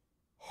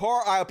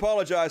 I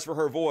apologize for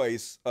her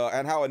voice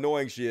and how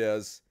annoying she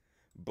is,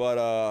 but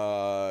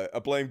I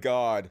blame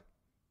God.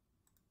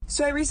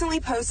 So I recently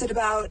posted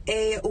about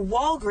a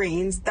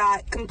Walgreens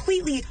that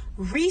completely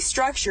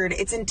restructured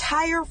its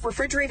entire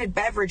refrigerated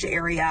beverage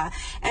area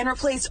and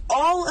replaced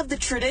all of the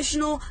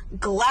traditional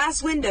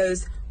glass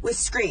windows with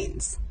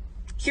screens.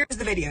 Here's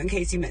the video in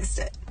case you missed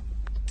it.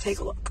 Take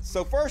a look.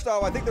 So first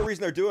off, I think the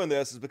reason they're doing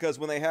this is because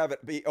when they have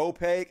it be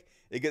opaque,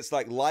 it gets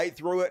like light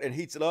through it and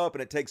heats it up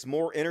and it takes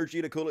more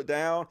energy to cool it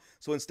down.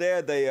 So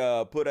instead they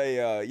put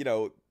a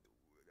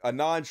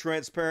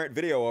non-transparent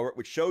video over it,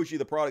 which shows you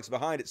the products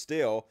behind it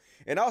still.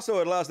 And also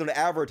it allows them to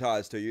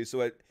advertise to you.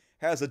 So it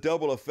has a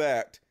double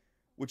effect,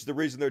 which is the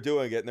reason they're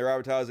doing it. And they're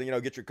advertising,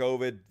 get your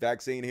COVID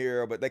vaccine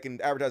here, but they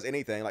can advertise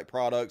anything like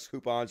products,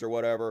 coupons, or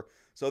whatever.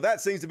 So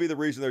that seems to be the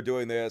reason they're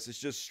doing this. It's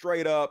just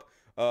straight up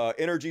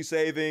energy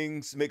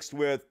savings mixed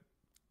with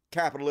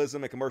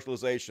capitalism and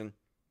commercialization.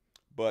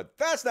 But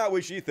that's not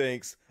what she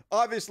thinks.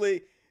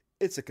 Obviously,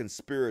 it's a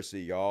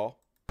conspiracy, y'all.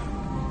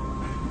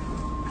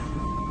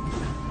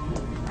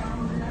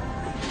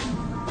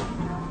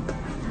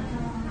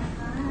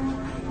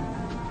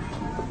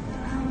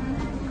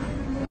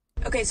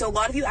 Okay, so a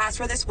lot of you asked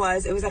where this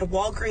was. It was at a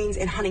Walgreens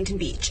in Huntington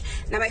Beach.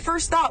 Now, my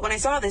first thought when I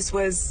saw this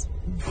was,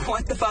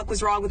 what the fuck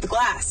was wrong with the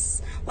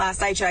glass?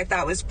 Last I checked,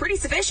 that was pretty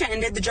sufficient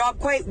and did the job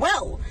quite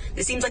well.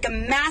 This seems like a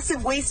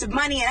massive waste of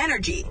money and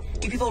energy.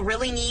 Do people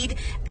really need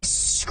a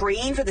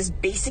screen for this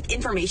basic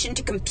information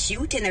to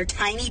compute in their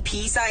tiny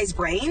pea-sized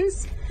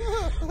brains?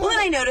 Well, then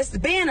I noticed the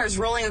banners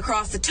rolling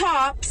across the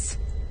tops,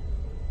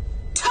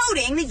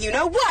 toting the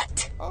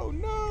you-know-what. Oh,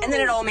 no. And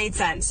then it all made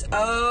sense.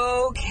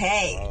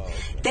 Okay.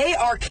 They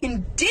are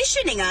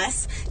conditioning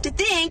us to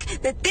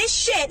think that this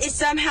shit is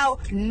somehow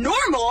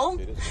normal,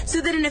 so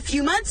that in a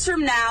few months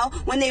from now,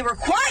 when they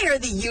require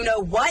the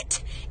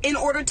you-know-what in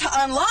order to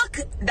unlock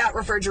that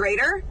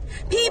refrigerator,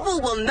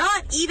 people will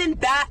not even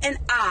bat an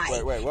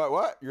eye. Wait,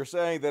 what? You're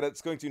saying that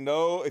it's going to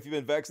know if you've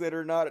been vaccinated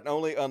or not and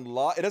only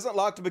unlock? It doesn't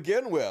lock to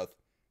begin with.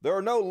 There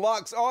are no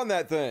locks on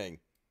that thing.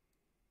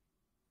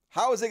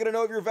 How is it going to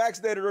know if you're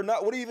vaccinated or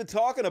not? What are you even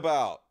talking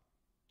about?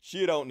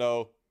 She don't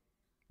know.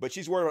 But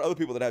she's worried about other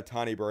people that have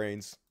tiny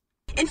brains.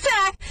 In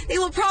fact, they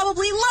will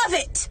probably love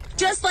it,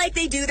 just like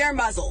they do their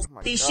muzzles.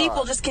 These sheep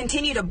will just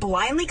continue to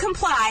blindly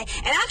comply,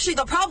 and actually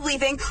they'll probably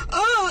think,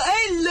 oh,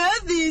 I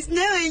love these.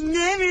 Now I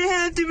never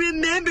have to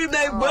remember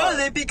my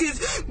wallet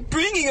because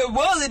bringing a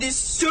wallet is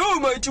so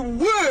much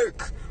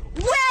work.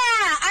 Wah!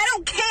 I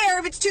don't care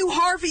if it's too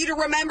hard for you to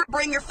remember to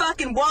bring your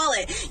fucking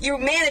wallet. You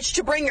managed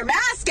to bring your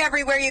mask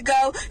everywhere you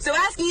go, so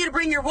asking you to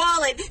bring your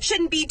wallet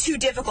shouldn't be too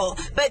difficult.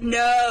 But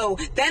no,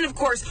 then of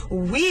course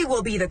we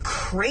will be the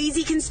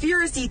crazy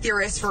conspiracy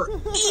theorists for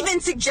even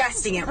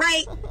suggesting it,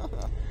 right?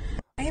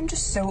 I am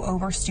just so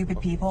over stupid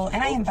people,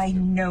 and I am by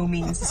no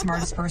means the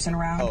smartest person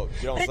around.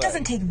 But it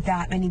doesn't take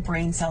that many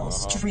brain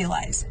cells to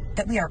realize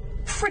that we are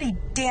pretty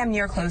damn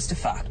near close to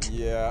fucked.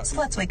 Yeah. So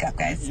let's wake up,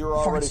 guys. You're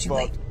before already it's too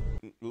late.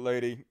 fucked,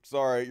 lady.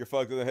 Sorry, you're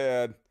fucked in the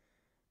head.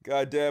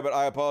 God damn it,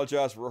 I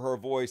apologize for her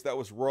voice. That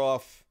was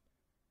rough.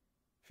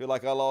 Feel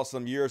like I lost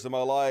some years of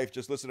my life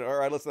just listening to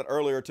her. I listened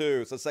earlier too.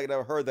 It's the second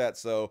I've heard that,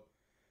 so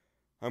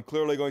I'm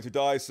clearly going to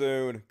die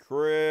soon.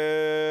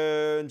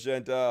 Cringe.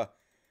 And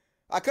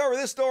I covered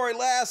this story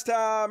last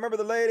time. Remember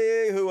the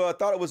lady who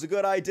thought it was a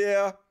good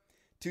idea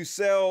to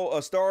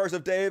sell Stars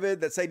of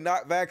David that say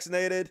not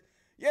vaccinated?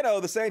 You know,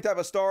 the same type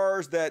of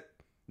stars that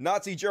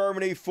Nazi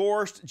Germany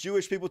forced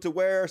Jewish people to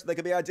wear so they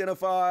could be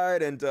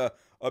identified and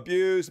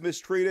abused,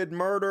 mistreated,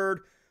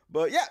 murdered.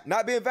 But yeah,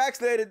 not being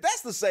vaccinated,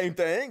 that's the same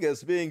thing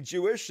as being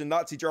Jewish in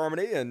Nazi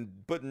Germany and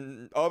put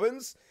in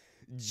ovens.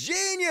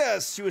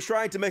 Genius! She was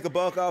trying to make a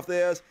buck off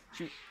this.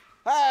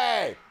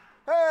 Hey!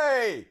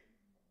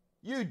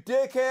 You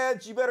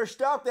dickheads, you better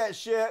stop that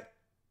shit.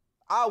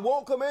 I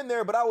won't come in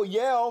there, but I will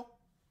yell.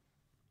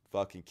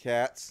 Fucking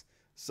cats.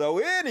 So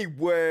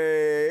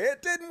anyway,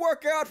 it didn't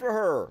work out for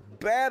her.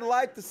 Bad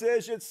life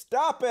decision.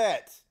 Stop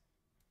it.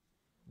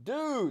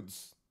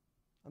 Dudes,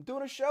 I'm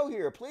doing a show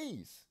here,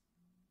 please.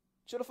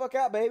 Chill the fuck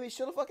out, baby.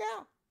 Chill the fuck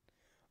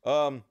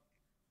out.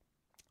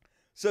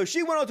 So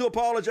she went on to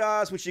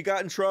apologize when she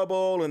got in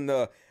trouble,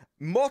 and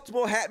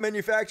multiple hat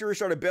manufacturers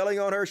started bailing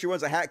on her. She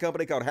runs a hat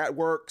company called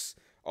Hatworks,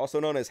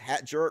 also known as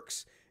Hat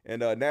Jerks,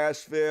 in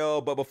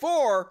Nashville. But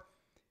before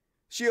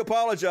she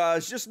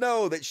apologized, just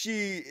know that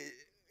she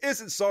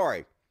isn't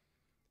sorry,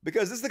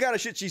 because this is the kind of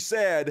shit she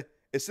said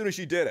as soon as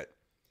she did it.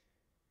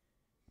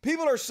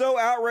 People are so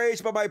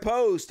outraged by my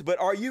post, but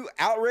are you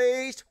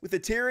outraged with the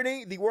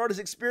tyranny the world is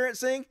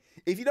experiencing?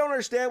 If you don't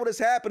understand what is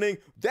happening,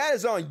 that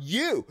is on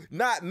you,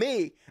 not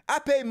me. I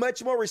pay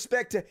much more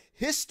respect to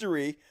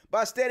history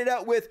by standing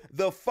up with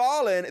the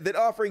fallen than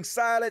offering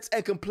silence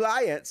and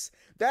compliance.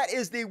 That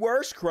is the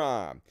worst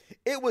crime.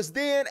 It was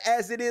then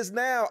as it is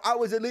now. I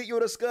was elite,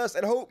 you'll discuss,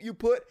 and hope you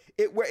put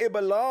it where it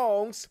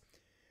belongs.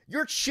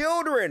 Your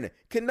children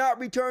cannot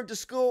return to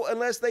school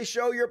unless they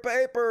show your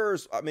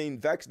papers. I mean,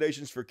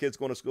 vaccinations for kids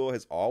going to school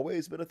has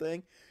always been a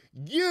thing.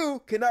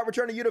 You cannot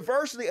return to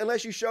university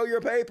unless you show your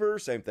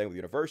papers. Same thing with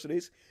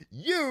universities.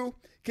 You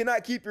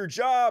cannot keep your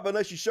job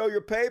unless you show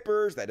your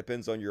papers. That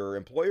depends on your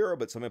employer,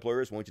 but some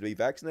employers want you to be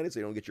vaccinated so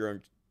you don't get your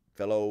own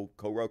fellow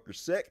co-workers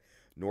sick,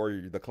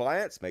 nor the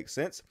clients. Makes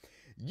sense.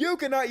 You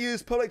cannot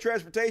use public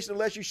transportation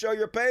unless you show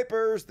your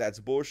papers. That's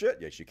bullshit.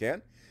 Yes, you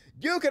can.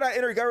 You cannot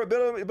enter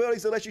government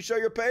buildings unless you show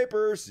your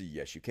papers.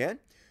 Yes, you can.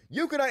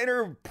 You cannot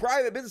enter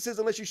private businesses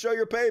unless you show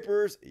your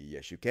papers.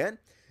 Yes, you can.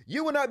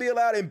 You will not be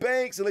allowed in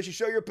banks unless you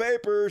show your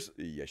papers.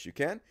 Yes, you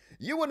can.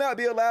 You will not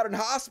be allowed in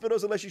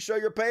hospitals unless you show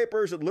your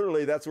papers. And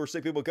literally, that's where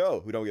sick people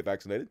go who don't get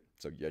vaccinated.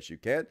 So yes, you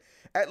can.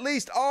 At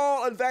least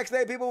all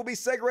unvaccinated people will be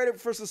segregated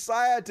for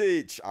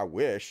society. I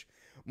wish.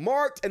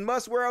 Marked and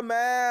must wear a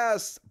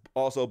mask.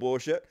 Also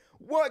bullshit.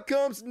 What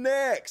comes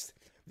next?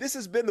 This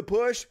has been the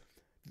push.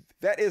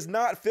 That is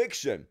not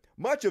fiction.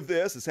 Much of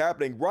this is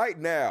happening right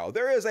now.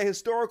 There is a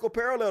historical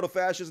parallel to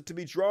fascism to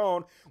be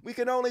drawn. We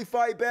can only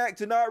fight back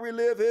to not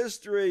relive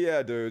history.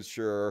 Yeah, dude,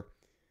 sure.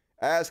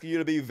 Asking you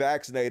to be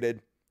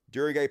vaccinated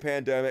during a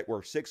pandemic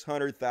where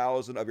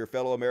 600,000 of your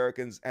fellow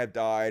Americans have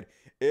died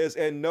is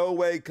in no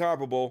way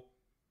comparable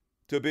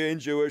to being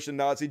Jewish in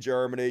Nazi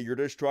Germany. You're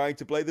just trying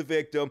to play the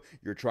victim.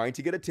 You're trying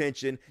to get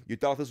attention. You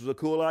thought this was a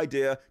cool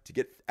idea to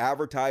get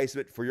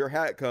advertisement for your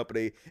hat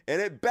company,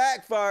 and it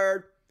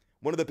backfired.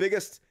 One of the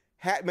biggest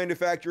hat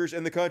manufacturers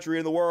in the country,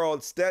 in the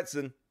world,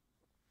 Stetson,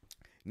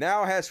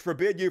 now has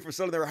forbid you from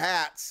selling their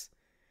hats.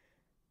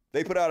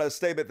 They put out a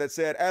statement that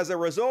said, as a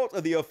result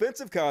of the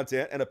offensive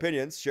content and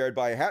opinions shared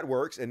by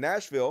Hatworks in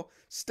Nashville,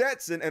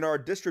 Stetson and our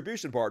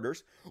distribution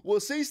partners will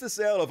cease the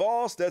sale of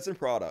all Stetson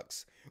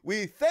products.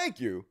 We thank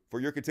you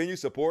for your continued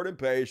support and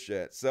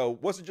patience. So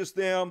wasn't just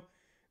them.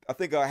 I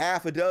think a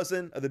half a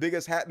dozen of the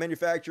biggest hat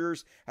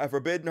manufacturers have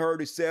forbidden her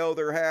to sell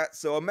their hats.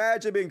 So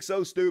imagine being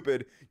so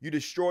stupid, you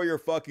destroy your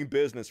fucking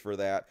business for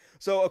that.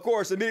 So, of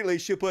course, immediately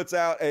she puts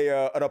out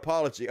an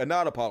apology, a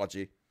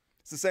non-apology.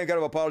 It's the same kind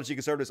of apology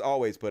conservatives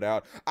always put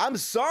out. I'm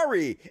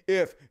sorry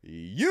if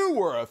you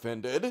were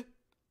offended.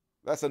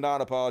 That's a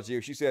non-apology.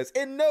 She says,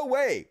 in no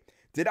way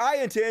did I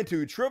intend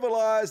to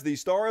trivialize the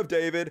Star of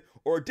David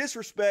or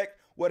disrespect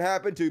what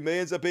happened to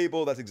millions of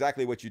people. That's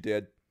exactly what you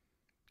did.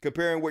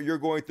 Comparing what you're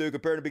going through,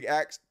 comparing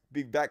to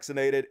being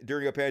vaccinated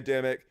during a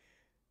pandemic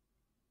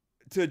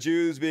to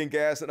Jews being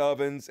gassed in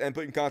ovens and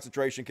put in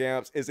concentration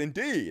camps is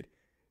indeed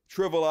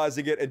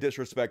trivializing it and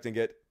disrespecting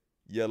it,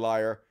 you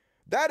liar.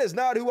 That is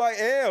not who I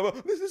am.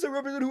 This doesn't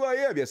represent who I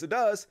am. Yes, it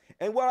does.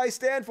 And what I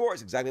stand for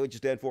is exactly what you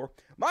stand for.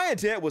 My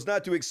intent was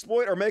not to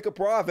exploit or make a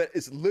profit.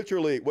 It's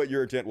literally what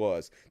your intent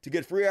was. To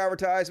get free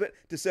advertisement,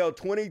 to sell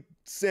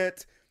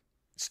 20-cent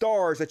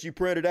stars that you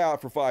printed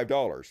out for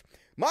 $5.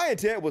 My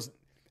intent was,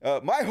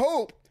 my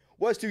hope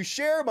was to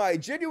share my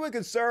genuine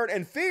concern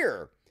and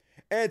fear,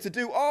 and to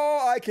do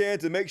all I can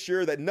to make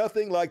sure that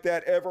nothing like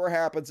that ever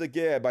happens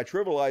again. By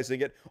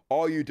trivializing it,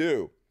 all you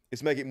do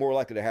is make it more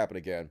likely to happen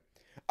again.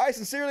 I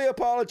sincerely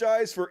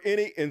apologize for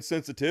any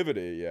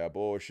insensitivity. Yeah,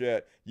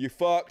 bullshit. You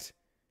fucked,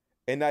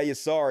 and now you're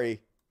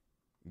sorry.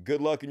 Good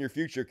luck in your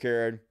future,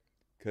 Karen,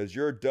 because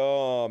you're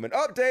dumb. An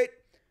update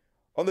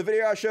on the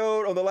video I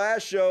showed on the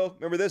last show.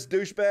 Remember this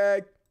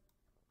douchebag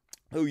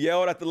who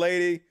yelled at the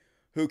lady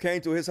who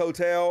came to his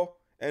hotel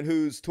and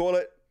whose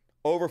toilet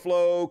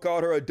overflow,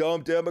 called her a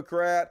dumb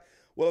Democrat?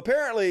 Well,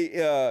 apparently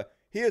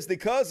he is the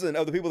cousin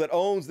of the people that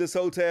owns this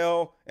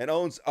hotel and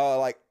owns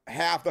like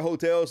half the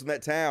hotels in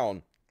that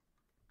town.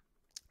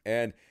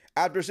 And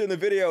after seeing the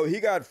video, he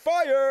got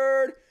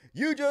fired.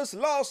 You just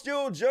lost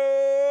your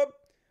job.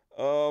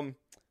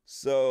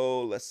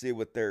 So let's see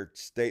what their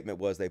statement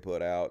was they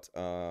put out.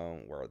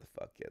 Where the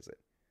fuck is it?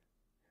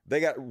 They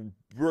got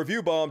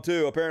review bombed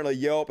too. Apparently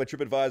Yelp and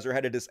TripAdvisor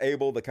had to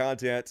disable the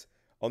content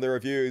on their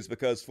reviews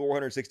because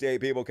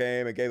 468 people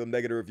came and gave them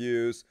negative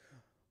reviews.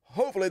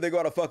 Hopefully they go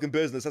out of fucking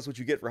business. That's what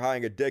you get for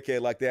hiring a dickhead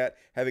like that,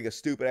 having a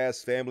stupid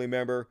ass family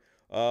member.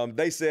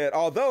 They said,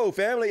 although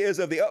family is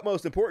of the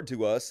utmost importance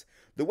to us,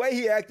 the way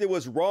he acted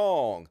was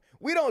wrong.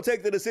 We don't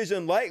take the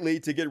decision lightly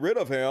to get rid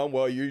of him.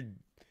 Well,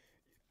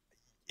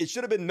 it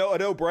should have been a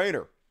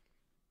no-brainer.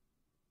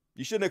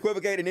 You shouldn't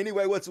equivocate in any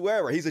way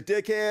whatsoever. He's a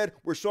dickhead.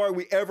 We're sorry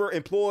we ever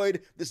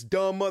employed this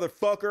dumb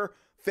motherfucker,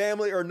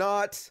 family or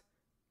not,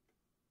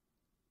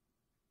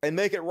 and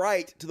make it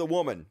right to the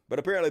woman. But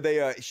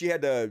apparently she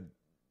had to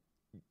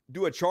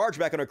do a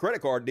chargeback on her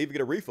credit card and even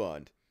get a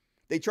refund.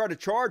 They tried to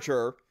charge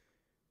her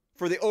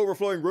for the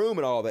overflowing room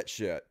and all that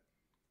shit.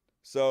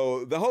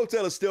 So the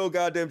hotel is still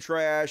goddamn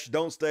trash.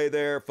 Don't stay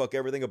there. Fuck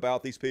everything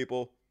about these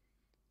people.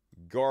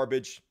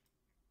 Garbage.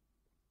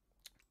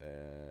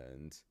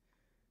 And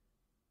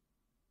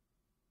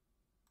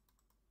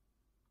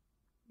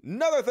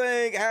another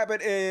thing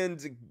happened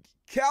in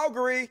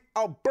Calgary,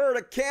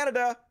 Alberta,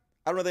 Canada.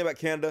 I don't know anything about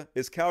Canada.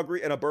 It's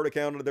Calgary and Alberta,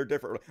 Canada. They're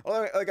different.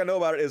 All I know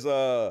about it is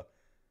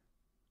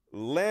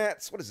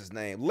Lance, what is his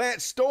name?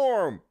 Lance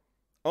Storm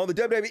on the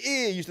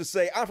WWE used to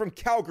say, I'm from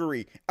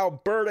Calgary,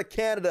 Alberta,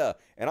 Canada.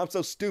 And I'm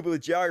so stupid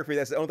with geography,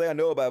 that's the only thing I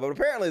know about. But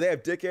apparently they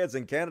have dickheads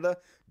in Canada,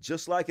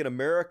 just like in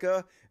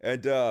America.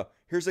 And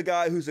here's a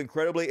guy who's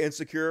incredibly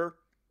insecure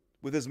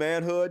with his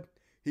manhood.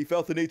 He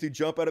felt the need to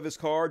jump out of his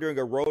car during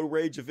a road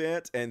rage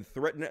event and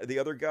threaten the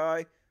other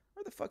guy.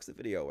 Where the fuck's the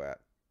video at?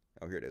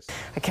 Oh, here it is.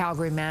 A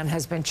Calgary man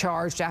has been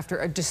charged after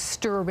a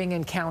disturbing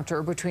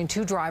encounter between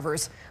two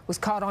drivers was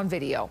caught on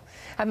video.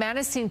 A man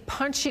is seen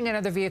punching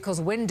another vehicle's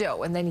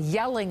window and then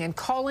yelling and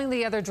calling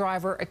the other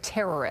driver a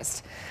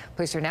terrorist.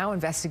 Police are now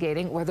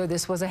investigating whether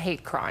this was a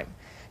hate crime.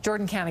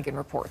 Jordan Canigan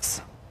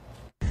reports.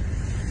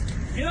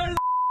 Get out of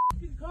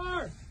the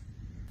car!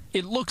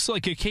 It looks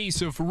like a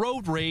case of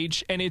road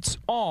rage, and it's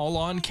all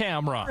on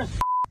camera.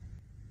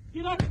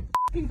 Get out of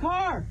the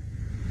car!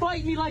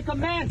 Fight me like a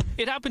man.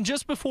 It happened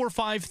just before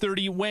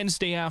 5:30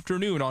 Wednesday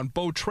afternoon on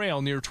Bow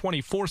Trail near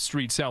 24th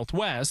Street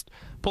Southwest.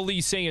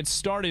 Police say it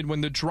started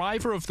when the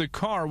driver of the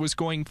car was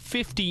going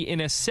 50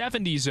 in a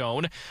 70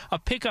 zone. A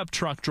pickup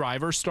truck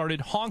driver started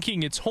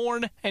honking its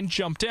horn and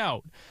jumped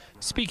out.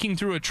 Speaking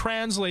through a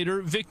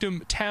translator,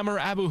 victim Tamer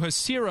Abu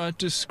Hasira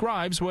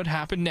describes what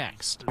happened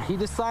next. He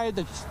decided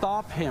to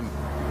stop him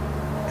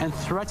and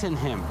threaten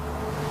him,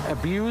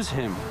 abuse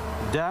him,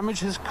 damage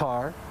his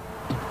car,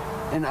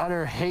 and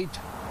utter hate.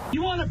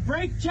 You want to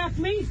brake check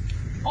me?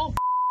 I'll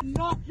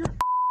knock your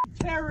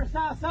terrorist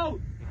ass out.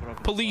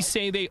 Police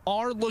say they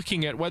are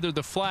looking at whether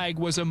the flag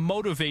was a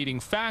motivating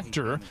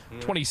factor.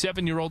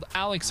 27-year-old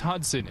Alex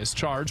Hudson is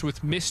charged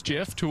with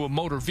mischief to a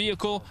motor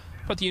vehicle,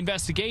 but the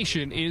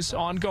investigation is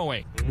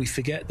ongoing. We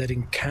forget that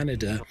in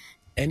Canada,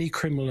 any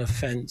criminal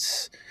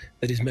offence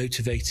that is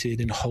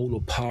motivated in whole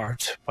or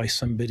part by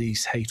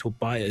somebody's hate or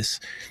bias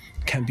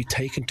can be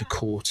taken to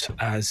court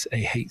as a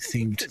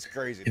hate-themed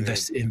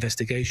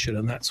investigation,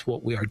 and that's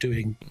what we are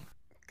doing.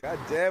 God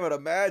damn it,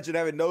 imagine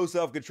having no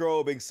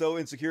self-control, being so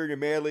insecure in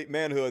your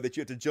manhood that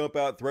you have to jump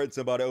out and threaten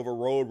somebody over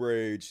road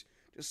rage.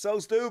 Just so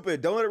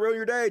stupid. Don't let it ruin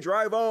your day.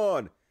 Drive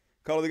on.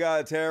 Call the guy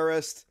a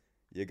terrorist.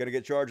 You're going to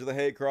get charged with a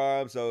hate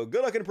crime, so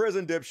good luck in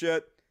prison,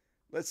 dipshit.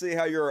 Let's see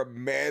how your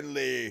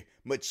manly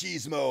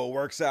machismo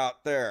works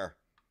out there.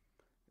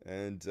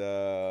 And,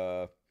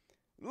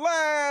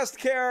 last,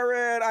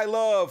 Karen, I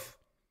love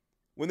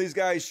when these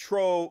guys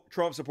troll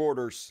Trump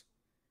supporters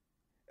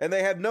and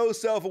they have no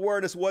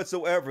self-awareness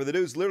whatsoever. The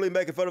dude's literally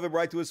making fun of him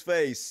right to his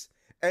face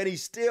and he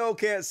still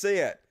can't see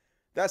it.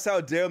 That's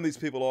how dumb these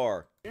people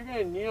are. You're going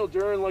to kneel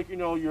during, like, you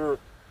know, your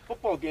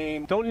football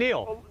game. Don't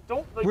kneel.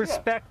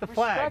 Respect the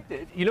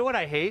flag. You know what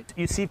I hate?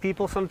 You see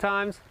people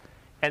sometimes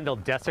and they'll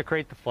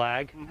desecrate the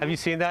flag. Have you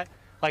seen that?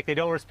 Like, they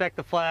don't respect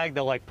the flag.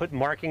 They'll, like, put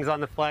markings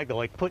on the flag. They'll,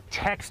 like, put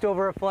text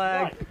over a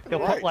flag. They'll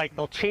put, like,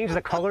 they'll change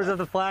the colors of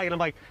the flag. And I'm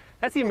like,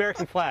 that's the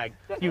American flag.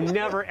 You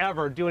never,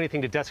 ever do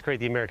anything to desecrate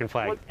the American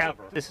flag,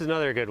 ever. This is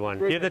another good one.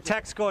 You have the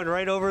text going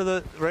right over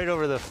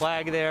the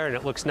flag there, and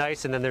it looks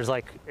nice, and then there's,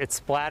 like, it's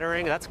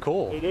splattering. That's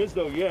cool. It is,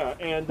 though, yeah.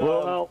 And,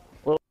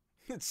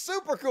 it's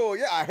super cool.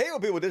 Yeah, I hate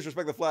when people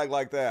disrespect the flag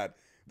like that.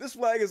 This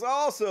flag is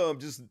awesome.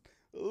 Just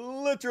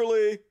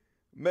literally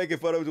making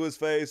fun of him to his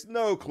face.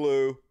 No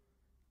clue.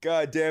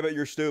 God damn it,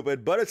 you're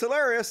stupid. But it's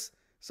hilarious.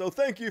 So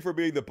thank you for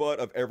being the butt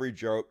of every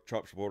joke,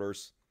 Trump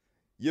supporters.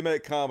 You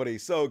make comedy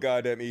so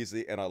goddamn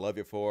easy, and I love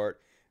you for it.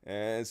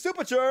 And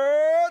Super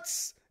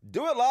Chats,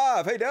 do it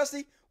live. Hey,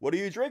 Dusty, what are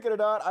you drinking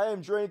tonight? I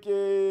am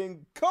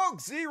drinking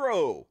Coke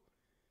Zero.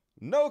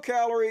 No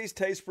calories,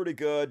 tastes pretty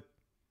good.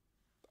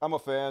 I'm a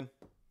fan.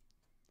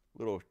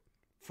 Little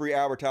free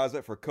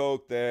advertisement for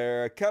Coke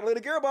there.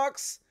 Catalina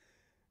Gearbox.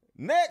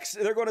 Next,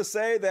 they're going to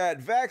say that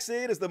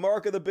vaccine is the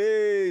mark of the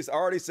beast.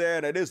 Already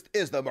said it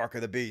is the mark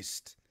of the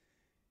beast.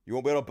 You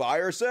won't be able to buy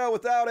or sell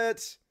without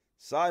it.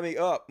 Sign me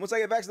up. Once I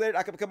get vaccinated,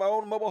 I can become my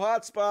own mobile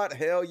hotspot.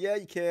 Hell yeah,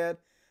 you can.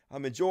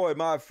 I'm enjoying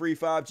my free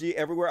 5G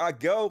everywhere I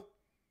go.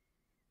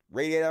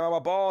 Radiating out my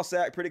ball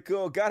sack, pretty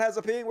cool. God has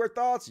opinion, weird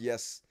thoughts?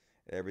 Yes.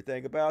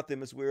 Everything about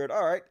them is weird.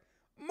 All right.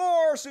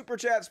 More super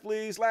chats,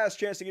 please. Last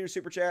chance to get your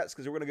super chats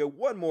because we're going to go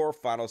one more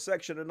final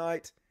section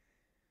tonight.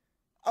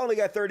 I only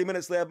got 30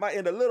 minutes left. Might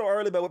end a little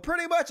early, but with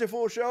pretty much a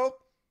full show.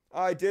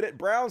 I did it.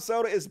 Brown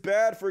soda is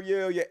bad for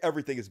you. Yeah,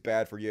 everything is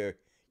bad for you.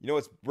 You know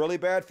what's really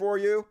bad for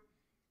you?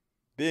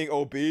 Being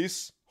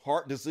obese,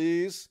 heart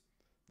disease.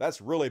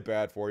 That's really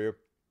bad for you.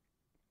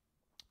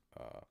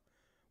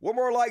 One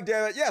more like,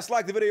 damn it. Yes,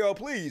 like the video,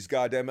 please.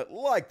 God damn it.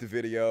 Like the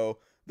video.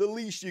 The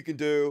least you can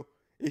do.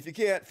 If you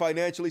can't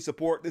financially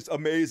support this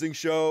amazing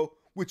show,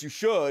 which you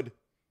should,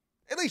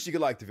 at least you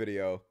can like the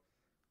video.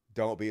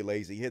 Don't be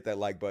lazy. Hit that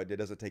like button. It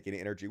doesn't take any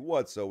energy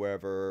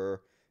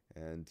whatsoever.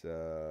 And,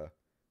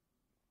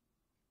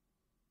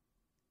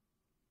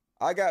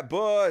 I got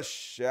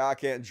Bush. Yeah, I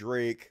can't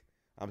drink.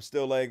 I'm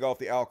still laying off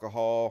the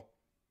alcohol.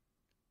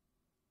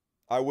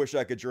 I wish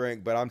I could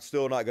drink, but I'm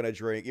still not going to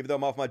drink. Even though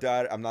I'm off my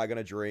diet, I'm not going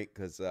to drink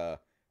because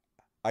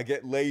I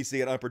get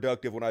lazy and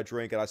unproductive when I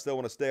drink, and I still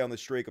want to stay on the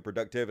streak of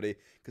productivity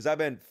because I've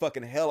been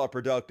fucking hella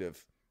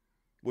productive,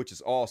 which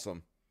is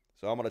awesome.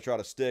 So I'm going to try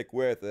to stick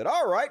with it.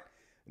 All right.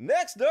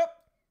 Next up,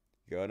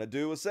 gonna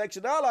do a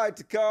section I like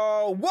to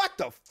call What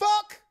the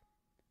Fuck?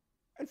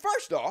 And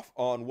first off,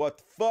 on What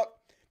the Fuck,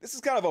 this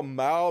is kind of a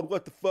mild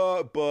what the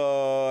fuck,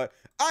 but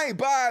I ain't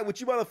buying what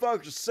you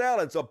motherfuckers are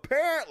selling. So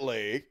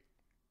apparently,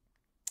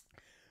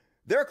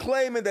 they're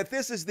claiming that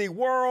this is the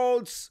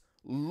world's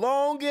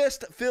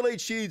longest Philly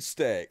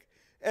cheesesteak.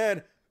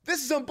 And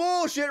this is some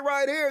bullshit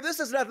right here. This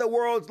is not the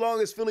world's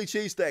longest Philly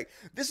cheesesteak.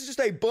 This is just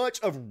a bunch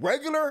of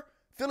regular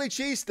Philly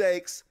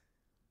cheesesteaks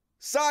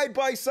side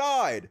by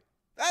side.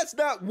 That's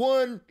not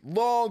one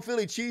long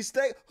Philly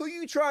cheesesteak. Who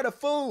you trying to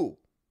fool?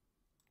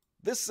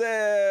 This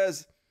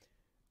says,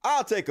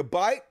 I'll take a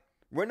bite.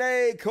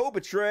 Renee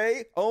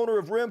Kobetre, owner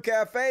of Rim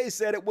Cafe,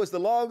 said it was the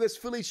longest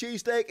Philly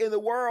cheesesteak in the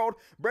world,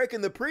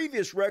 breaking the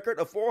previous record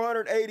of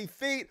 480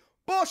 feet.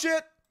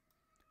 Bullshit!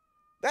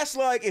 That's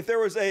like if there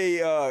was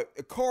a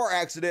car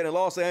accident in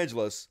Los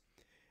Angeles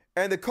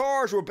and the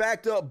cars were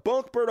backed up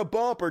bumper to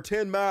bumper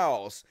 10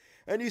 miles.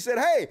 And you said,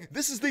 hey,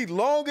 this is the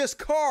longest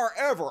car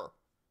ever.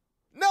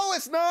 No,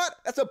 it's not.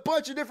 That's a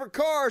bunch of different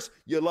cars.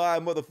 You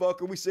lying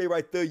motherfucker. We see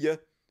right through you.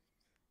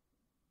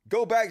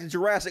 Go back to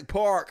Jurassic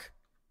Park.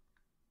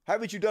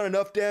 Haven't you done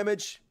enough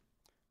damage?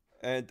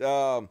 And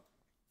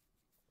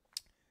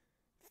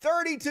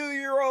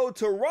 32-year-old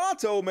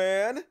Toronto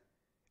man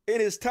in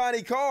his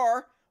tiny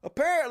car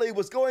apparently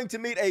was going to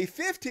meet a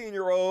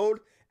 15-year-old,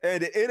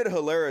 and it ended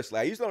hilariously.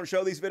 I usually don't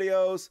show these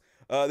videos.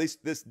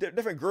 These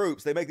different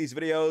groups, they make these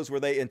videos where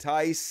they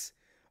entice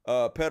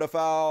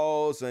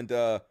pedophiles, and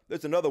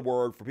there's another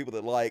word for people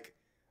that like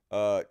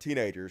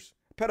teenagers.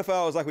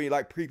 Pedophile is like when you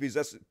like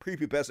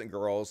prepubescent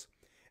girls,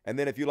 and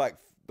then if you like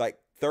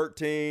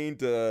 13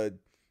 to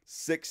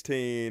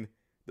 16,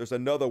 there's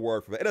another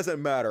word for that. It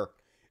doesn't matter.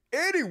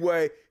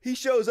 Anyway, he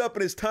shows up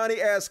in his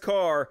tiny ass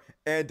car,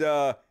 and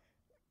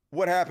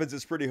what happens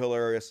is pretty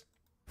hilarious.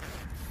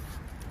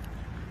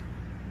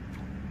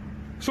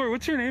 Sorry,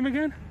 what's your name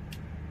again?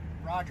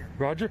 Roger.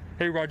 Roger?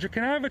 Hey, Roger,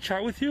 can I have a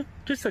chat with you?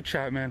 Just a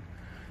chat, man.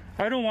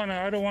 I don't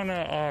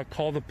wanna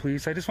call the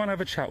police. I just wanna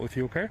have a chat with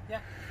you, okay?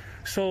 Yeah.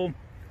 So,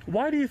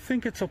 why do you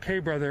think it's okay,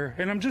 brother?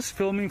 And I'm just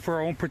filming for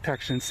our own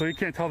protection, so you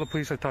can't tell the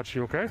police I touched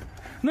you, okay?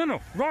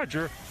 No,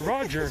 Roger,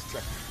 I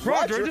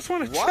just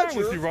want to chat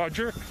with you,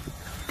 Roger.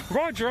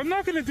 Roger, I'm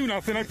not gonna do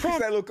nothing, I promise.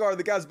 That little car,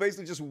 the guy's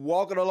basically just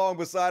walking along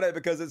beside it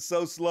because it's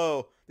so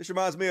slow. This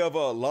reminds me of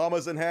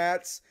llamas and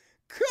hats.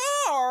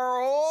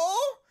 Carl!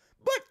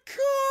 But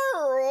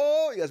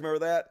Carl! You guys remember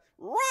that?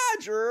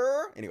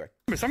 Roger! Anyway.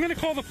 I'm gonna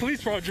call the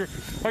police, Roger.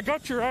 I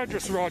got your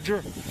address,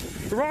 Roger.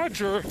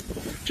 Roger,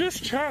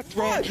 just chat,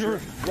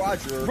 Roger.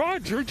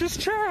 Roger,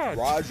 just chat.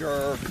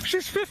 Roger.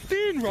 She's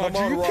 15, Roger. Come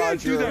on, you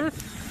can't do that.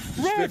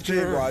 Roger.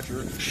 15,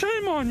 Roger.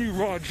 Shame on you,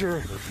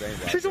 Roger.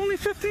 She's only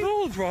 15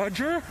 old,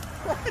 Roger.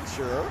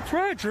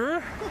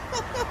 Roger.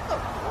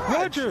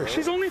 Roger,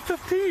 she's only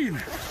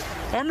 15.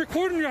 I'm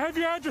recording you. I have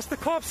your address. The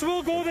cops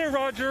will go there,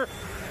 Roger.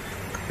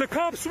 The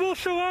cops will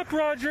show up,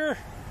 Roger.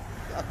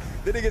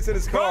 Then he gets in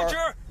his car.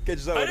 Roger,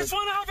 I just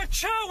want to have a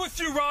chat with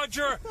you,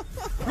 Roger.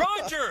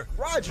 Roger.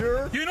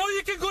 Roger. You know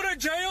you can go to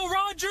jail,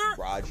 Roger?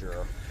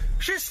 Roger.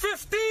 She's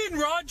 15,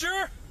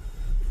 Roger.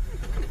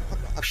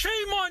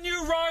 Shame on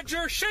you,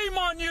 Roger. Shame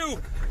on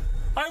you.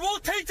 I will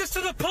take this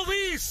to the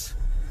police.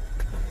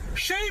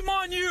 Shame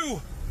on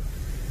you.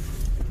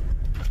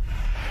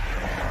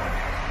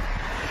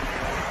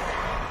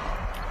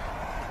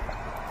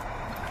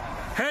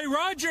 Hey,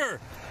 Roger.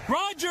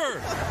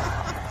 Roger.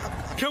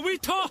 Can we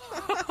talk?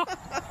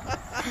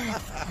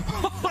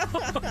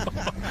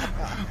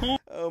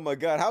 Oh my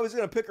God. How is he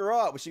going to pick her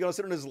up? Was she going to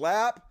sit on his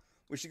lap?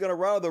 Was she going to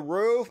run on the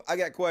roof? I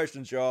got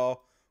questions,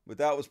 y'all. But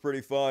that was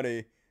pretty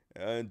funny.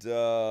 And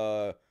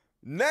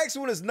next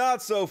one is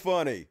not so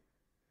funny.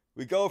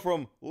 We go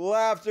from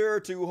laughter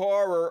to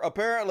horror.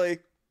 Apparently,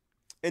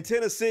 in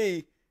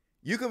Tennessee,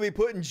 you can be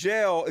put in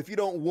jail if you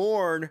don't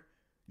warn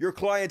your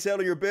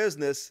clientele or your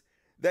business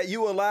that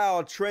you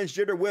allow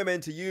transgender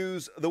women to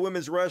use the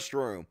women's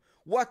restroom.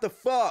 What the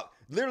fuck?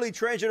 Literally,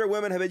 transgender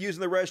women have been using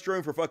the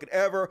restroom for fucking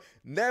ever.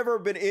 Never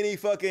been any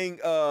fucking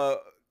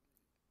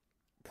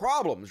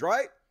problems,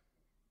 right?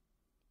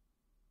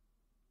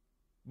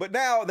 But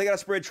now they got to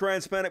spread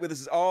trans panic, but this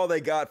is all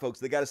they got, folks.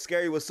 They got to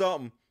scare you with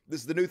something.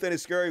 This is the new thing to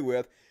scare you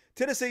with.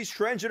 Tennessee's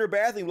transgender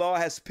bathing law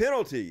has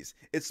penalties,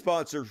 its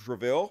sponsors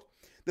reveal.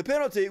 The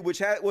penalty,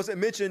 which wasn't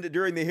mentioned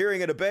during the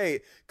hearing and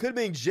debate, could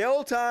mean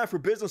jail time for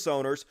business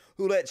owners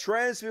who let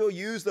trans people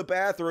use the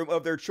bathroom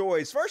of their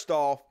choice. First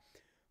off,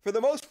 for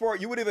the most part,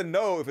 you wouldn't even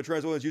know if a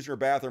trans woman is using her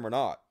bathroom or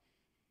not.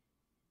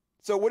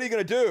 So what are you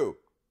going to do?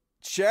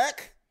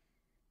 Check?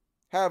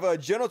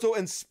 Have genital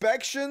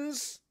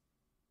inspections?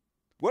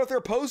 What if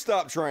they're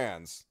post-op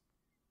trans?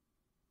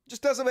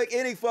 Just doesn't make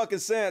any fucking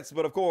sense.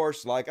 But of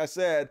course, like I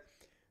said,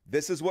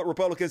 this is what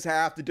Republicans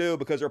have to do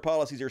because their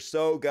policies are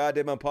so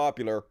goddamn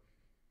unpopular.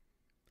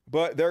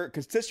 But their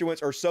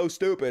constituents are so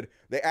stupid,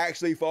 they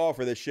actually fall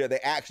for this shit. They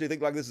actually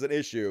think like this is an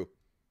issue.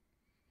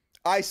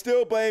 I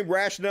still blame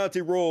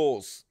rationality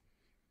rules.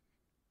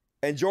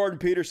 And Jordan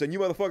Peterson, you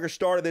motherfuckers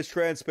started this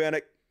trans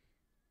panic.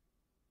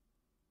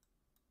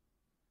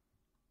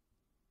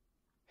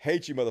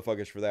 Hate you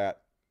motherfuckers for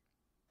that.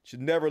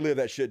 Should never live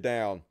that shit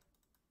down.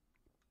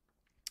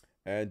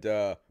 And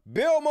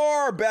Bill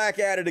Maher back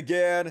at it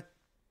again.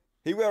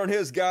 He went on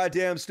his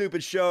goddamn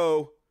stupid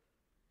show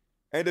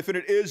and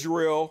defended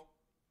Israel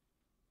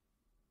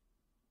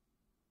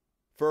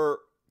for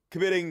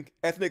committing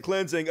ethnic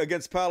cleansing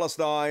against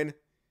Palestine.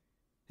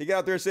 He got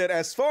out there and said,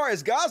 as far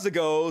as Gaza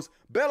goes,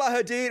 Bella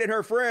Hadid and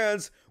her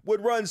friends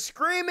would run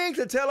screaming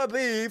to Tel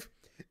Aviv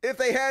if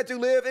they had to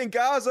live in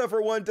Gaza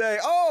for one day.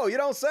 Oh, you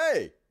don't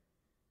say.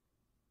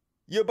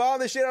 You bomb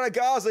the shit out of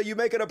Gaza, you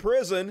make it a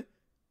prison,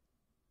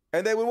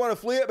 and they would want to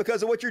flee it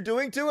because of what you're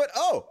doing to it?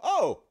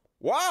 Oh,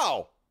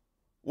 wow.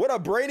 What a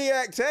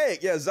brainiac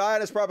take. Yeah,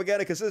 Zionist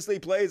propaganda consistently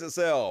plays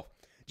itself.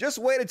 Just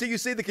wait until you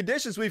see the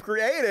conditions we've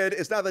created.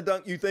 It's not the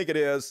dunk you think it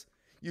is.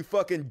 You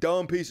fucking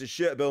dumb piece of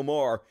shit, Bill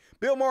Maher.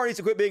 Bill Maher needs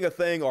to quit being a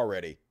thing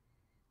already.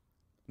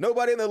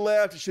 Nobody on the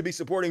left should be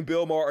supporting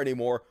Bill Maher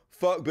anymore.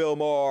 Fuck Bill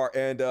Maher.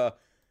 And to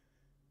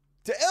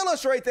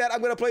illustrate that, I'm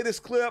going to play this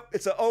clip.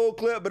 It's an old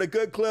clip, but a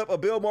good clip of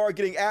Bill Maher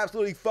getting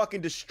absolutely fucking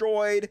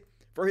destroyed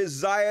for his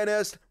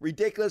Zionist,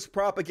 ridiculous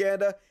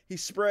propaganda he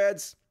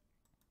spreads.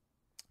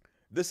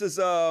 This is,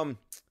 what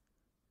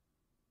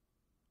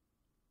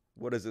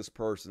is this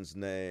person's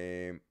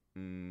name?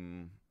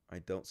 I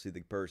don't see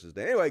the person's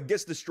name. Anyway,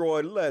 gets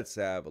destroyed. Let's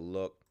have a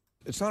look.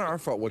 It's not our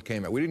fault what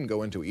came out. We didn't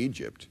go into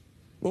Egypt.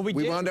 Well, we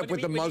wound up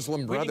with the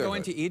Muslim Brotherhood. We didn't go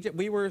into Egypt.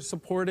 We were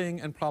supporting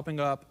and propping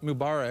up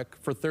Mubarak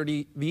for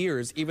 30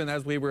 years, even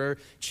as we were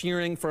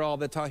cheering for all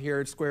the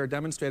Tahrir Square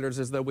demonstrators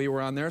as though we were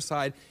on their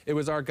side. It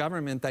was our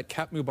government that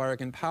kept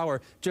Mubarak in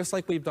power, just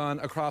like we've done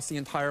across the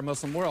entire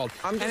Muslim world.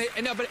 And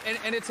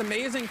it's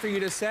amazing for you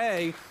to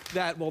say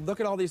that, well, look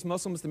at all these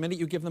Muslims. The minute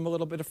you give them a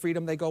little bit of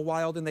freedom, they go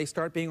wild and they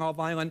start being all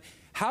violent.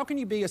 How can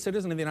you be a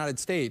citizen of the United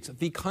States,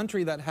 the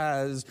country that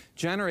has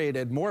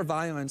generated more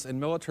violence and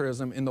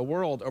militarism in the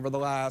world over the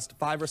last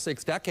 5 or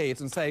 6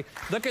 decades, and say,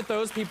 look at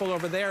those people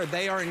over there,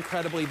 they are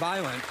incredibly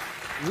violent?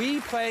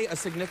 We play a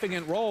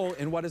significant role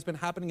in what has been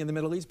happening in the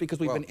Middle East because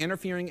we've been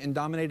interfering and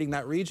dominating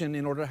that region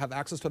in order to have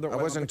access to the oil.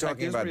 I wasn't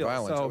talking about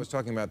violence. I was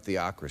talking about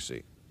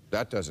theocracy.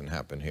 That doesn't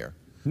happen here.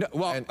 No,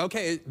 well,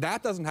 okay,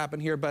 that doesn't happen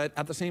here, but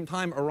at the same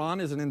time, Iran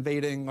isn't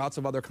invading lots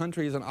of other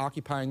countries and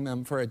occupying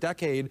them for a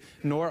decade,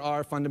 nor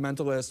are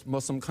fundamentalist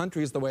Muslim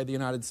countries the way the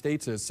United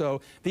States is.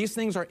 So these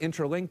things are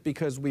interlinked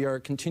because we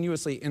are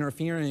continuously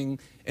interfering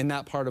in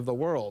that part of the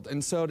world.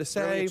 And so to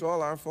say... Really, it's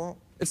all our fault?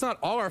 It's not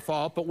all our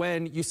fault, but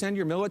when you send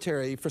your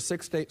military for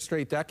 6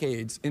 straight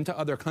decades into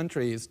other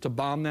countries to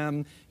bomb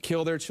them,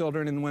 kill their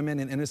children and women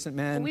and innocent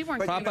men,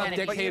 prop up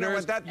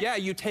dictators, yeah,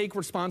 you take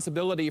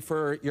responsibility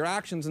for your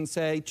actions and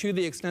say, to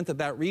the extent that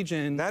that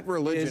region That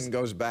religion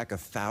goes back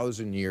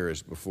 1,000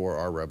 years before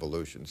our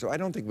revolution, so I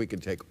don't think we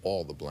can take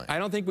all the blame. I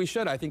don't think we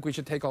should. I think we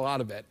should take a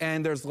lot of it.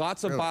 And there's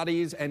lots of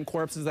bodies and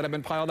corpses that have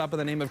been piled up in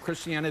the name of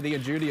Christianity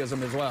and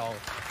Judaism as well.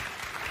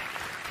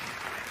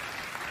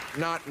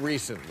 Not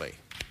recently.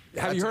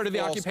 Have you heard of the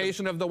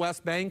occupation of the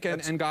West Bank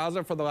and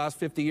Gaza for the last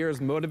 50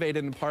 years,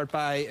 motivated in part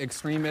by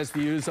extremist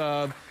views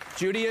of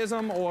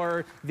Judaism,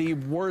 or the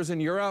wars in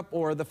Europe,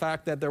 or the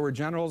fact that there were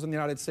generals in the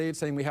United States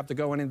saying we have to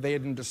go and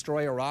invade and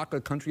destroy Iraq,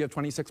 a country of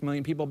 26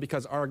 million people,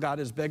 because our God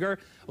is bigger?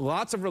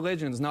 Lots of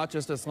religions, not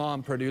just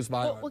Islam, produce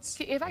violence.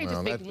 Well, if I could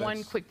just make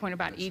one quick point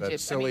about Egypt. That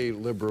silly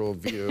liberal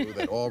view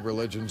that all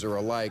religions are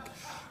alike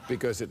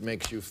because it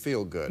makes you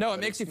feel good. No, it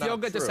makes you feel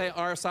good to say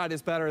our side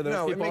is better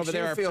than people over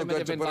there are primitive and violent. No, it makes you feel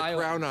good to put a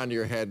crown on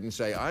your head and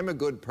say, I'm a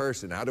good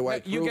person. How do I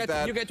prove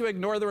that? You get to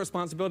ignore the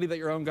responsibility that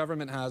your own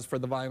government has for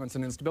the violence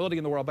and instability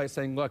in the world by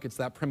saying, look, it's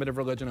that primitive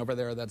religion over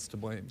there that's to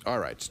blame. All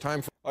right, it's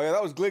time for... Oh, yeah,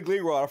 that was Glenn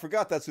Greenwald. I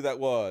forgot that's who that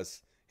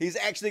was. He's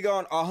actually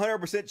gone 100%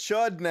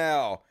 chud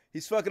now.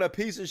 He's fucking a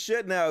piece of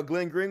shit now,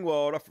 Glenn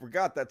Greenwald. I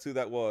forgot that's who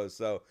that was.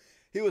 So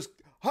he was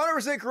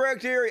 100%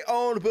 correct here. He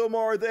owned Bill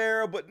Maher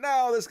there, but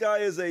now this guy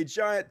is a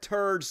giant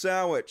turd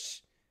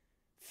sandwich.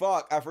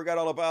 Fuck, I forgot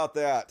all about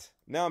that.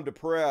 Now I'm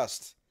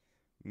depressed.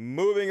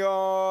 Moving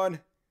on.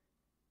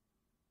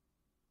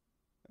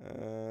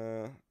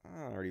 I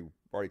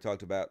already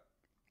talked about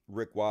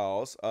Rick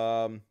Wiles.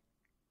 Oh,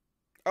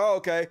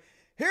 okay.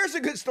 Here's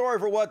a good story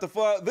for what the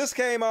fuck. This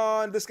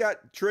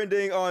got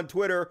trending on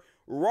Twitter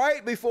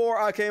right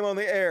before I came on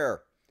the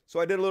air. So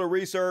I did a little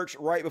research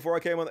right before I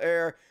came on the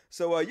air.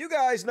 So you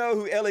guys know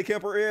who Ellie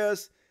Kemper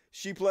is.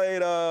 She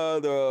played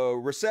the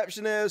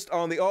receptionist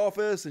on The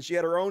Office, and she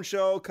had her own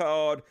show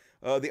called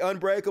The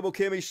Unbreakable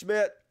Kimmy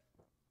Schmidt.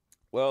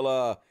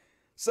 Well,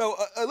 so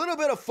a little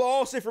bit of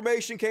false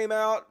information came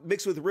out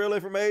mixed with real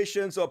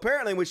information. So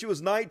apparently when she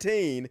was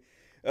 19,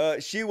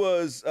 she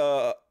was,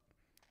 I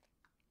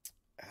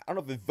don't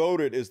know if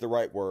voted is the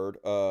right word,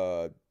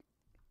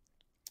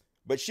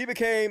 but she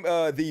became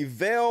the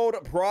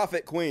Veiled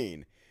Prophet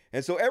Queen.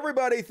 And so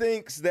everybody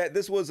thinks that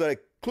this was a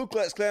Ku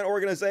Klux Klan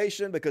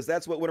organization because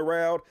that's what went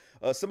around.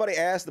 Somebody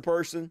asked the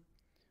person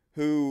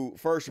who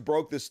first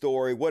broke this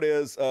story, what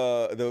is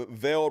the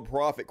Veiled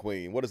Prophet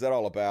Queen? What is that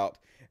all about?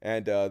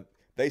 And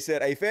they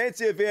said, a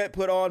fancy event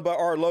put on by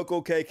our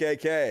local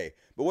KKK.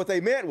 But what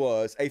they meant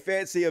was a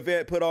fancy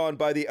event put on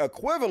by the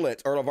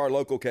equivalent of our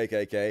local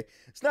KKK.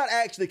 It's not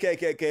actually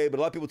KKK, but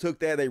a lot of people took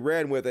that and they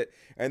ran with it.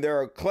 And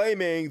they're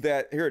claiming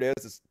that, here it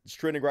is, it's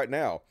trending right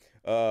now.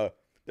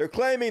 They're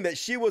claiming that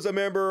she was a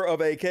member of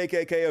a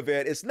KKK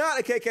event. It's not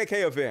a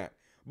KKK event,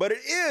 but it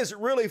is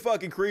really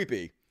fucking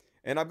creepy.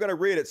 And I'm going to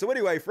read it. So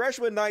anyway,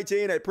 freshman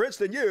 19 at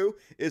Princeton U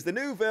is the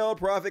new Veiled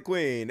Prophet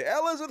Queen.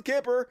 Elizabeth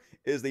Kemper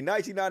is the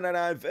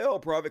 1999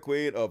 Veiled Prophet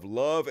Queen of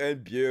Love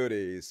and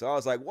Beauty. So I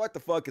was like, what the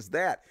fuck is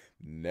that?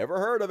 Never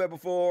heard of it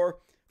before.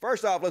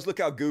 First off, let's look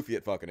how goofy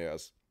it fucking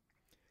is.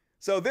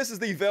 So this is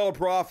the Veiled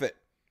Prophet.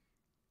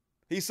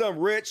 He's some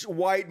rich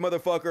white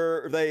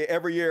motherfucker.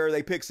 Every year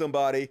they pick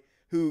somebody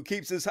who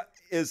keeps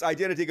his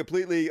identity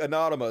completely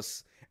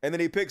anonymous. And then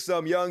he picks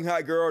some young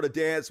hot girl to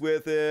dance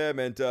with him.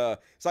 And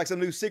it's like some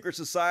new secret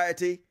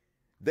society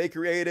they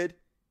created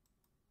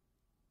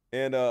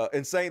in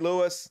St.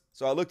 Louis.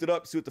 So I looked it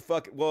up to see what the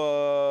fuck it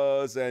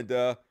was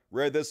and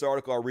read this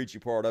article. I'll read you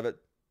part of it.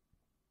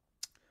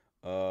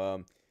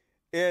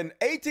 In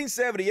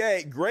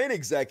 1878, grain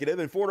executive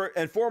and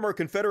former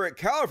Confederate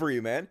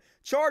cavalryman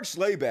Charles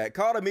Slayback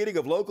called a meeting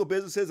of local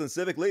businesses and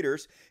civic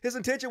leaders. His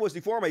intention was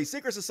to form a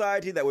secret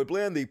society that would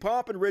blend the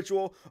pomp and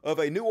ritual of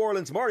a New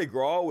Orleans Mardi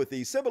Gras with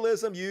the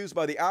symbolism used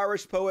by the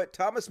Irish poet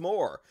Thomas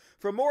Moore.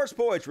 From Moore's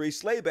poetry,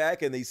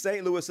 Slayback and the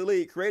St. Louis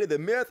elite created the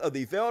myth of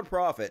the Veiled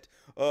Prophet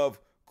of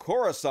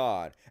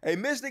Khorasan, a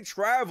mystic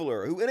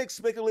traveler who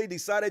inexplicably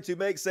decided to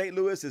make St.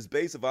 Louis his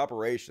base of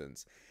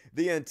operations.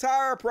 The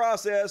entire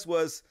process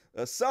was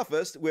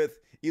suffused with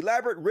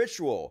elaborate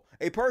ritual.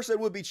 A person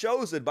would be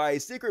chosen by a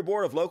secret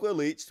board of local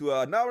elites to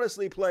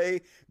anonymously play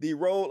the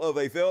role of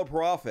a veiled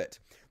prophet.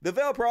 The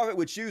veiled prophet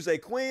would choose a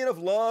queen of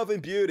love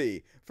and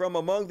beauty from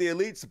among the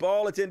elite's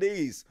ball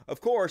attendees.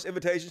 Of course,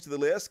 invitations to the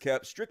list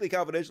kept strictly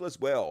confidential as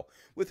well,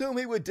 with whom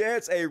he would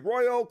dance a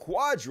royal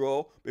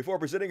quadrille before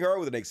presenting her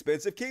with an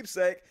expensive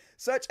keepsake,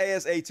 such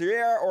as a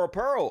tiara or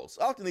pearls.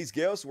 Often these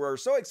gifts were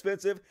so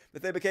expensive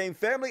that they became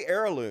family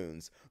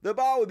heirlooms. The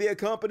ball would be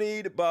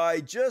accompanied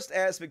by just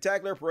as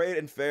spectacular parade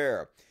and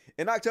fair.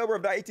 In October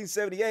of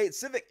 1878,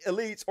 civic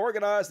elites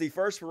organized the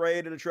first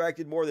parade and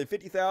attracted more than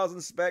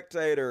 50,000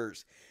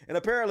 spectators. And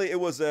apparently it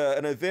was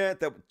an event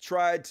that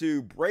tried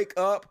to break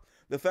up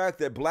the fact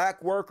that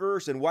black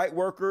workers and white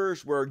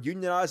workers were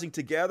unionizing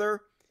together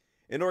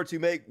in order to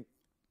make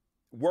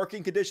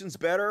working conditions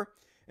better.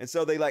 And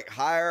so they like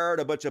hired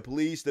a bunch of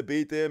police to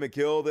beat them and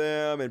kill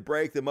them and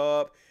break them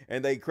up.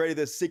 And they created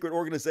this secret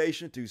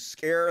organization to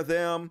scare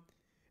them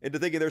into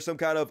thinking there's some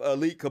kind of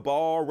elite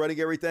cabal running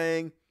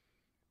everything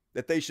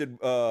that they should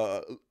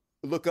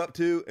look up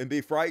to and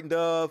be frightened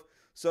of.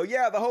 So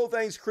yeah, the whole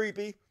thing's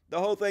creepy. The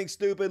whole thing's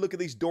stupid. Look at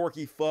these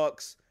dorky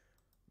fucks.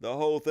 The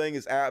whole thing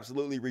is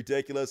absolutely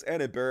ridiculous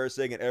and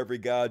embarrassing in every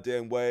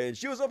goddamn way. And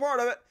she was a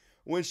part of it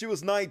when she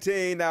was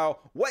 19. Now,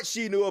 what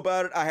she knew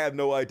about it, I have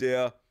no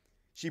idea.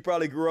 She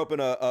probably grew up in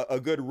a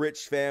good rich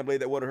family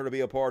that wanted her to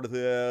be a part of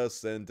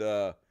this. And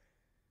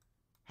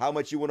how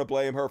much you want to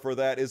blame her for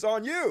that is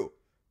on you.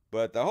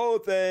 But the whole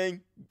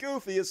thing,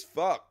 goofy as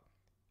fuck,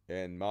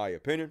 in my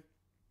opinion.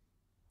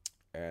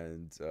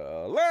 And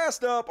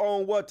last up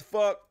on what the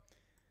fuck.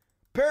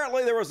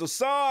 Apparently there was a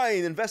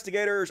sign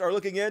investigators are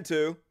looking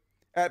into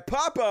at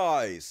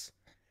Popeyes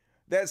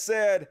that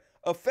said,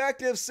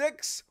 effective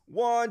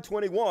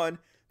 6/1/21,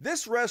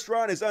 this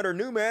restaurant is under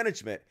new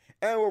management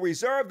and will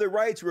reserve the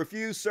right to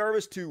refuse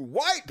service to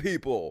white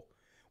people.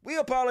 We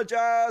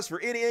apologize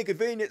for any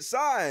inconvenience,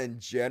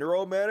 signed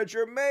General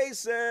Manager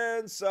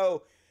Mason.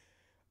 So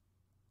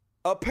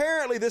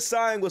apparently this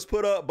sign was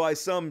put up by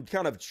some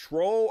kind of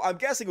troll. I'm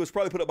guessing it was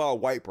probably put up by a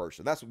white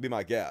person. That would be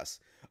my guess.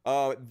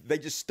 They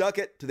just stuck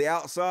it to the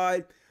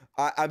outside.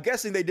 I'm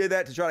guessing they did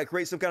that to try to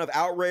create some kind of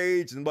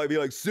outrage and be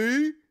like,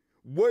 see?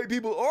 White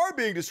people are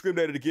being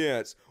discriminated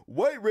against.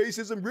 White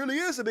racism really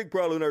is a big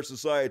problem in our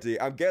society.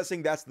 I'm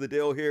guessing that's the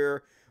deal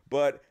here.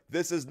 But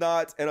this is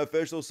not an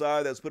official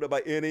sign that's put up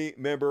by any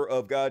member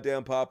of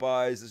goddamn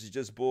Popeyes. This is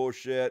just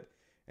bullshit.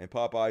 And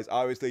Popeyes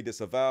obviously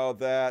disavowed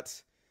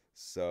that.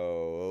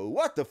 So,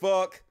 what the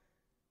fuck?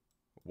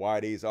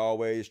 Whitey's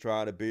always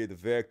trying to be the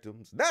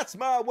victims. That's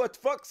my what the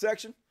fuck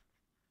section.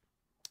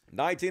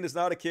 19 is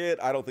not a kid.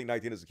 I don't think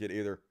 19 is a kid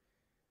either.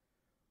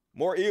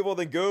 More evil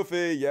than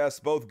goofy.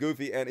 Yes, both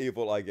goofy and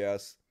evil, I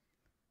guess.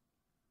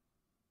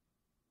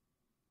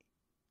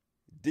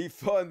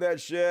 Defund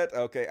that shit.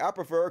 Okay, I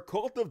prefer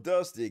Cult of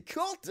Dusty.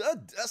 Cult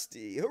of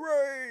Dusty.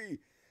 Hooray!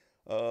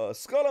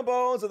 Skull and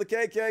Bones of the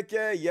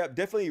KKK. Yep,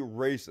 definitely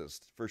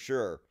racist, for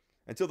sure.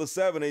 Until the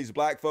 70s,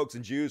 black folks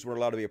and Jews weren't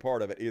allowed to be a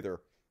part of it either.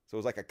 So it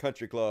was like a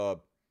country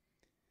club.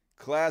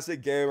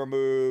 Classic gamer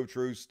move,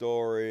 true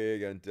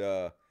story. And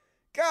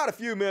got a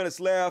few minutes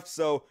left,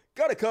 so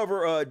got to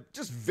cover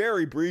just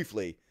very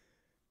briefly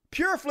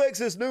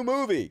PureFlix's new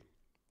movie.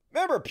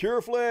 Remember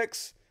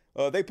PureFlix?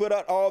 They put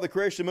out all the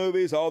Christian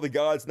movies, all the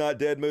God's Not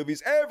Dead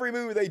movies. Every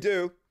movie they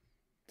do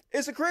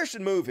is a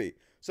Christian movie.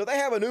 So they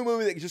have a new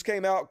movie that just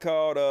came out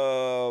called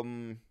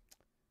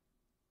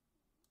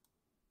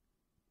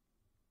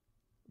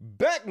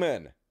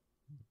Beckman.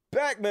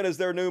 Beckman is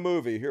their new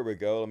movie. Here we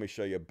go. Let me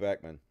show you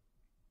Beckman.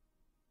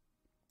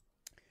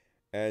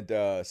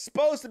 And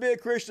supposed to be a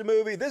Christian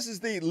movie. This is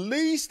the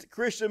least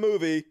Christian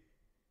movie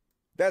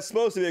that's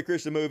supposed to be a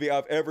Christian movie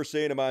I've ever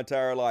seen in my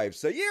entire life.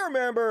 So you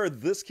remember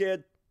this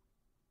kid?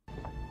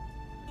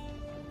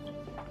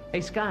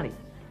 Hey, Scotty.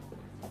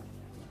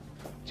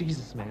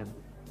 Jesus, man.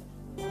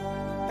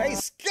 Hey,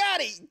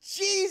 Scotty!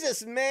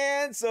 Jesus,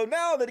 man! So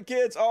now that the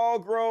kid's all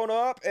grown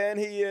up, and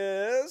he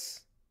is...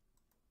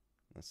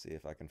 Let's see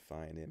if I can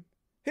find him.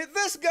 Hit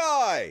this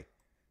guy!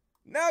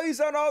 Now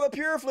he's on all the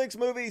PureFlix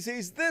movies.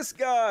 He's this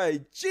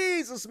guy.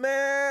 Jesus,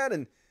 man!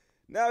 And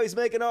now he's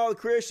making all the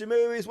Christian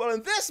movies. Well,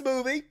 in this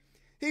movie,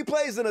 he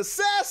plays an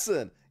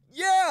assassin.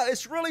 Yeah,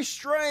 it's really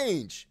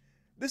strange.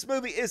 This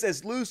movie is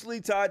as loosely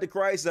tied to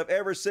Christ as I've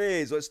ever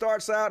seen. So it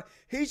starts out,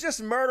 he's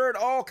just murdered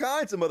all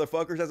kinds of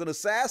motherfuckers as an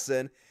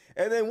assassin.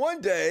 And then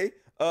one day,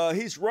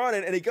 he's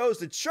running and he goes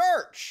to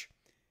church.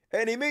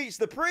 And he meets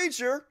the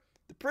preacher.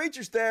 The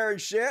preacher's there and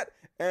shit.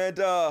 And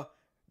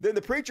then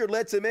the preacher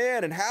lets him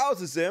in and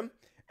houses him.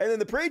 And then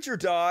the preacher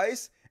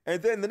dies.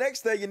 And then the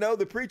next thing you know,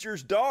 the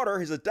preacher's daughter,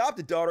 his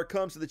adopted daughter,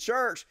 comes to the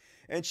church.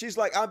 And she's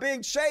like, I'm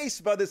being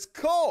chased by this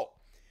cult.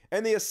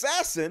 And the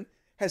assassin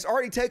has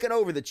already taken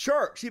over the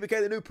church. He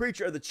became the new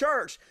preacher of the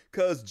church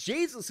because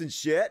Jesus and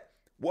shit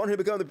wanted him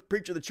to become the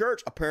preacher of the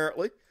church,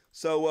 apparently.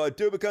 So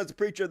dude becomes the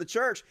preacher of the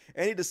church,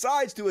 and he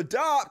decides to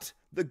adopt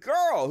the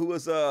girl who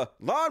was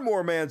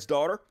Lawnmower Man's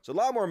daughter. So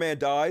Lawnmower Man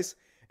dies,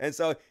 and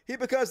so he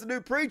becomes the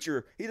new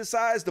preacher. He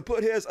decides to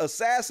put his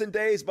assassin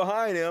days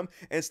behind him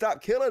and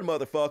stop killing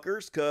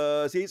motherfuckers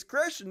because he's a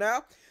Christian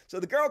now. So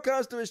the girl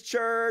comes to his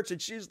church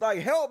and she's like,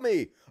 help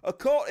me. A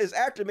cult is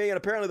after me. And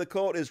apparently the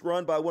cult is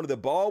run by one of the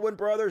Baldwin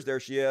brothers. There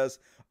she is,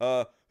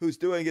 who's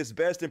doing his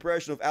best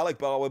impression of Alec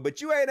Baldwin. But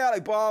you ain't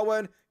Alec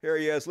Baldwin. Here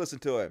he is. Listen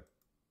to him.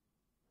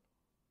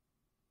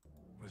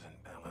 Was in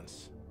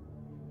balance.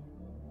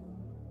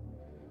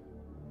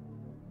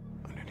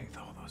 Underneath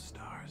all those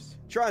stars.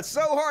 Trying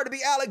so hard to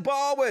be Alec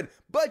Baldwin,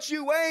 but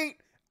you ain't.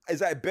 Is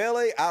that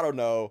Billy? I don't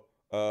know.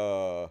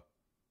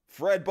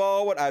 Fred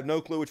Baldwin, I have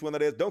no clue which one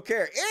that is. Don't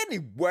care.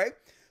 Anyway,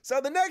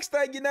 so the next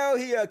thing you know,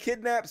 he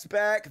kidnaps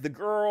back the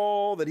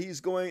girl that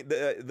he's going,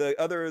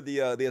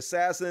 the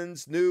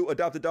assassin's new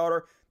adopted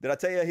daughter. Did I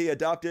tell you he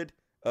adopted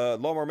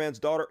Lawnmower Man's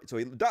daughter? So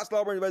he adopts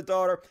Lawnmower Man's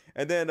daughter,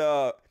 and then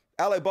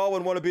Alec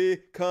Baldwin wannabe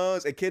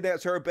comes and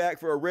kidnaps her back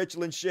for a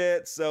ritual and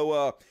shit.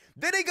 So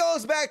then he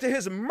goes back to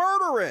his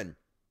murdering.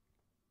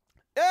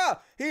 Yeah,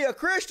 he a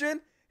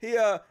Christian, he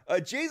a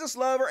Jesus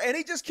lover, and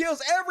he just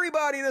kills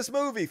everybody in this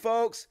movie,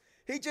 folks.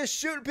 He just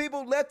shooting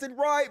people left and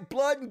right,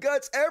 blood and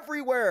guts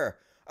everywhere.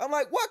 I'm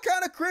like, what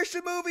kind of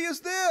Christian movie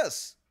is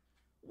this?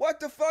 What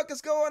the fuck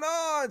is going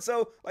on?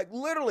 So, like,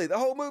 literally, the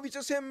whole movie's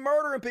just him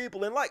murdering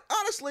people. And, like,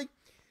 honestly,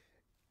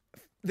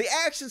 the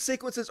action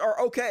sequences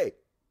are okay.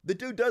 The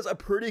dude does a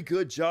pretty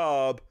good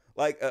job,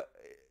 like,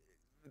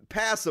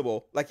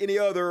 passable, like any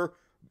other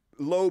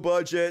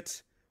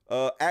low-budget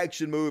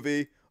action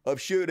movie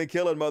of shooting and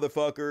killing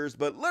motherfuckers.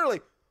 But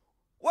literally,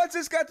 what's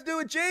this got to do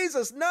with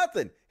Jesus?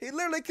 Nothing. He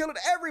literally killed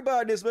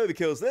everybody in this movie.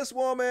 Kills this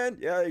woman.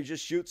 Yeah, he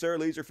just shoots her,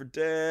 leaves her for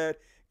dead.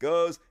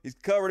 Goes, he's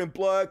covered in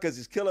blood because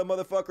he's killing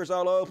motherfuckers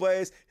all over the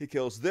place. He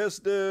kills this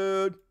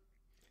dude.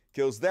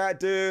 Kills that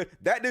dude.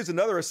 That dude's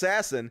another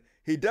assassin.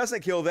 He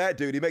doesn't kill that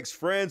dude. He makes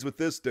friends with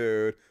this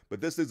dude.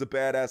 But this dude's a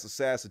badass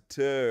assassin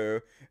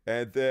too.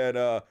 And then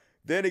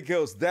he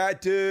kills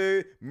that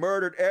dude.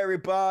 Murdered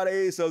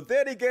everybody. So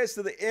then he gets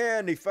to the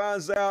end. He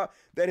finds out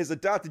that his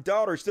adopted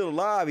daughter is still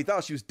alive. He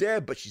thought she was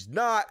dead, but she's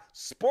not.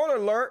 Spoiler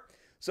alert.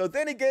 So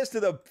then he gets to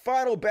the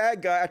final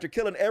bad guy after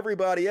killing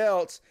everybody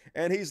else.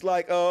 And he's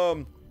like,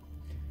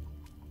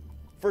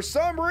 for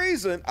some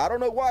reason, I don't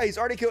know why, he's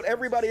already killed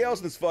everybody else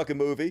in this fucking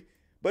movie.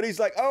 But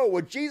he's like, oh,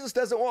 well, Jesus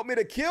doesn't want me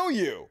to kill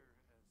you.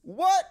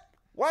 What?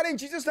 Why didn't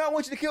Jesus not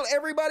want you to kill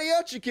everybody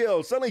else you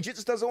killed? Suddenly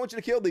Jesus doesn't want you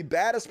to kill the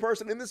baddest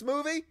person in this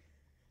movie?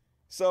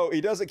 So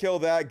he doesn't kill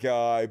that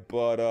guy,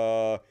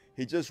 but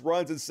he just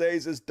runs and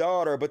saves his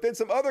daughter. But then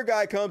some other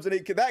guy comes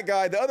and that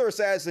guy, the other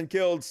assassin,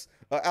 kills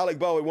Alec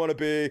Baldwin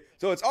wannabe.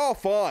 So it's all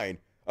fine.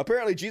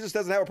 Apparently, Jesus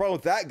doesn't have a problem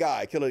with that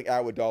guy killing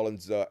Alec Baldwin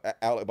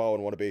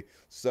wannabe.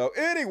 So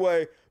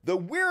anyway, the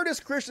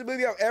weirdest Christian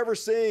movie I've ever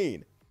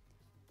seen.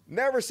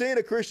 Never seen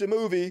a Christian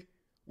movie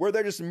where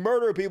they just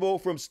murder people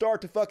from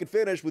start to fucking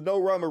finish with no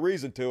rhyme or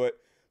reason to it.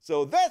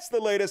 So that's the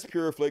latest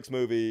Pure Flix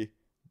movie,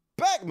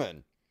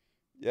 Batman.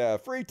 Yeah,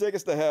 free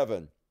tickets to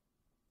heaven.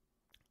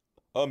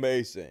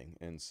 Amazing.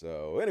 And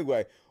so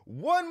anyway,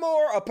 one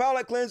more a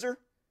palate cleanser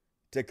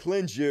to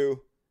cleanse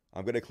you.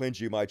 I'm going to cleanse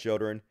you, my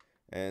children.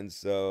 And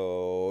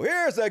so,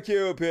 here's a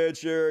cute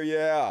picture,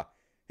 yeah.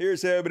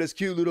 Here's him and his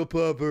cute little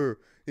pupper.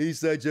 He's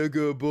such a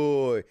good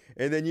boy.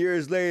 And then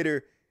years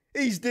later,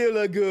 he's still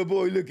a good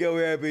boy. Look how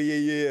happy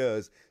he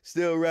is.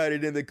 Still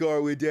riding in the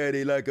car with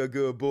daddy like a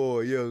good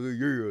boy. Yeah,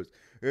 yes.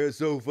 It's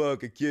so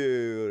fucking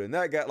cute. And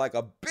that got like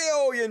 1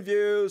 billion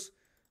views.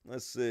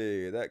 Let's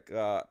see, that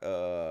got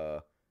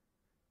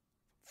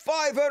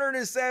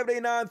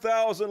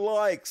 579,000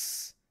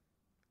 likes.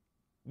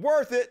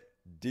 Worth it.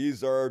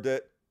 Deserved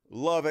it.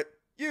 Love it.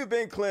 You've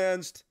been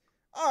cleansed.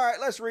 All right,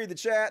 let's read the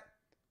chat.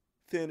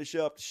 Finish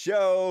up the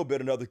show.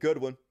 Been another good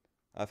one.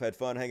 I've had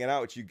fun hanging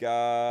out with you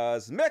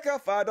guys.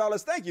 Mecca,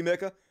 $5. Thank you,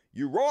 Mecca.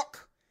 You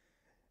rock.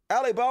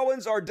 All the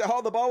Baldwins are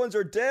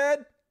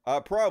dead?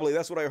 Probably.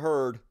 That's what I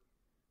heard.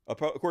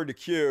 According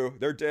to Q,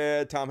 they're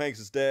dead. Tom Hanks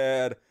is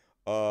dead.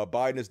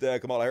 Biden is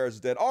dead. Kamala Harris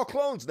is dead. All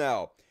clones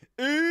now.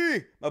 E!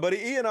 My buddy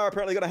E and I are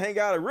apparently going to hang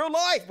out in real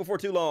life before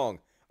too long.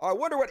 I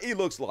wonder what E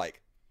looks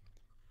like.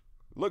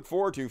 Look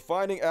forward to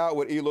finding out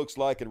what E looks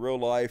like in real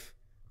life.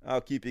 I'll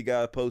keep you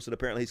guys posted.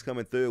 Apparently he's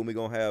coming through and we're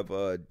going to have,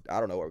 I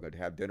don't know, we're going to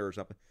have dinner or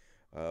something.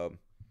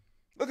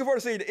 Looking forward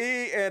to seeing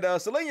E. And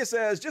Selena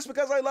says, just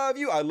because I love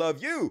you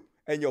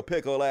and your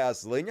pickle ass,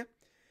 Selena.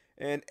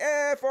 And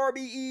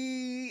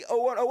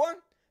FRBE0101.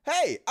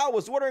 Hey, I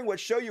was wondering what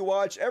show you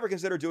watch. Ever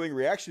consider doing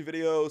reaction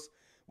videos?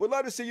 Would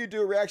love to see you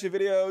do a reaction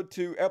video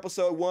to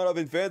episode 1 of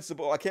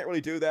Invincible. I can't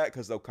really do that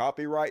because they'll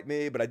copyright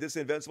me, but I did see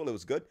Invincible. It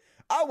was good.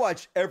 I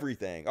watch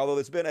everything, although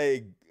there's been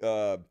a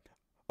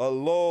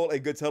lull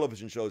in good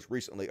television shows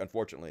recently,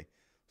 unfortunately.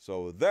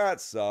 So that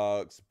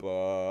sucks.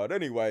 But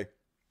anyway,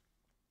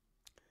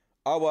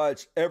 I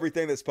watch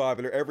everything that's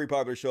popular, every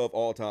popular show of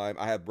all time.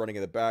 I have running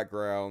in the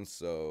background,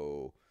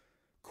 so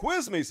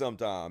quiz me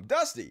sometime.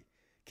 Dusty,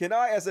 can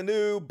I, as a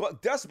new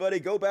Dust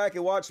Buddy, go back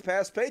and watch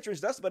past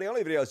patrons' Dust Buddy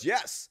only videos?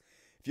 Yes.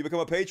 If you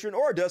become a patron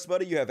or a Dust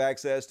Buddy, you have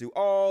access to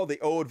all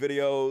the old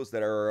videos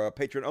that are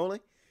patron only.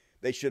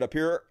 They should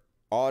appear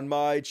on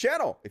my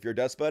channel if you're a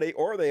Dust Buddy,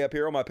 or they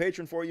appear on my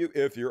Patreon for you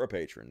if you're a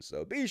patron.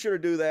 So be sure to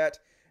do that.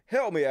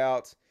 Help me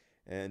out.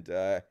 And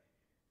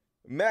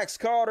Max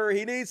Carter,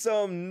 he needs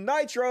some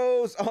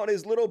nitros on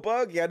his little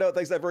buggy. I know it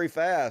thinks that very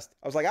fast.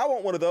 I was like, I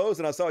want one of those,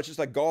 and I saw it's just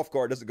like golf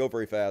cart. It doesn't go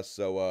very fast.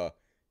 So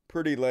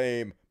pretty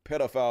lame.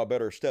 Pedophile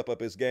better step up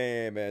his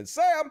game. And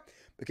Sam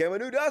became a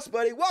new Dust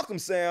Buddy. Welcome,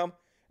 Sam.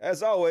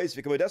 As always, if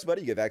you become a Dust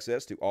Buddy, you get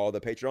access to all the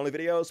Patreon-only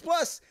videos,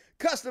 plus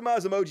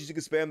customized emojis you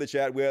can spam the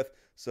chat with.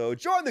 So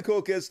join the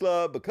Cool Kids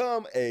Club,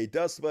 become a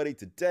Dust Buddy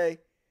today.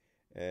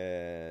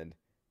 And,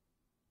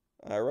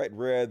 all right,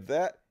 read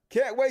that.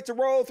 Can't wait to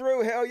roll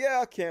through. Hell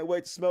yeah, can't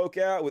wait to smoke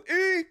out with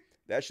E.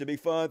 That should be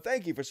fun.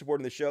 Thank you for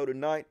supporting the show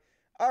tonight.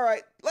 All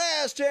right,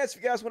 last chance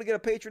if you guys want to get a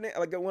patron in,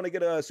 want to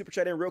get a super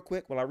chat in real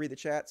quick while I read the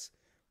chats.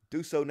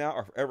 Do so now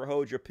or forever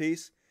hold your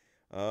peace.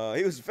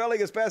 He was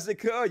felling as fast as he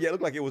could. Yeah, it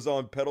looked like it was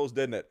on pedals,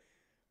 didn't it?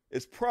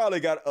 It's probably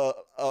got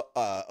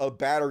a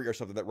battery or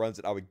something that runs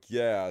it, I would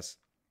guess.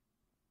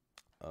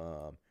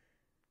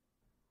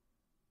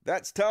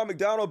 That's Tom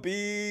McDonald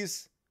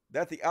Bees.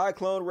 That's the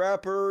iClone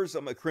rappers.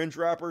 I'm a cringe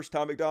rappers.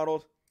 Tom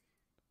McDonald.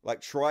 Like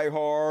try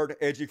hard,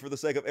 edgy for the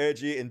sake of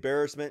edgy,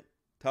 embarrassment.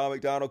 Tom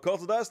McDonald.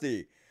 Cult of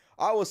Dusty.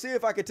 I will see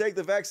if I can take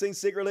the vaccine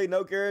secretly.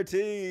 No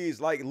guarantees.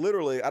 Like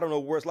literally, I don't know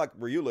where it's like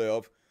where you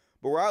live,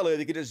 but where I live,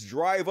 you can just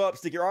drive up,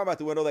 stick your arm out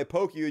the window, they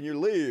poke you, and you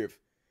leave.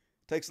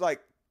 Takes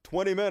like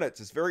 20 minutes.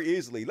 It's very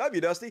easily. Love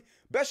you, Dusty.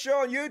 Best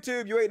show on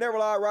YouTube. You ain't never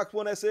lie. Rock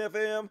 1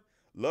 SFM.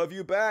 Love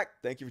you back.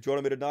 Thank you for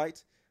joining me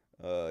tonight.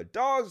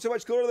 Dogs are so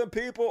much cooler than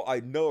people. I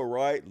know,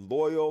 right?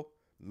 Loyal,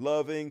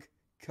 loving,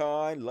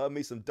 kind. Love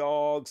me some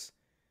dogs.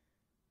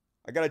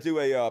 I got to do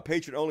a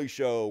patron-only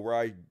show where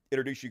I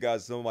introduce you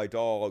guys to some of my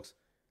dogs.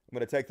 I'm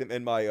going to take them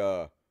in my,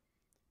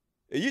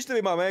 it used to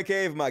be my man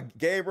cave, my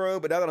game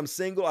room, but now that I'm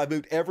single, I've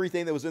moved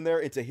everything that was in there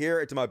into here,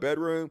 into my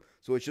bedroom,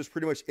 so it's just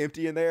pretty much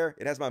empty in there.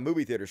 It has my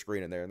movie theater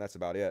screen in there, and that's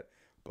about it.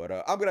 But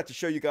I'm going to have to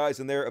show you guys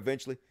in there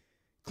eventually.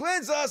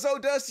 Cleanse us, oh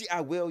Dusty!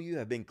 I will, you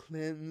have been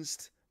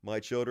cleansed, my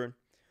children.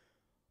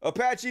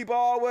 Apache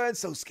Baldwin,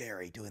 so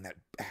scary doing that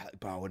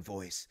Alec Baldwin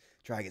voice,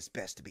 trying his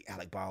best to be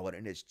Alec Baldwin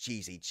in his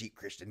cheesy, cheap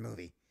Christian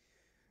movie.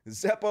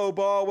 Zeppo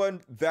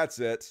Baldwin, that's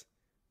it.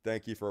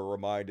 Thank you for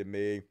reminding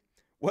me.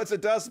 What's a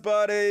dust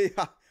buddy?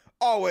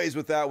 Always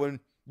with that one.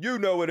 You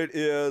know what it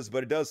is,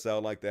 but it does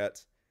sound like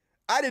that.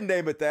 I didn't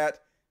name it that.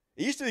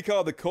 It used to be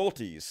called the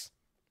Culties.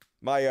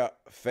 My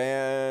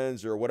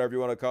fans, or whatever you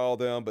want to call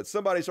them, but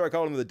somebody started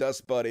calling them the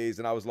Dust Buddies,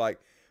 and I was like,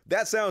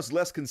 that sounds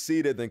less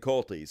conceited than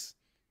Culties.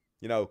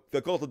 You know,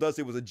 the Cult of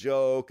Dusty was a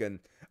joke, and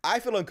I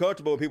feel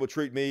uncomfortable when people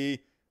treat me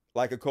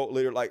like a cult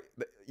leader, like,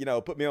 you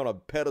know, put me on a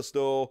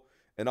pedestal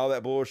and all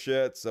that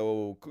bullshit.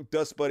 So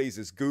Dust Buddies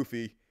is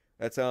goofy.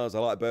 That sounds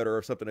a lot better,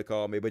 or something to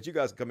call me, but you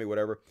guys can call me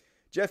whatever.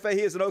 Jeff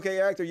Fahey is an okay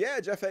actor.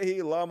 Yeah, Jeff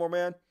Fahey, Lawnmower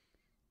Man.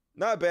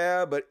 Not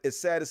bad, but it's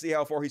sad to see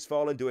how far he's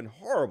fallen, doing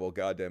horrible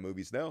goddamn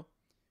movies now.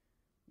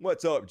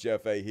 What's up,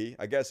 Jeff Fahey?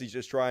 I guess he's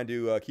just trying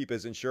to keep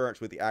his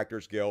insurance with the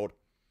Actors Guild.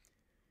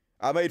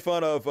 I made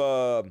fun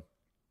of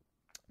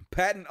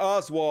Patton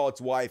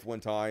Oswalt's wife one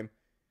time.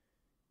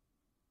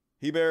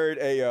 He married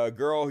a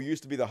girl who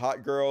used to be the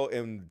hot girl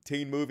in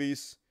teen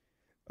movies.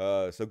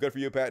 So good for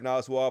you, Patton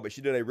Oswalt. But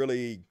she did a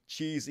really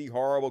cheesy,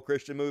 horrible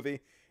Christian movie.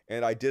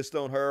 And I dissed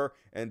on her.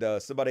 And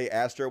somebody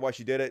asked her why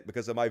she did it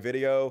because of my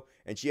video.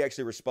 And she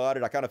actually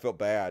responded. I kind of felt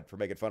bad for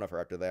making fun of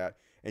her after that.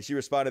 And she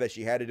responded that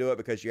she had to do it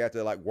because you have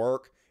to like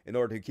work in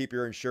order to keep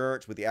your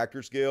insurance with the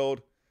Actors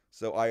Guild.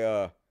 So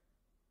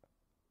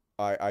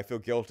I feel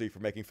guilty for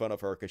making fun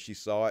of her because she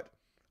saw it.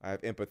 I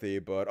have empathy,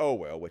 but oh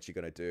well, what you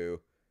gonna do?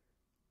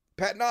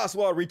 Patton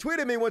Oswalt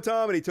retweeted me one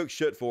time and he took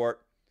shit for it.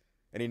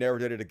 And he never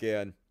did it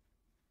again.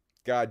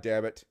 God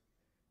damn it.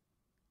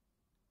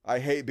 I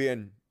hate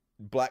being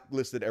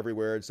blacklisted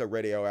everywhere and so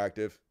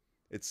radioactive.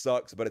 It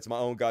sucks, but it's my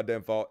own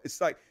goddamn fault. It's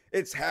like,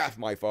 it's half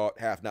my fault,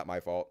 half not my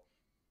fault.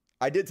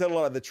 I did tell a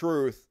lot of the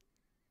truth,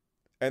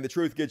 and the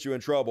truth gets you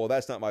in trouble.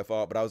 That's not my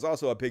fault, but I was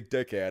also a big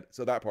dickhead,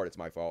 so that part is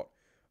my fault.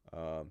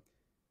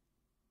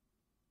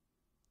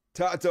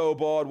 Tato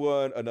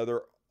Baldwin,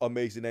 another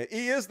amazing name.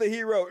 He is the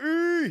hero.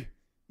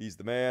 He's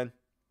the man.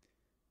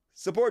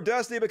 Support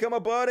Dusty, become a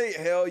buddy.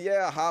 Hell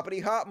yeah, hoppity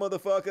hop,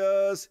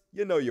 motherfuckers.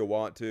 You know you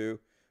want to.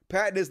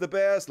 Patton is the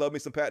best. Love me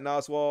some Patton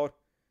Oswalt.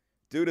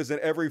 Dude is in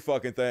every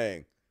fucking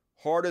thing.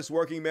 Hardest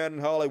working man in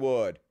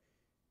Hollywood.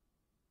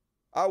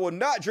 I will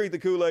not drink the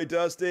Kool-Aid,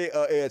 Dusty.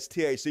 It's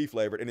THC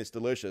flavored and it's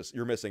delicious.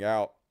 You're missing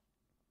out.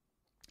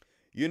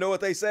 You know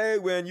what they say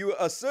when you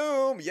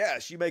assume,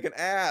 yes, you make an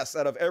ass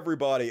out of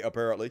everybody,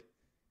 apparently.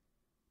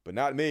 But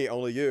not me,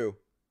 only you.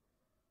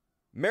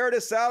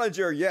 Meredith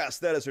Salinger, yes,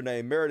 that is her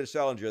name. Meredith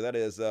Salinger, that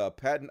is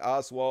Patton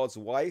Oswalt's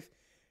wife.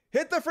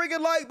 Hit the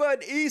freaking like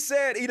button. E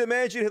said, he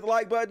demands you to hit the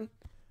like button.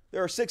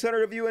 There are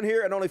 600 of you in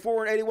here and only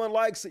 481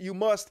 likes. You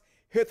must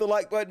hit the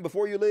like button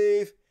before you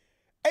leave.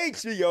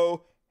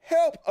 HBO,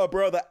 help a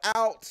brother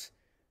out.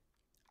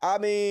 I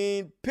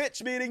mean,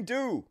 pitch meeting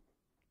do.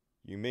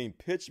 You mean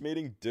pitch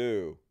meeting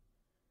do.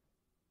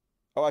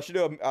 Oh, I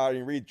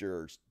didn't read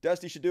yours.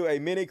 Dusty should do a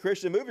mini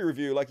Christian movie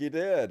review like you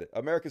did.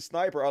 American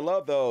Sniper, I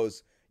love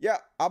those. Yeah,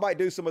 I might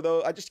do some of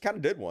those. I just kind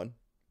of did one.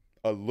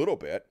 A little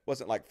bit.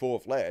 Wasn't like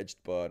full-fledged,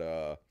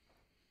 but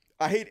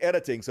I hate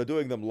editing, so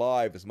doing them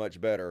live is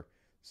much better.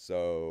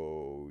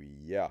 So,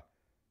 yeah. What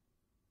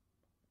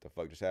the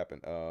fuck just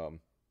happened? And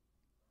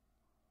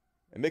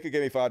Mika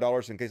gave me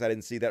 $5 in case I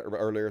didn't see that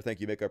earlier. Thank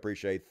you, Mika.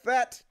 Appreciate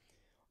that.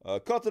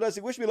 Cult of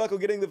Dusty, wish me luck on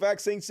getting the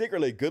vaccine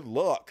secretly. Good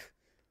luck.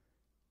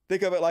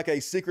 Think of it like a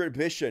secret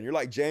mission. You're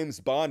like James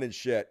Bond and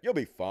shit. You'll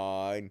be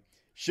fine.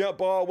 Shemp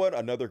Baldwin,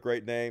 another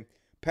great name.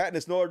 Patton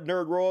is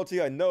nerd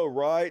royalty. I know,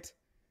 right?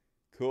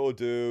 Cool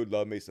dude.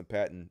 Love me some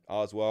Patton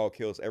Oswalt.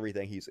 Kills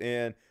everything he's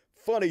in.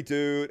 Funny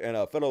dude and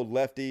a fellow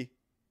lefty.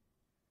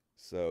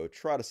 So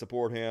try to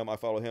support him. I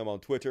follow him on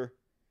Twitter.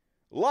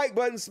 Like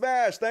button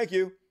smash. Thank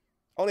you.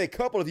 Only a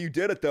couple of you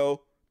did it,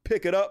 though.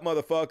 Pick it up,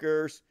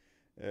 motherfuckers.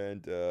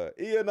 And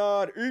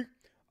Ianon E.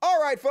 All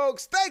right,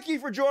 folks, thank you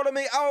for joining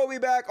me. I will be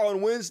back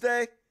on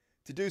Wednesday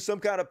to do some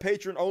kind of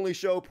patron-only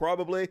show,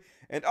 probably.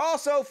 And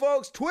also,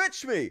 folks,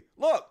 Twitch me.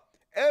 Look,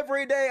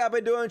 every day I've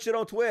been doing shit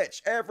on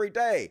Twitch. Every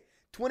day.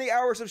 20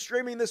 hours of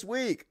streaming this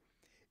week.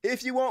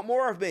 If you want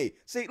more of me.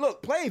 See,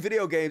 look, playing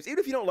video games, even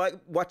if you don't like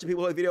watching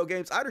people play video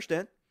games, I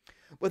understand.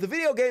 But the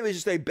video game is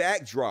just a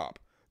backdrop.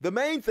 The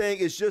main thing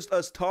is just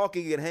us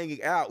talking and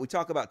hanging out. We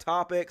talk about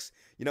topics.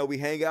 You know, we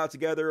hang out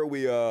together.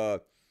 We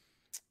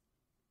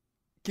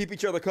keep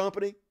each other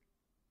company.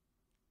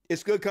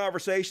 It's good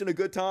conversation, a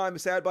good time,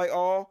 sad by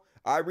all.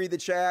 I read the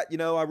chat, you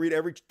know, I read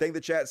everything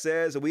the chat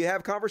says, and we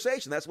have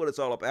conversation. That's what it's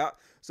all about.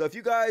 So if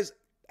you guys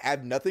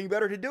have nothing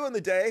better to do in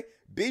the day,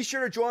 be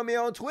sure to join me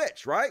on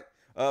Twitch, right?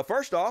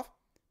 First off,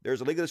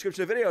 there's a link in the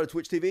description of the video to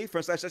Twitch TV,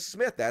 /Dusty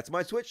Smith. That's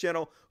my Twitch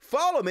channel.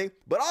 Follow me,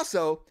 but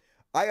also,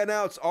 I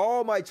announce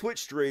all my Twitch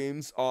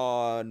streams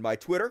on my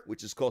Twitter,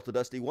 which is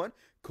CultofDusty1,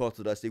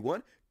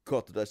 CultofDusty1,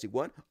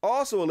 CultofDusty1.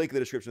 Also a link in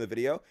the description of the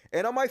video.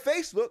 And on my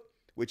Facebook,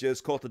 which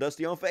is Cult of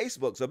Dusty on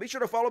Facebook. So be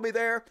sure to follow me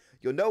there.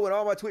 You'll know when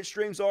all my Twitch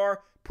streams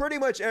are pretty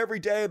much every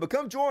day. But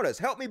come join us.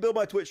 Help me build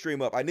my Twitch stream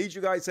up. I need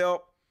you guys'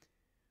 help.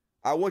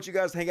 I want you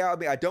guys to hang out with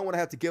me. I don't want to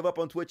have to give up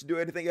on Twitch and do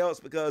anything else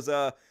because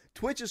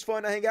Twitch is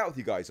fun to hang out with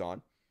you guys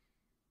on.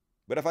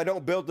 But if I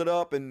don't build it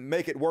up and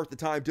make it worth the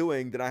time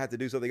doing, then I have to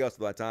do something else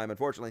for that time,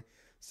 unfortunately.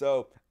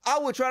 So I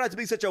will try not to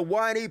be such a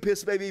whiny,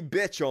 piss baby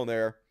bitch on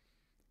there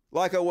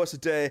like I was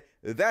today.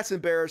 That's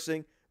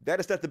embarrassing. That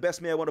is not the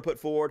best me I want to put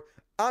forward.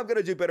 I'm going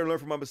to do better and learn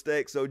from my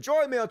mistakes. So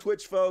join me on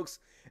Twitch, folks.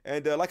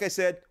 And like I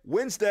said,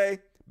 Wednesday,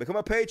 become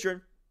a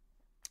patron.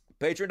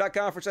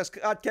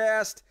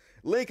 Patreon.com/podcast.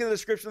 Link in the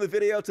description of the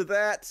video to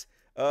that.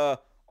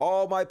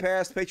 All my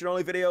past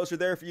patron-only videos are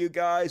there for you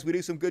guys. We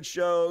do some good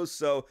shows.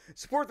 So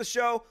support the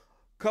show.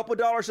 Couple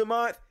dollars a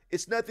month.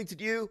 It's nothing to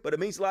you, but it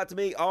means a lot to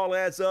me. All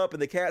adds up,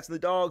 and the cats and the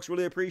dogs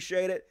really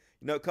appreciate it.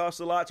 You know, it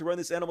costs a lot to run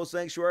this animal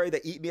sanctuary.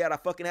 They eat me out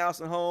of fucking house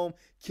and home.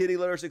 Kitty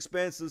litters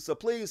expenses. So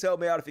please help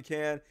me out if you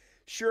can.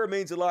 Sure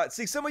means a lot.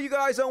 See some of you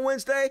guys on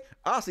Wednesday.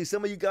 I'll see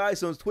some of you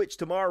guys on Twitch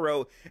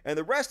tomorrow. And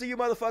the rest of you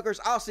motherfuckers,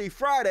 I'll see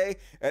Friday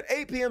at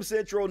 8 p.m.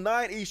 Central,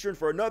 9 Eastern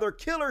for another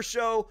killer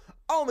show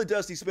on The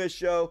Dusty Smith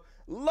Show.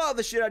 Love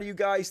the shit out of you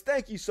guys.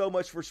 Thank you so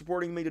much for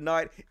supporting me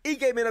tonight. He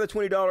gave me another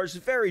 $20.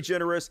 Very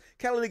generous.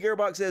 Catalina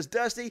Gearbox says,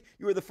 Dusty,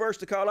 you were the first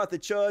to call out the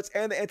Chuds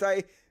and the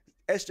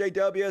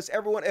anti-SJWs.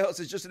 Everyone else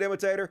is just an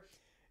imitator.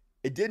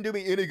 It didn't do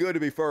me any good to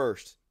be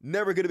first.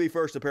 Never going to be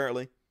first,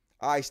 apparently.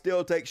 I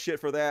still take shit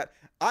for that.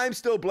 I'm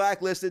still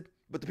blacklisted,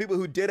 but the people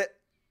who did it,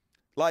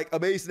 like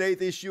Amazing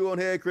Atheist, Shoe on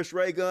Head, Chris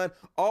Ray Gun,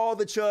 all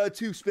the Chuds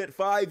who spent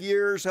 5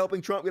 years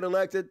helping Trump get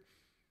elected,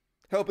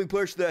 helping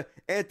push the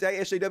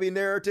anti-SJW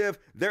narrative,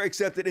 they're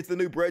accepted into the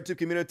new BreadTube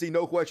community,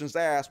 no questions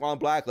asked, while I'm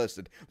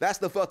blacklisted. That's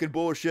the fucking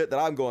bullshit that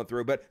I'm going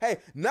through. But hey,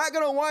 not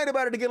gonna whine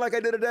about it again like I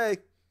did today.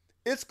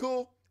 It's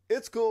cool.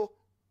 It's cool.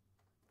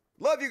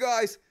 Love you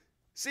guys.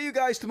 See you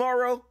guys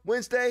tomorrow,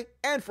 Wednesday,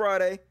 and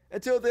Friday.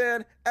 Until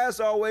then,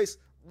 as always,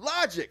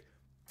 Logic.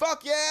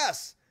 Fuck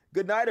yes.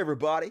 Good night,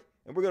 everybody.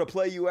 And we're going to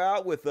play you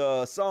out with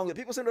a song that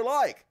people seem to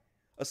like.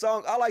 A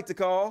song I like to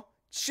call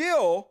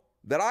Chill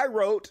that I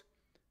wrote.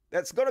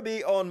 That's going to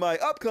be on my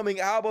upcoming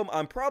album.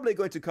 I'm probably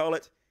going to call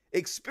it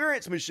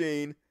Experience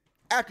Machine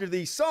after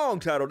the song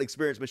titled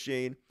Experience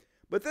Machine.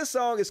 But this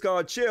song is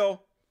called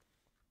Chill.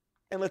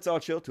 And let's all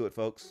chill to it,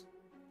 folks.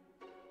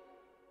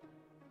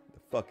 The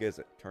fuck is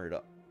it? Turn it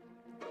up.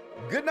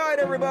 Good night,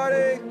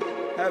 everybody.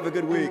 Have a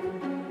good week.